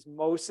varnishes.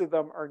 Most of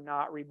them are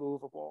not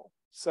removable.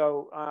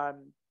 So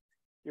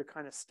you're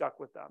kind of stuck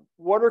with them.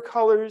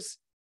 Watercolors,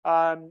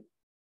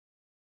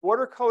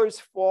 watercolors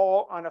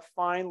fall on a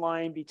fine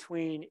line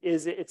between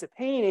it's a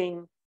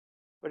painting,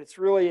 but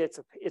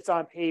it's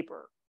on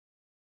paper.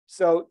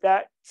 So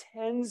that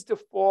tends to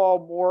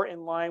fall more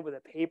in line with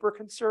a paper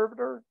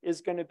conservator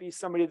is going to be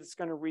somebody that's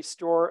going to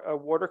restore a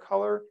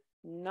watercolor,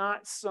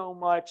 not so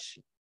much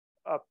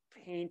a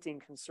painting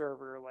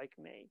conservator like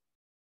me.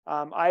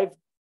 I've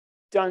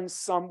done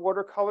some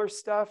watercolor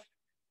stuff,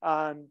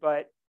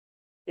 but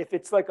if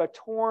it's like a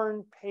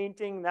torn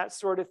painting, that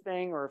sort of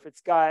thing, or if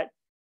it's got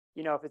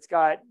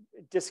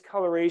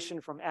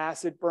discoloration from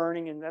acid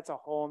burning, and that's a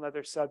whole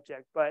nother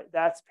subject, but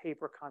that's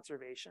paper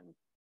conservation.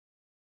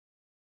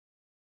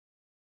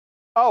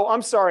 Oh,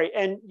 I'm sorry.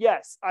 And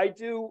yes, I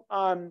do.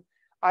 I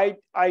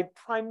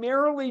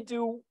primarily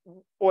do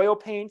oil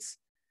paints.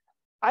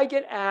 I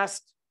get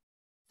asked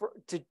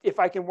if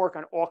I can work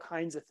on all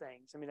kinds of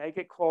things. I mean, I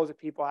get calls of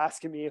people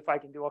asking me if I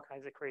can do all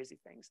kinds of crazy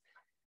things.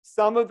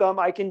 Some of them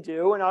I can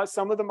do, and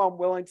some of them I'm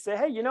willing to say,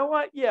 hey, you know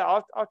what? Yeah,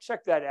 I'll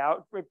check that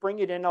out. Bring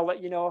it in. I'll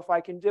let you know if I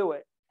can do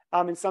it.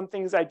 And some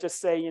things I just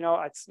say,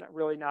 it's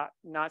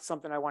not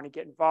something I want to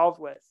get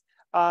involved with.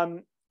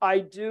 I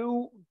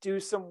do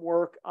some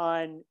work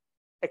on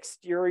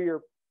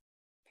exterior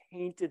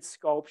painted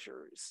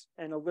sculptures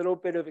and a little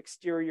bit of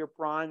exterior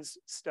bronze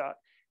stuff.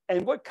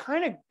 And what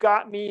kind of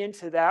got me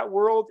into that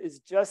world is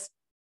just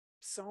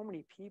so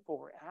many people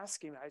were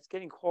asking me. I was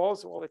getting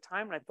calls all the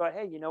time, and I thought,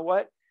 hey, you know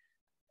what?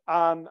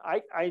 I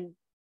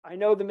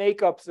know the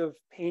makeups of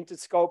painted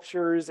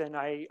sculptures, and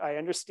I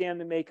understand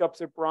the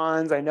makeups of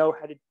bronze. I know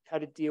how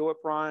to deal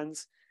with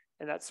bronze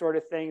and that sort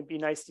of thing. It'd be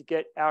nice to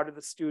get out of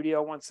the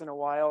studio once in a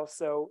while.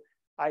 So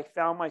I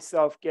found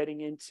myself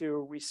getting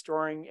into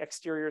restoring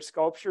exterior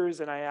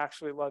sculptures, and I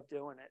actually love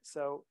doing it.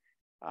 So,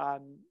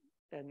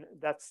 and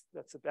that's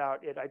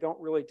about it. I don't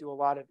really do a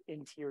lot of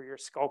interior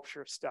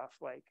sculpture stuff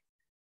like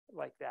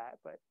that,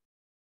 but.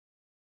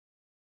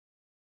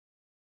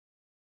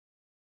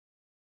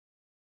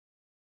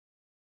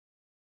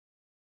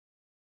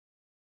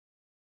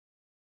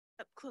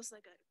 Up close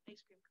like an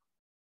ice cream cone.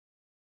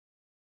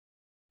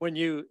 When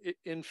you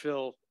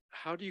infill,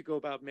 how do you go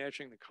about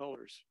matching the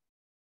colors?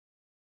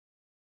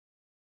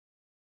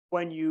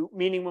 When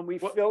we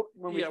fill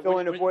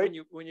in a void?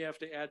 When you have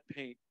to add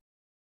paint,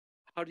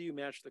 how do you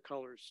match the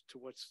colors to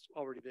what's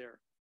already there?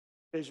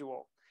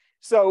 Visual.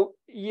 So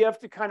you have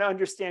to kind of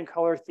understand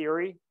color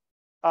theory.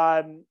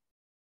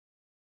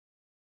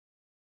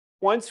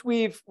 Once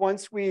we've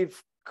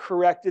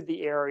corrected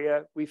the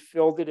area, we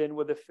filled it in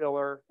with a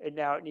filler, and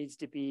now it needs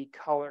to be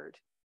colored,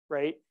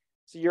 right?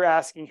 So you're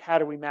asking, how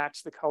do we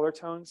match the color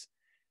tones?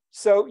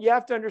 So you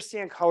have to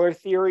understand color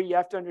theory. You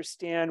have to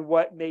understand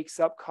what makes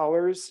up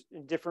colors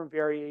and different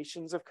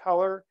variations of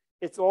color.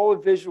 It's all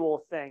a visual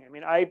thing. I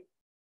mean,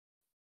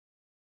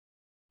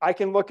 I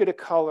can look at a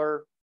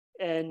color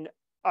and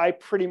I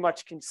pretty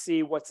much can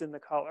see what's in the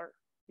color.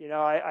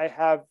 I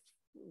have,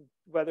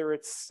 whether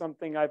it's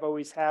something I've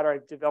always had or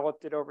I've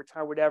developed it over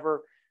time,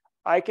 whatever,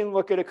 I can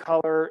look at a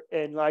color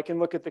and I can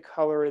look at the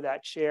color of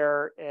that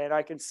chair, and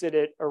I can sit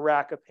at a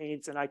rack of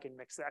paints and I can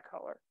mix that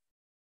color.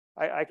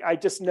 I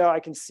just know I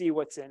can see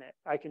what's in it.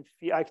 I can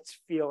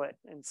feel it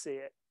and see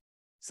it.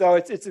 So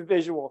it's a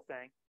visual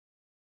thing,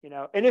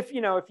 And if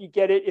you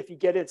get it,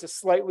 it's a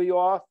slightly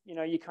off,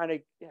 you kind of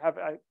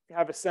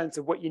have a sense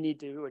of what you need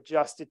to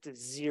adjust it to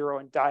 0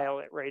 and dial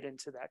it right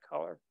into that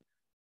color.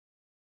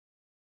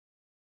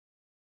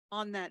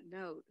 On that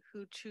note,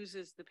 who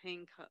chooses the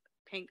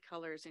paint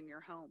colors in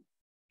your home?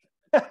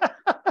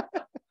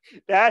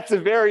 That's a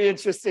very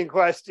interesting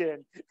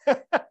question.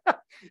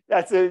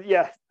 That's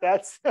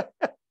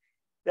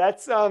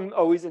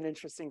always an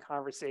interesting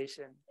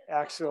conversation,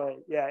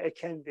 actually. Yeah, it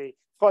can be.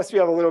 Plus, we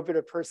have a little bit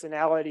of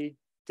personality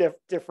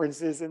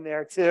differences in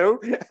there too.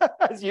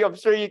 As I'm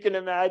sure you can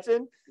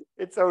imagine.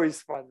 It's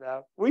always fun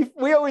though.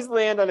 We always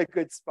land on a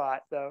good spot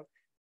though.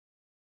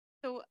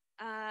 So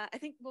I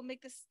think we'll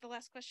make this the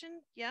last question.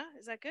 Yeah,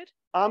 is that good?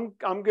 I'm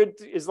good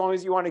as long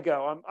as you want to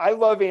go. I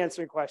love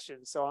answering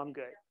questions, so I'm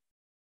good.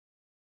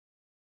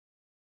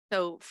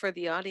 So for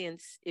the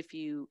audience, if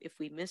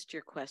we missed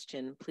your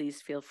question,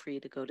 please feel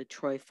free to go to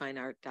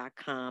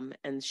troyfineart.com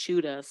and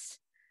shoot us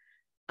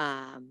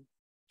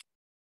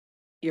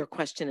your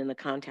question in the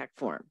contact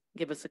form.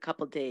 Give us a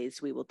couple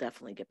days. We will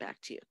definitely get back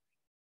to you.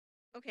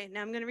 Okay,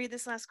 now I'm going to read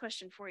this last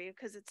question for you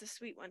because it's a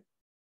sweet one.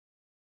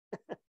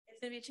 It's going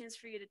to be a chance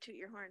for you to toot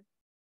your horn.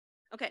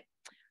 Okay,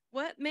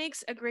 what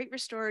makes a great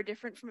restorer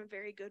different from a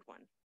very good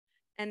one?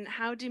 And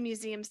how do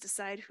museums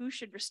decide who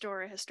should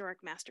restore a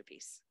historic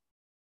masterpiece?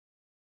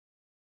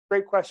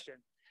 Great question.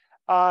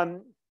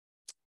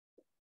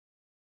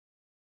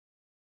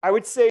 I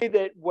would say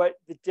that what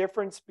the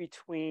difference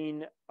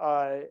between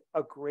a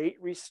great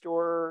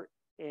restorer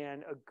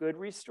and a good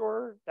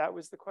restorer, that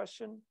was the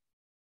question.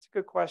 It's a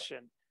good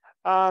question.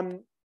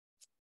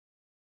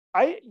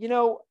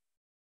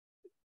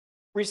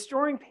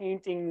 Restoring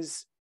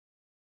paintings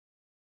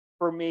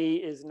for me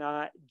is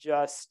not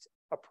just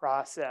a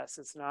process.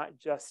 It's not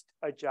just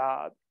a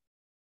job.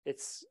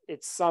 It's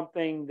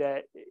something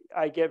that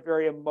I get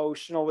very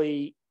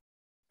emotionally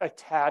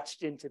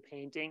attached into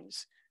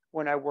paintings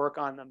when I work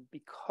on them,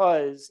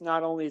 because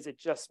not only is it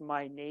just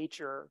my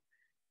nature,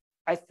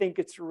 I think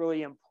it's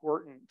really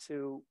important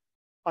to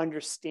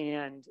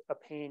understand a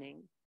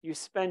painting. You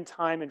spend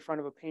time in front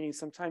of a painting.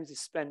 Sometimes you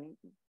spend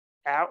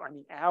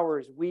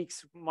hours,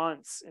 weeks,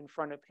 months in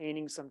front of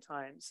paintings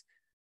sometimes.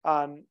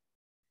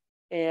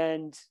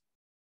 And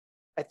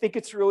I think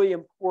it's really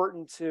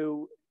important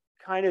to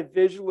kind of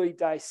visually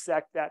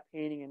dissect that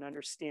painting and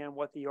understand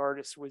what the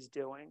artist was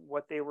doing,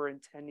 what they were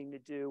intending to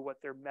do,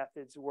 what their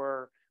methods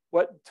were.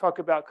 Talk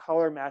about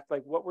color match,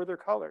 like what were their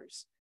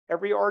colors?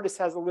 Every artist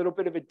has a little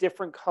bit of a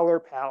different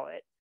color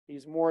palette.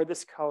 Use more of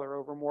this color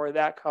over more of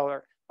that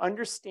color.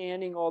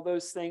 Understanding all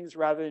those things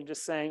rather than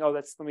just saying, oh,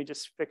 let me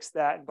just fix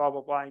that and blah,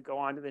 blah, blah, and go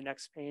on to the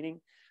next painting.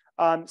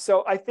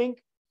 So I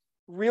think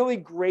really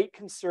great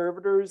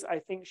conservators, I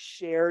think,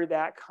 share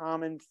that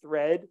common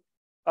thread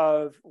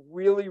of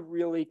really,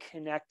 really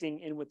connecting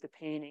in with the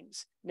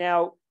paintings.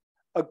 Now,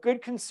 a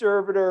good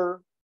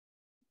conservator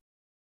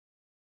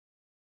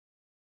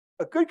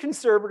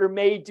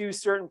may do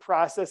certain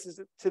processes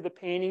to the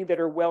painting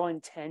that are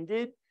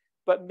well-intended,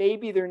 but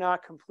maybe they're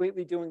not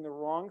completely doing the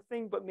wrong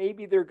thing, but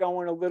maybe they're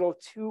going a little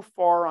too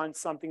far on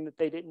something that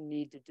they didn't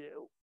need to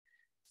do.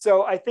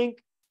 So I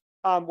think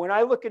when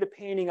I look at a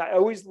painting, I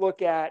always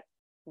look at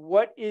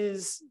what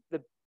is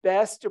the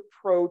best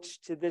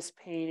approach to this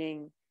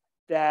painting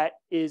that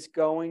is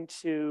going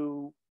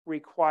to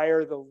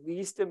require the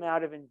least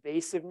amount of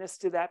invasiveness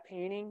to that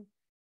painting.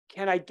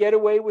 Can I get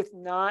away with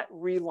not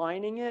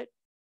relining it?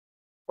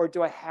 Or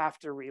do I have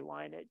to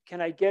reline it? Can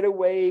I get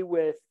away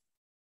with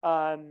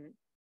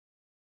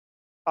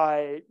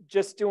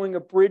just doing a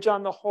bridge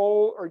on the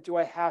whole, or do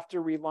I have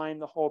to reline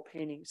the whole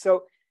painting?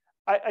 So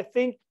I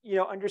think,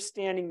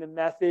 understanding the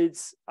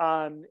methods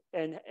and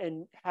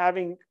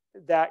having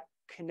that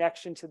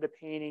connection to the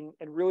painting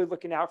and really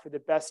looking out for the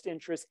best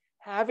interest,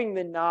 having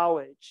the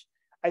knowledge.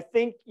 I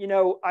think,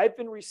 I've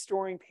been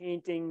restoring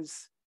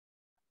paintings.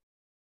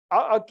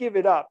 I'll give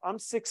it up. I'm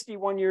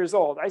 61 years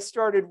old. I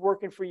started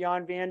working for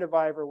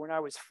Vanderviver when I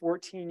was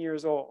 14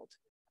 years old.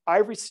 I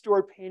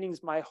restored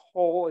paintings my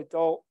whole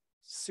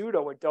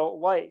pseudo-adult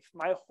life.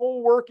 My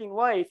whole working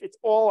life, it's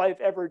all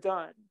I've ever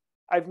done.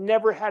 I've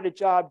never had a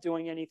job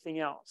doing anything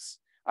else.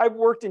 I've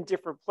worked in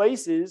different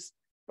places,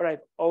 but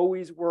I've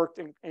always worked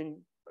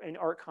in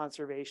art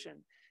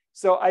conservation.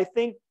 So I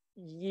think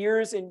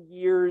years and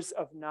years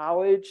of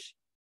knowledge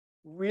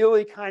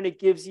really kind of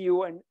gives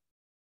you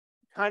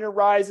kind of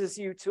rises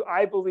you to,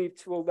 I believe,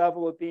 to a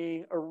level of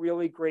being a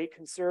really great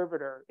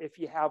conservator if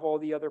you have all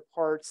the other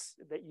parts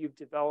that you've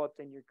developed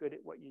and you're good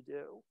at what you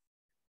do.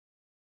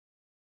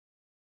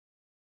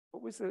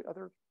 What was the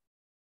other?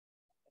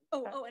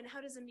 Oh, and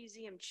how does a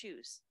museum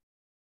choose?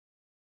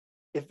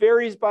 It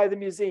varies by the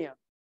museum.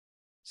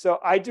 So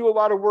I do a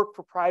lot of work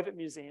for private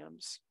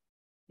museums,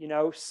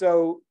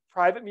 so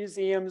private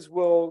museums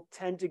will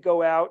tend to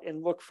go out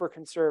and look for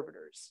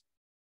conservators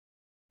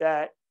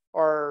that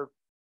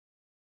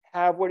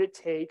have what it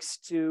takes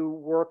to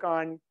work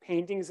on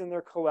paintings in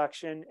their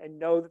collection and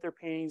know that their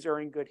paintings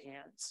are in good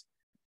hands.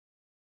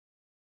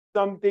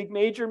 Some big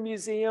major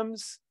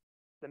museums,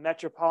 the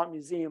Metropolitan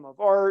Museum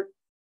of Art,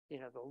 the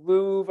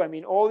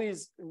Louvre, all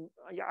these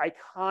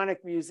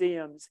iconic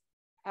museums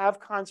have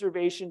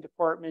conservation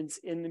departments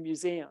in the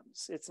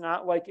museums. It's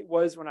not like it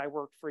was when I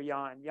worked for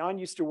Jan. Jan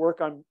used to work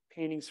on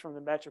paintings from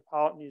the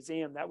Metropolitan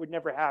Museum. That would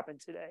never happen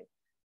today.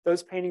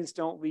 those paintings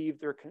don't leave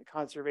their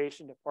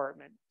conservation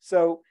department.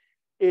 So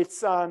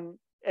it's, and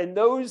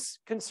those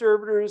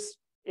conservators,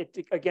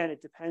 again,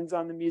 it depends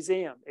on the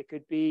museum. It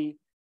could be,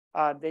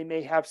 they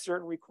may have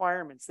certain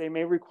requirements. They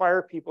may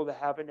require people to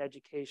have an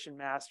education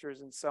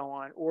master's and so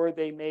on, or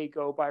they may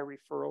go by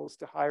referrals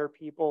to hire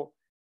people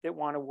that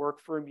want to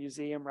work for a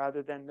museum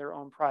rather than their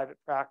own private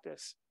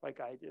practice like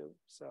I do.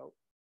 So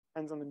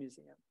depends on the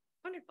museum.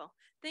 Wonderful.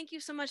 Thank you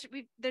so much.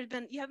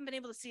 You haven't been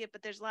able to see it,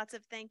 but there's lots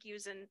of thank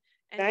yous and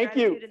thank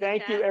you. gratitude in the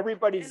Thank you, chat.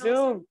 everybody. And Zoom.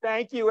 also-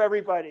 Thank you,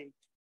 everybody.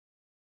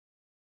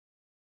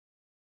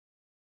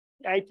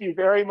 Thank you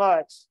very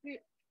much.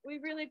 We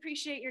really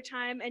appreciate your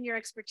time and your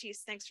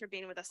expertise. Thanks for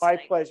being with us My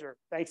tonight. pleasure.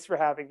 Thanks for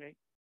having me.